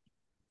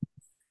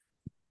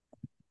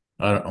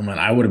 Man,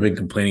 I would have been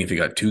complaining if he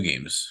got 2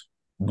 games.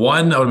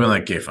 1, I would have been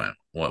like, okay, fine,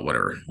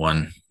 whatever.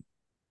 1,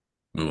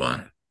 move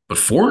on. But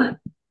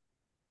 4,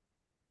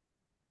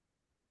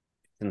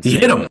 he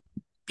hit him.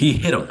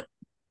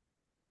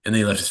 And then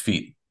he left his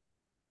feet.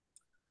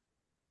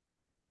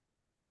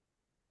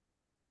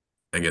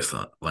 I guess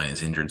the line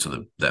is injured,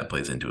 so that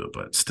plays into it.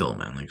 But still,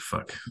 man, like,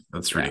 fuck,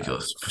 that's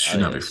ridiculous. Should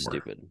not be 4.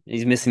 Stupid.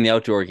 He's missing the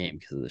outdoor game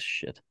because of this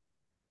shit.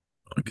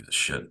 Look at this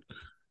shit.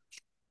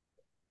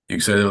 You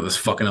excited about this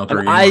fucking outdoor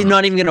game? I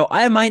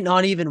might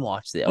not even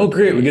watch the outdoor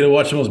great. game. We get to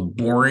watch the most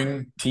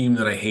boring team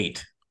that I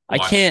hate. I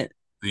can't.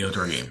 The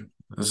outdoor game.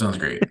 That sounds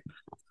great.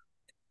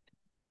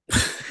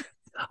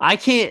 I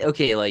can't.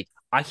 Okay, like,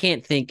 I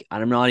can't think,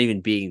 and I'm not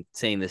even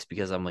saying this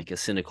because I'm like a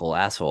cynical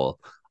asshole.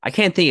 I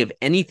can't think of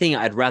anything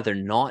I'd rather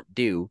not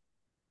do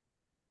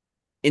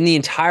in the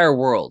entire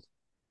world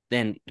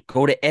than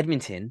go to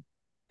Edmonton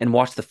and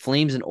watch the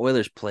Flames and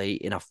Oilers play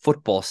in a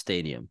football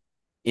stadium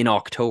in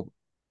October.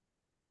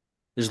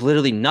 There's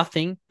literally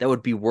nothing that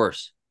would be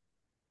worse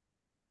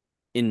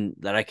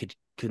that I could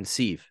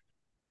conceive.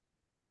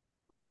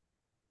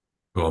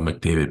 Well,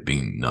 McDavid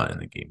being not in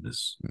the game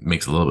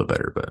makes it a little bit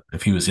better, but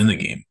if he was in the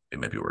game, it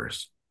might be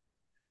worse.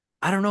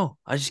 I don't know.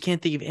 I just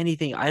can't think of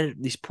anything.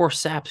 These poor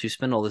saps who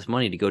spend all this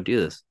money to go do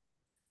this.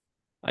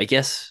 I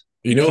guess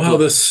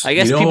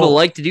people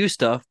like to do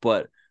stuff,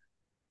 but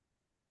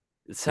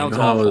it sounds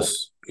awful.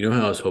 You know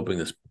how I was hoping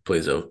this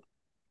plays out?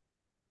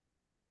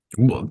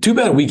 Well, too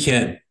bad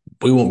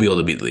we won't be able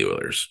to beat the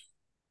Oilers.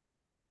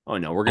 Oh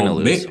no, we're gonna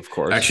lose, of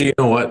course. Actually, you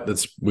know what?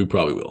 We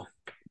probably will.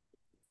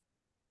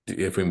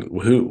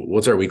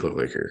 What's our week look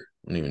like here?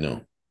 I don't even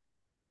know.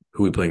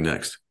 Who are we playing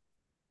next?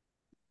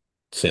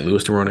 St.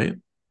 Louis tomorrow night?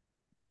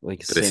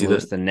 Like St.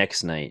 Louis the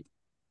next night.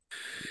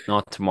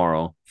 Not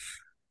tomorrow,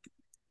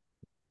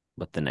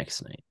 but the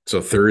next night. So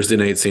Thursday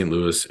night, St.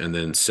 Louis, and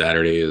then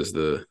Saturday is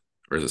or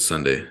is it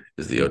Sunday?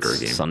 Is the outdoor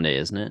game. Sunday,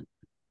 isn't it?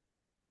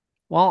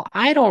 Well,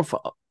 I don't.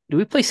 Do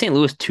we play St.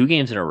 Louis 2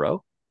 games in a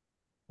row?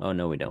 Oh,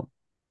 no, we don't.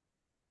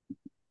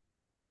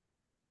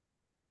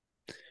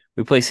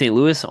 We play St.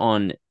 Louis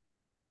on.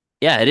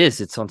 Yeah, it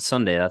is. It's on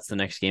Sunday. That's the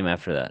next game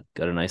after that.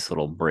 Got a nice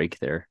little break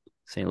there.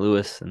 St.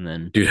 Louis, and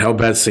then. Dude, how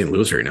bad's St.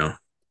 Louis right now?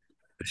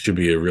 It should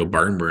be a real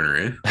barn burner,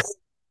 eh?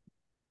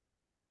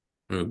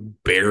 We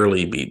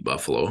barely beat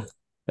Buffalo.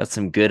 Got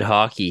some good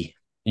hockey.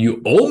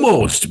 You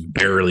almost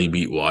barely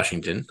beat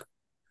Washington.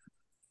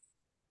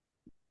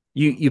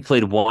 You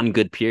played 1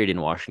 good period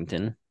in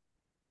Washington.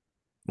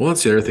 Well,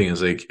 that's the other thing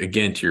is, like,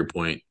 again, to your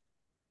point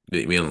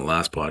that we had on the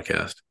last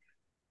podcast.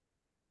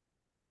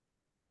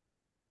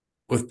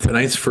 With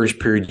tonight's first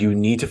period, you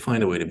need to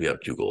find a way to be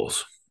up 2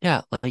 goals.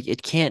 Yeah, like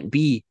it can't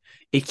be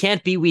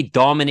we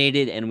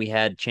dominated and we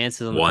had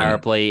chances on the power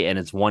play and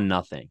it's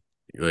 1-0.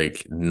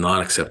 Like,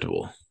 not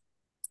acceptable.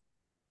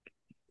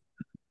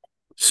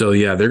 So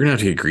yeah, they're gonna have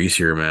to get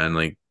greasier, man.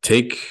 Like,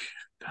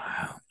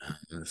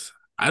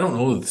 I don't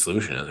know what the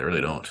solution is. I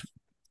really don't.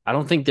 I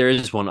don't think there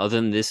is one other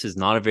than this is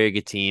not a very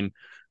good team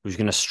who's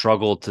gonna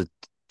struggle to.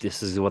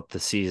 This is what the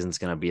season's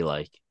gonna be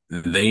like.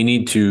 They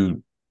need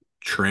to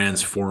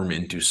transform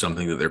into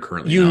something that they're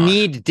currently You not.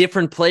 need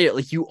different players.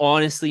 Like, you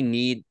honestly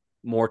need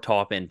more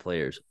top end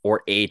players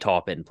or a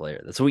top end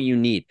player. That's what you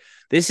need.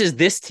 This is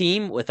this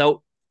team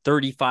without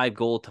 35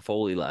 goal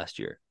Toffoli last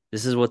year.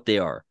 This is what they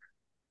are.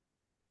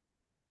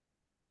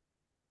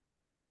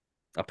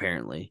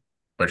 Apparently.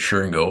 But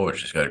Shuringovich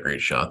just got a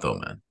great shot though,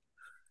 man.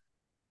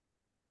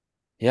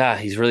 Yeah,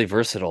 he's really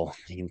versatile.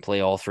 He can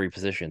play all 3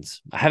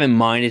 positions. I haven't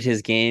minded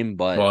his game,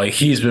 but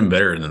he's been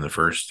better than the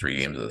first 3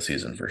 games of the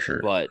season for sure.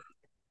 But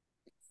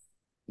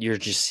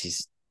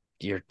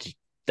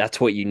that's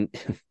what you.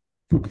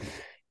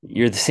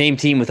 You're the same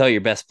team without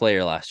your best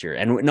player last year,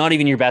 and not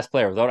even your best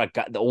player, without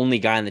the only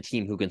guy on the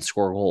team who can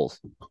score goals.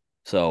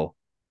 So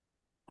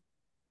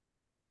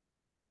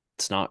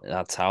it's not.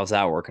 How's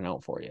that working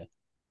out for you?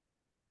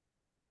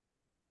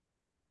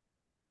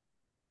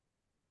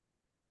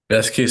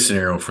 Best case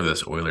scenario for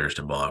this Oilers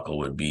debacle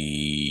would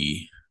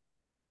be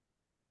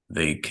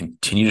they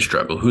continue to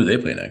struggle. Who do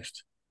they play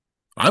next?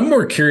 I'm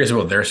more curious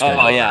about their schedule.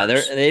 Oh yeah,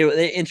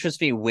 they interest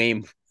me way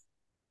more. Is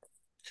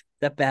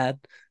that bad?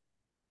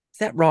 Is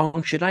that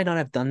wrong? Should I not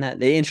have done that?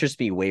 They interest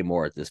me way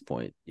more at this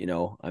point. You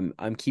know,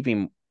 I'm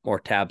keeping more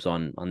tabs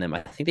on them.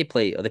 I think they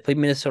play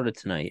Minnesota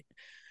tonight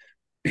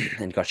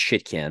and got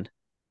shit canned.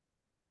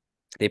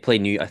 I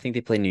think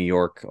they play New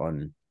York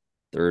on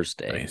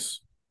Thursday. Nice.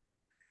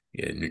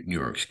 Yeah, New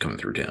York's coming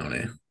through town,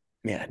 eh?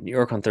 Yeah, New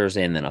York on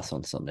Thursday and then us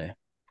on Sunday.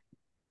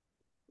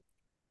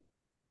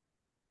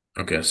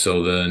 Okay,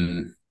 so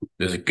then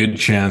there's a good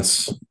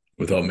chance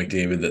without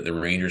McDavid that the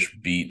Rangers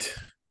beat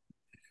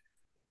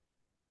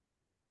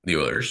the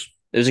Oilers.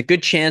 There's a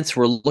good chance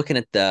we're looking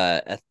at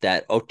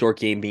that outdoor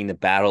game being the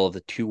battle of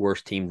the two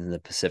worst teams in the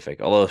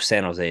Pacific. Although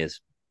San Jose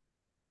is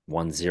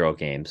 1-0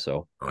 game,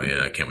 so Oh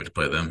yeah, I can't wait to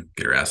play them.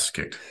 Get our asses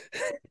kicked.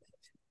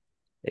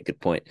 a good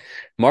point.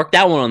 Mark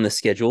that one on the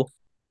schedule.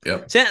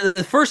 Yep.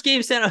 The first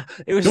game, Santa.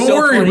 It was Don't so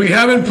worry, funny. we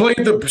haven't played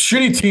the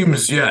shitty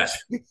teams yet.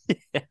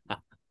 Yeah.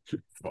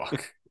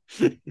 Fuck.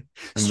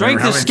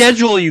 Strength of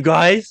schedule, you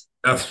guys.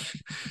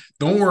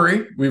 Don't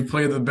worry, we've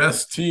played the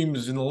best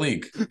teams in the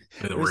league.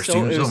 The worst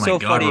teams. Oh my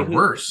god, we're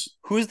worse.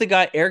 Who's the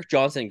guy? Eric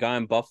Johnson, guy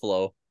in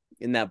Buffalo,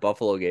 in that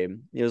Buffalo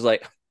game. He was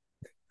like,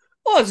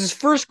 "Oh, it's his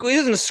first goal. He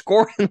doesn't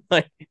score in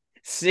like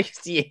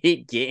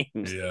 68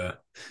 games." Yeah.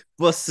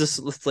 Plus,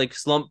 it's like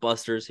slump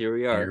busters. Here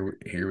we are.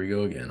 Here we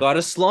go again. Got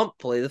a slump.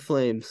 Play the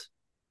Flames.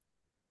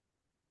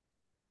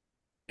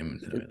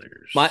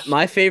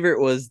 My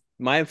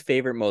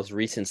favorite most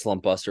recent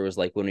slump buster was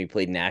like when we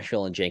played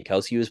Nashville and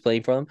Jankowski was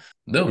playing for them.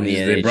 No,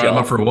 they brought him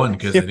up for one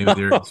because they knew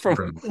they were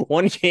from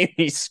one game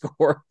he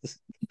scores.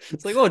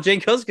 It's like, oh,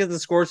 Jankowski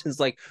hasn't scored since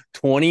like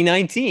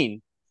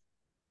 2019.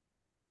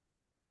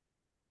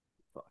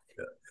 Yeah.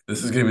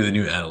 This is gonna be the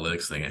new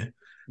analytics thing,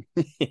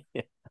 eh?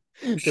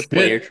 The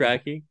player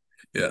tracking.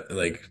 Yeah,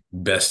 like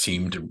best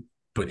team to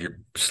put your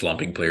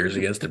slumping players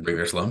against to bring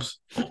their slumps.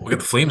 We got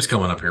the Flames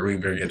coming up here. We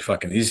better get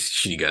fucking these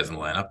shitty guys in the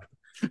lineup.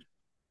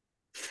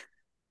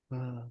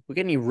 We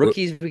got any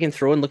rookies we can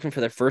throw in looking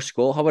for their first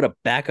goal? How about a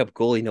backup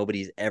goalie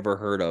nobody's ever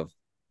heard of?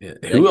 Yeah.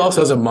 Who else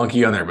has a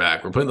monkey on their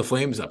back? We're putting the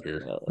Flames up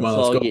here. Come on,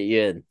 let's go. Get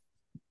you in.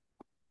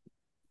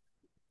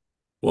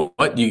 Well,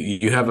 what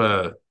you have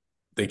a?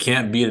 They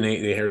can't beat an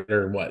 8.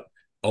 They're what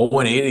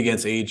 0-8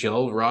 against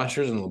AHL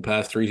rosters in the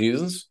past 3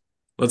 seasons.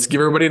 Let's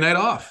give everybody a night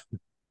off.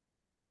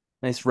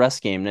 Nice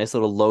rest game. Nice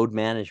little load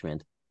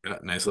management. Yeah,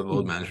 nice little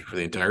load management for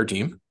the entire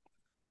team.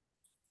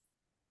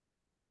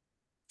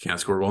 Can't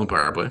score a goal in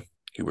power play.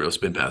 Huberto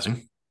spin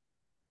passing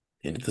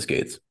into the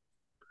skates.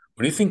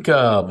 What do you think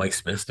Mike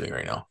Smith's doing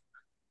right now?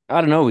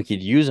 I don't know. We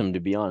could use him, to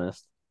be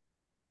honest.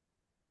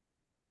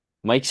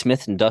 Mike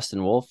Smith and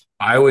Dustin Wolf.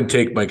 I would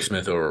take Mike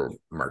Smith over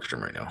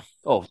Markstrom right now.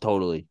 Oh,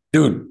 totally.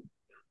 Dude,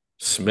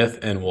 Smith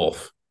and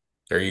Wolf.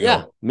 There you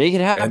go. Make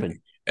it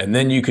happen. And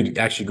then you could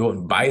actually go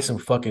and buy some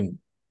fucking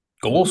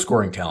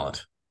goal-scoring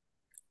talent.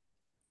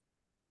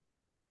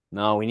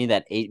 No, we need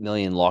that $8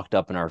 million locked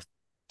up in our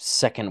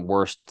second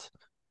worst.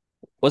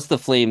 What's the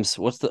Flames?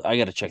 I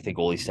gotta check the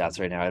goalie stats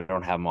right now. I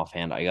don't have them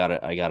offhand. I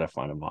gotta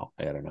find them out.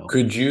 I gotta know. Do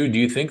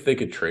you think they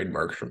could trade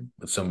Markstrom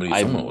with somebody?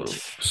 I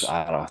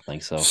don't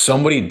think so.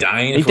 Somebody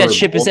dying. I think that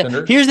ship is.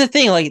 Here's the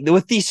thing, like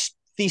with these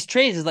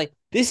trades, is like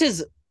this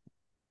is.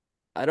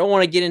 I don't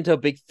want to get into a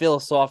big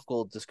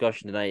philosophical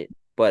discussion tonight,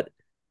 but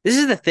this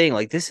is the thing.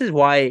 Like this is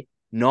why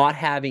not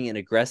having an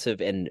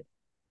aggressive and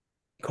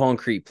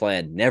concrete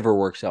plan never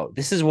works out.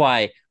 This is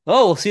why.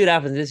 Oh, we'll see what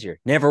happens this year.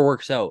 Never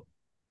works out.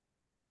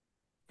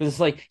 It's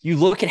like you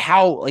look at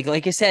how,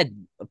 like I said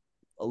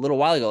a little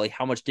while ago, like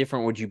how much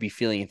different would you be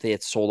feeling if they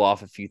had sold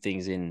off a few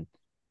things in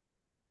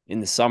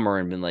the summer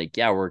and been like,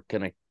 yeah, we're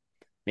gonna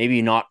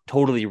maybe not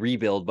totally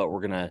rebuild, but we're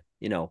gonna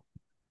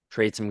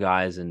trade some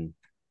guys and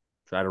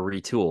try to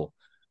retool.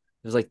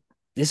 It was like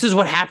this is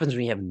what happens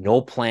when you have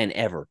no plan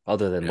ever,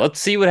 other than let's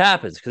see what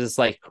happens. Because it's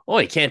like, oh,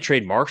 you can't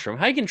trade Markstrom.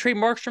 How you can trade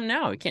Markstrom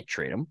now? We can't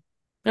trade him.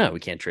 No,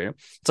 we can't trade him.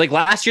 It's like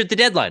last year at the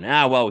deadline.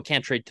 Well, we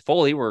can't trade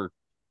Toffoli. We're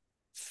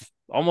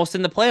almost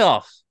in the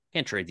playoffs.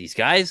 Can't trade these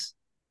guys.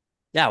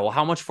 Yeah, well,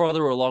 how much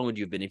farther along would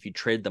you have been if you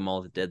traded them all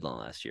at the deadline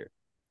last year?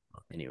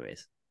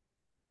 Anyways.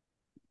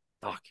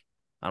 Fuck.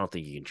 I don't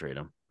think you can trade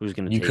them. Who's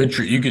going to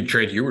You could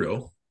trade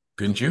Huberto,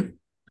 couldn't you?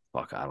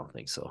 Fuck, I don't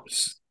think so.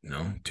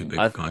 No, too big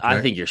a contract.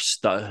 I think you're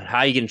stuck. How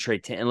are you going to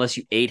trade 10 unless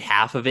you ate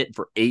half of it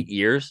for 8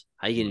 years?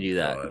 How are you going to do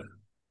that?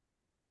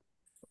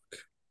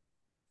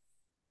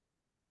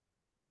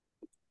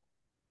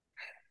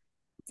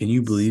 Can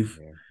you believe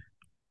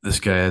this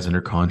guy has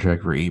under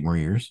contract for 8 more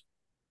years?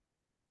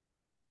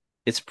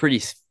 It's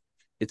pretty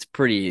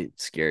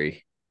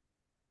scary.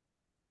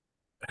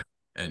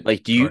 And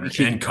like,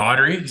 and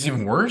Kadri is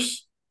even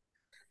worse.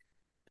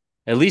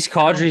 At least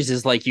Kadri's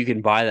is like you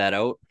can buy that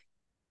out.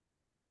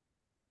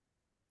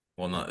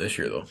 Well, not this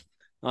year though.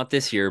 Not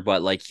this year,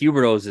 but like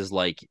Huberto's is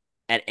like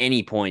at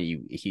any point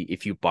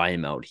if you buy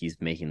him out, he's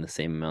making the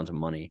same amount of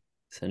money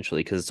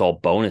essentially because it's all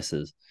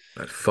bonuses.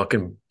 That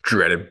fucking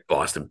dreaded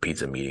Boston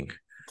Pizza meeting.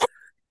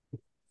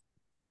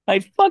 I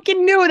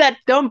fucking knew that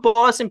dumb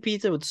Boston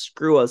Pizza would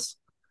screw us.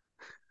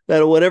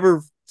 That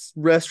whatever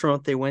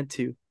restaurant they went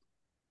to.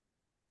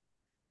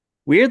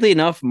 Weirdly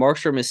enough,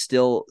 Markstrom is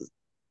still,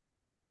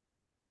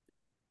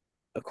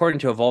 according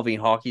to Evolving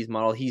Hockey's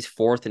model, he's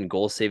 4th in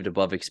goals saved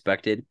above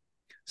expected.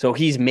 So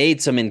he's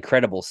made some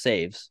incredible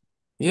saves.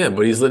 Yeah,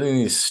 but he's letting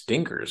these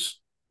stinkers.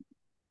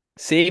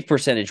 Save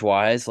percentage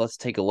wise, let's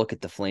take a look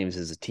at the Flames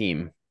as a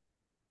team.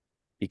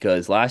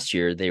 Because last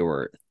year they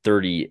were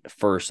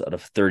 31st out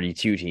of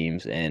 32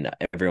 teams, and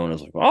everyone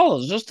was like, oh,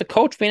 it's just the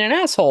coach being an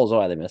asshole is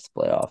why they missed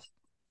the playoffs.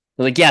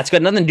 Like, yeah, it's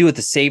got nothing to do with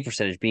the save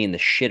percentage being the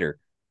shitter.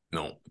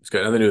 No, it's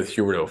got nothing to do with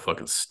Huberto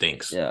fucking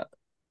stinks. Yeah.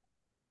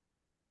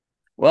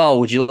 Well,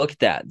 would you look at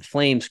that? The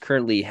Flames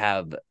currently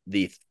have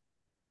the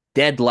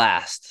dead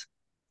last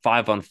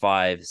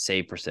 5-on-5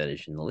 save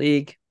percentage in the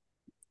league.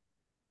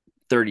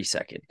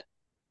 32nd.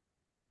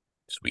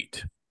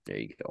 Sweet. There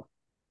you go.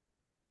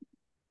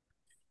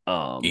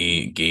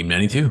 Game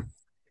 92.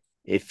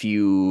 If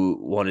you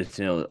wanted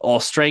to know, all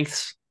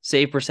strengths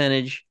save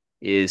percentage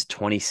is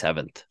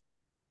 27th.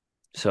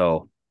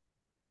 So,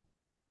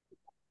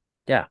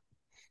 yeah.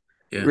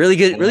 Really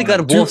good. Really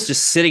glad Wolf's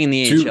just sitting in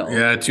the AHL.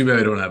 Yeah, too bad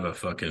I don't have a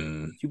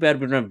fucking. Too bad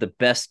we don't have the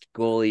best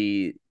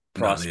goalie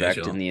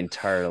prospect in the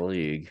entire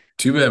league.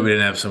 Too bad we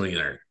didn't have somebody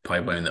in our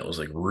pipeline that was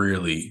like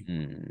really,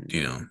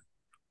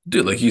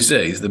 dude, like you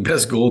said, he's the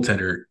best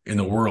goaltender in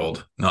the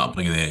world, not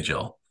playing in the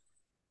NHL.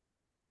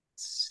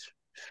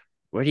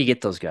 Where do you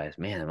get those guys?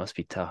 Man, it must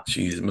be tough.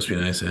 Jeez, it must be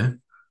nice, eh?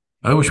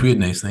 I wish we had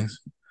nice things.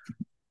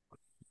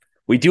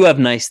 We do have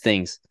nice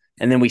things,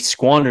 and then we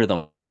squander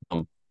them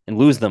and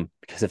lose them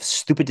because of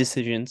stupid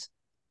decisions.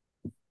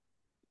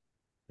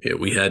 Yeah,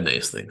 we had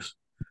nice things.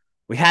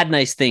 We had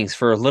nice things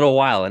for a little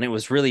while, and it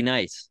was really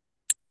nice.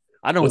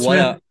 I don't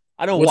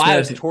know why I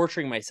was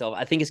torturing myself.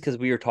 I think it's because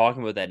we were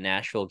talking about that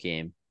Nashville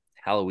game,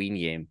 Halloween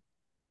game,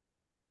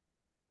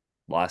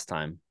 last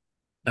time.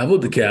 How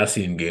about the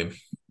Cassian game?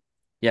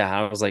 Yeah,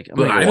 I was like,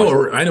 I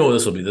know what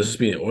this will be. This is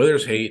being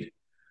Oilers hate,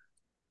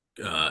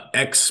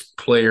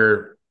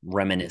 ex-player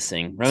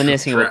reminiscing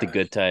about the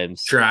good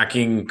times,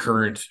 tracking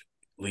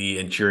currently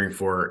and cheering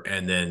for,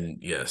 and then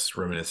yes,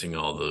 reminiscing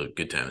all the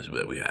good times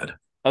that we had.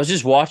 I was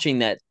just watching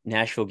that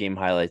Nashville game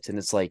highlights, and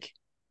it's like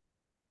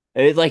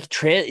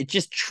it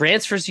just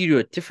transfers you to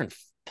a different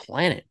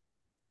planet.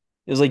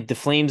 It was like the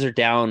Flames are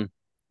down,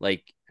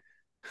 like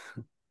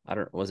I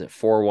don't know, was it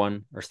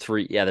 4-1 or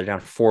 3? Yeah, they're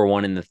down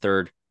 4-1 in the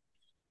third.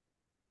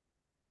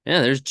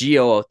 Yeah, there's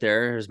Gio out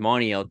there. There's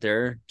Monty out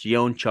there.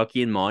 Gio and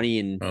Chucky and Monty,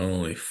 and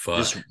holy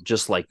fuck,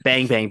 just like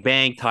bang, bang,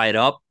 bang, tie it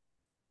up.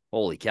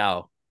 Holy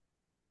cow!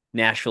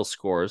 Nashville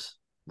scores.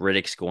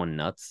 Riddick's going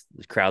nuts.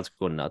 The crowd's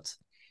going nuts.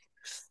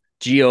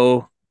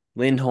 Gio,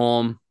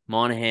 Lindholm,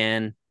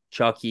 Monahan,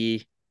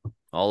 Chucky,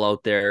 all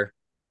out there.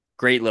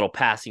 Great little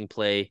passing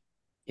play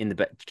in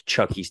the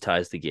Chucky's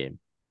ties the game.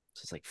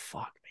 So it's like,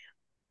 fuck,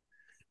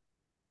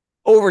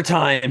 man.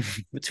 Overtime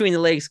between the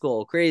legs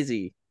goal.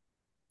 Crazy.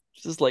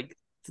 It's just like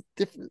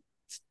it's a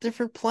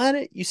different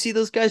planet. You see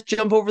those guys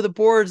jump over the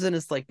boards, and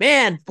it's like,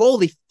 man,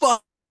 holy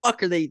fuck,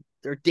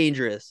 they're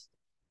dangerous.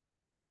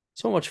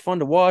 So much fun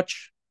to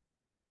watch.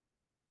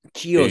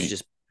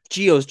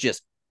 Gio's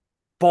just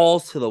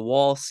balls to the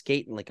wall,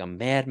 skating like a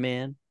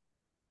madman.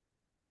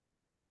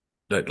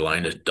 That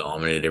line just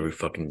dominated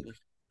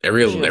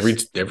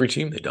every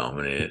team they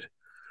dominated.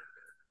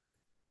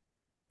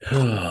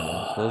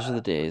 Those are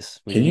the days.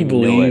 Can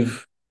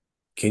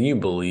you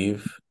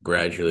believe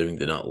gradually Living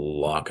did not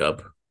lock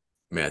up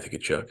Matthew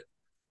Tkachuk?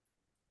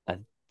 I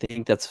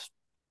think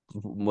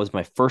was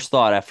my first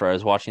thought after I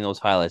was watching those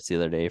highlights the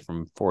other day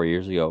from 4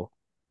 years ago.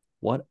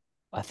 What?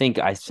 I think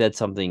I said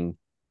something.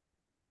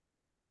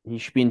 You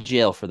should be in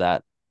jail for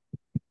that.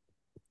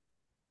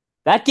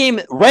 That game,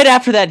 right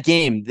after that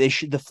game, the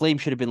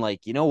Flames should have been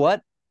like, you know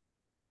what?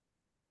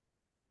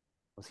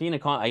 Was he in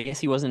I guess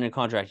he wasn't in a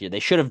contract here.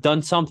 They should have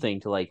done something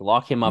to like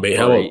lock him up for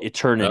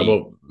eternity. How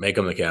about make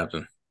him the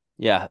captain?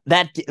 Yeah,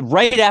 that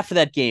right after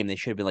that game, they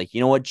should have been like, you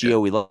know what, Gio,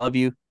 we love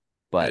you,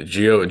 but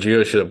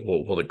Gio should have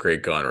pulled a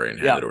great gun right and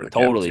handed it over to the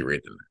captaincy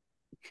right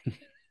there.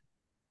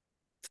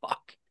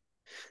 Fuck.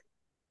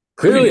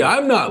 Clearly,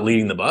 I'm not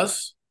leading the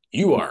bus.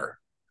 You are.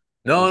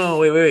 No,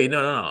 wait,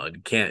 no.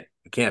 It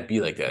can't be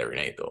like that every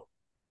night though.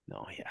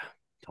 No, yeah,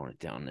 tone it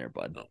down there,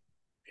 bud. No.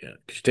 Yeah,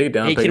 could you take it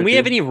down? Hey, can we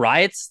have any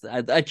riots?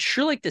 I'd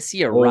sure like to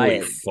see a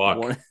riot.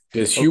 Fuck.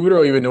 Does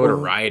Huberto even know what a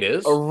riot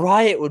is? A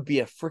riot would be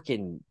a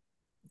freaking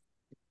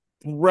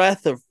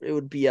breath of. It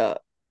would be a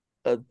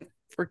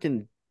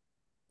freaking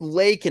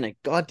lake in a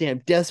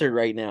goddamn desert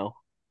right now.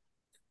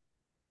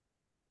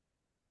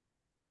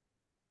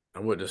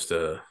 How about just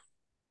a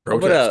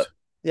protest?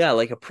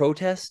 Like a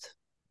protest.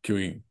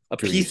 A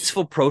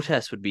peaceful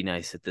protest would be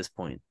nice at this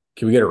point.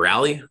 Can we get a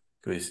rally?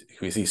 Can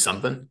we see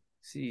something?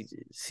 See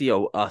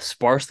a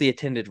sparsely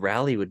attended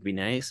rally would be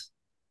nice.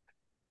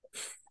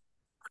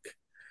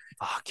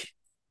 Fuck.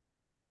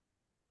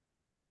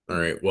 All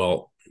right.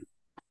 Well,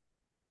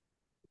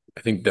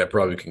 I think that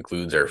probably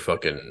concludes our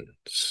fucking,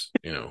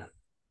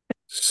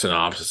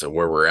 synopsis of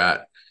where we're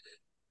at.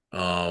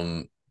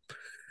 I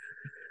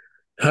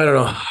don't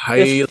know.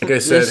 Like I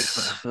said,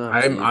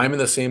 I'm in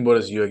the same boat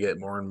as you. I get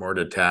more and more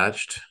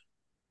detached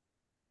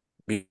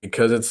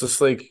because it's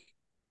just like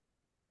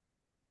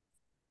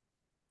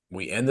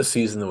we end the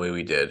season the way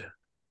we did.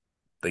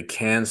 They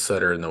can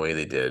Sutter in the way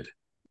they did.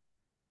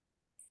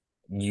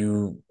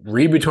 You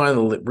read between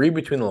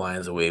the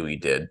lines the way we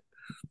did.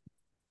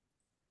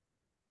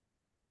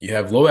 You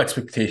have low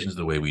expectations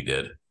the way we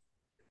did.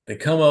 They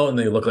come out and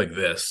they look like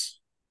this.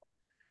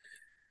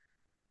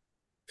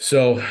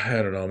 So,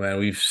 I don't know, man.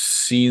 We've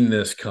seen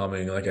this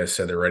coming. Like I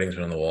said, the writing's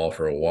been on the wall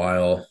for a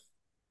while.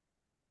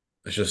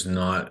 It's just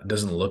not. It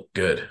doesn't look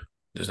good. It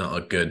does not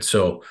look good.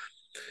 So,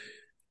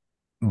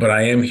 but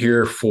I am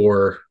here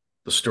for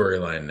the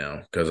storyline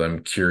now because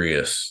I'm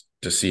curious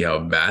to see how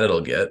bad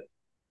it'll get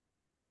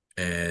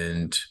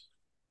and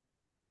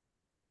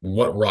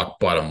what rock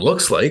bottom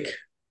looks like,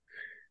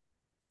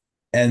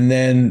 and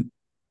then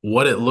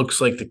what it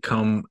looks like to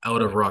come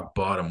out of rock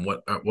bottom.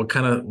 What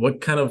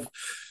kind of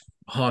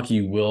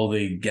hockey will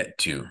they get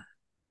to?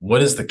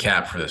 What is the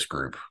cap for this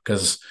group?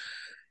 Because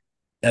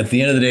at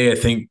the end of the day, I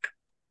think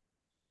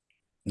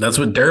that's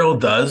what Daryl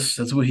does.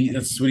 That's what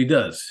he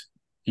does.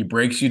 He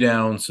breaks you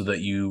down so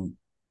that you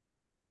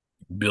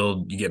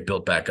get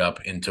built back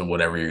up into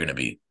whatever you're going to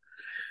be.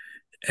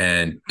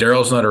 And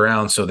Daryl's not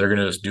around, so they're going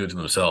to just do it to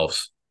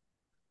themselves.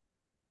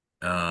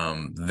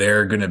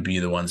 They're going to be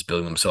the ones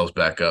building themselves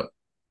back up.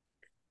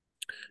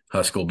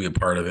 Husk will be a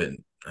part of it.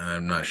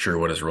 I'm not sure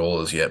what his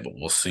role is yet, but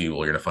we'll see.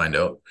 We're going to find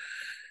out.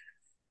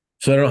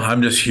 So I don't know.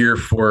 I'm just here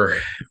for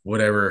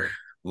whatever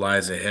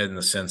lies ahead in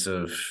the sense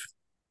of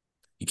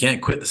you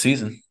can't quit the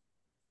season.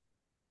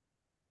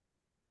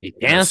 You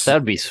can't? That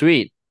would be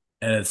sweet.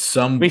 And it's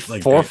some we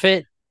like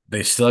forfeit.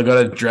 They still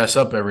got to dress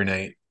up every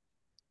night.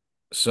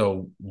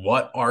 So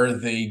what are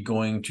they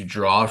going to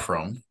draw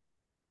from?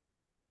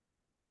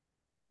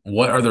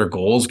 What are their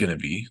goals going to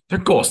be? Their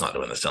goal is not to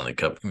win the Stanley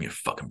Cup. Give me a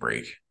fucking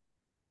break.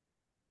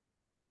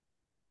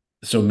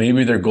 So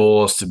maybe their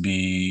goal is to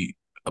be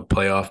a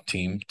playoff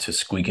team, to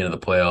squeak into the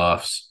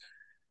playoffs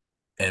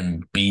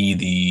and be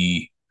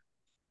the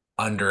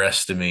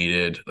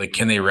underestimated. Like,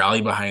 can they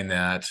rally behind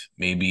that?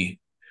 Maybe.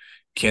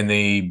 Can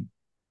they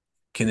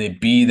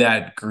be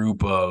that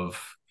group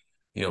of,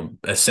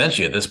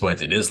 essentially at this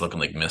point, it is looking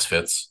like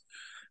misfits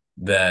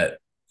that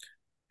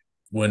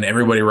when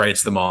everybody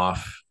writes them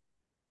off,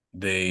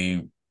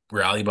 they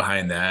rally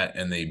behind that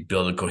and they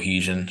build a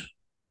cohesion.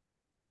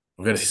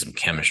 We've got to see some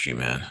chemistry,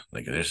 man.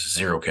 Like, there's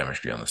zero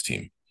chemistry on this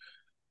team.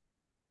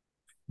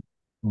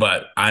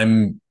 But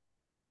I'm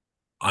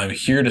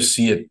here to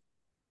see it,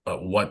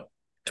 to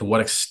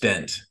what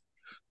extent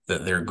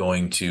that they're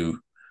going to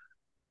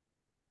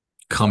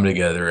come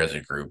together as a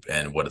group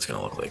and what it's going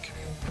to look like.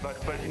 But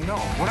no,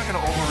 we're not going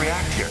to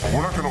overreact here.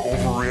 We're not going to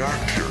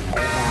overreact here.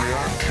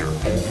 Overreact here.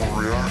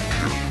 Overreact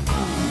here.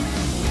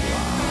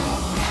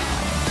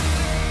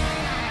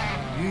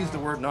 You use the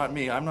word, not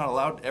me. I'm not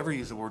allowed to ever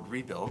use the word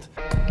rebuild.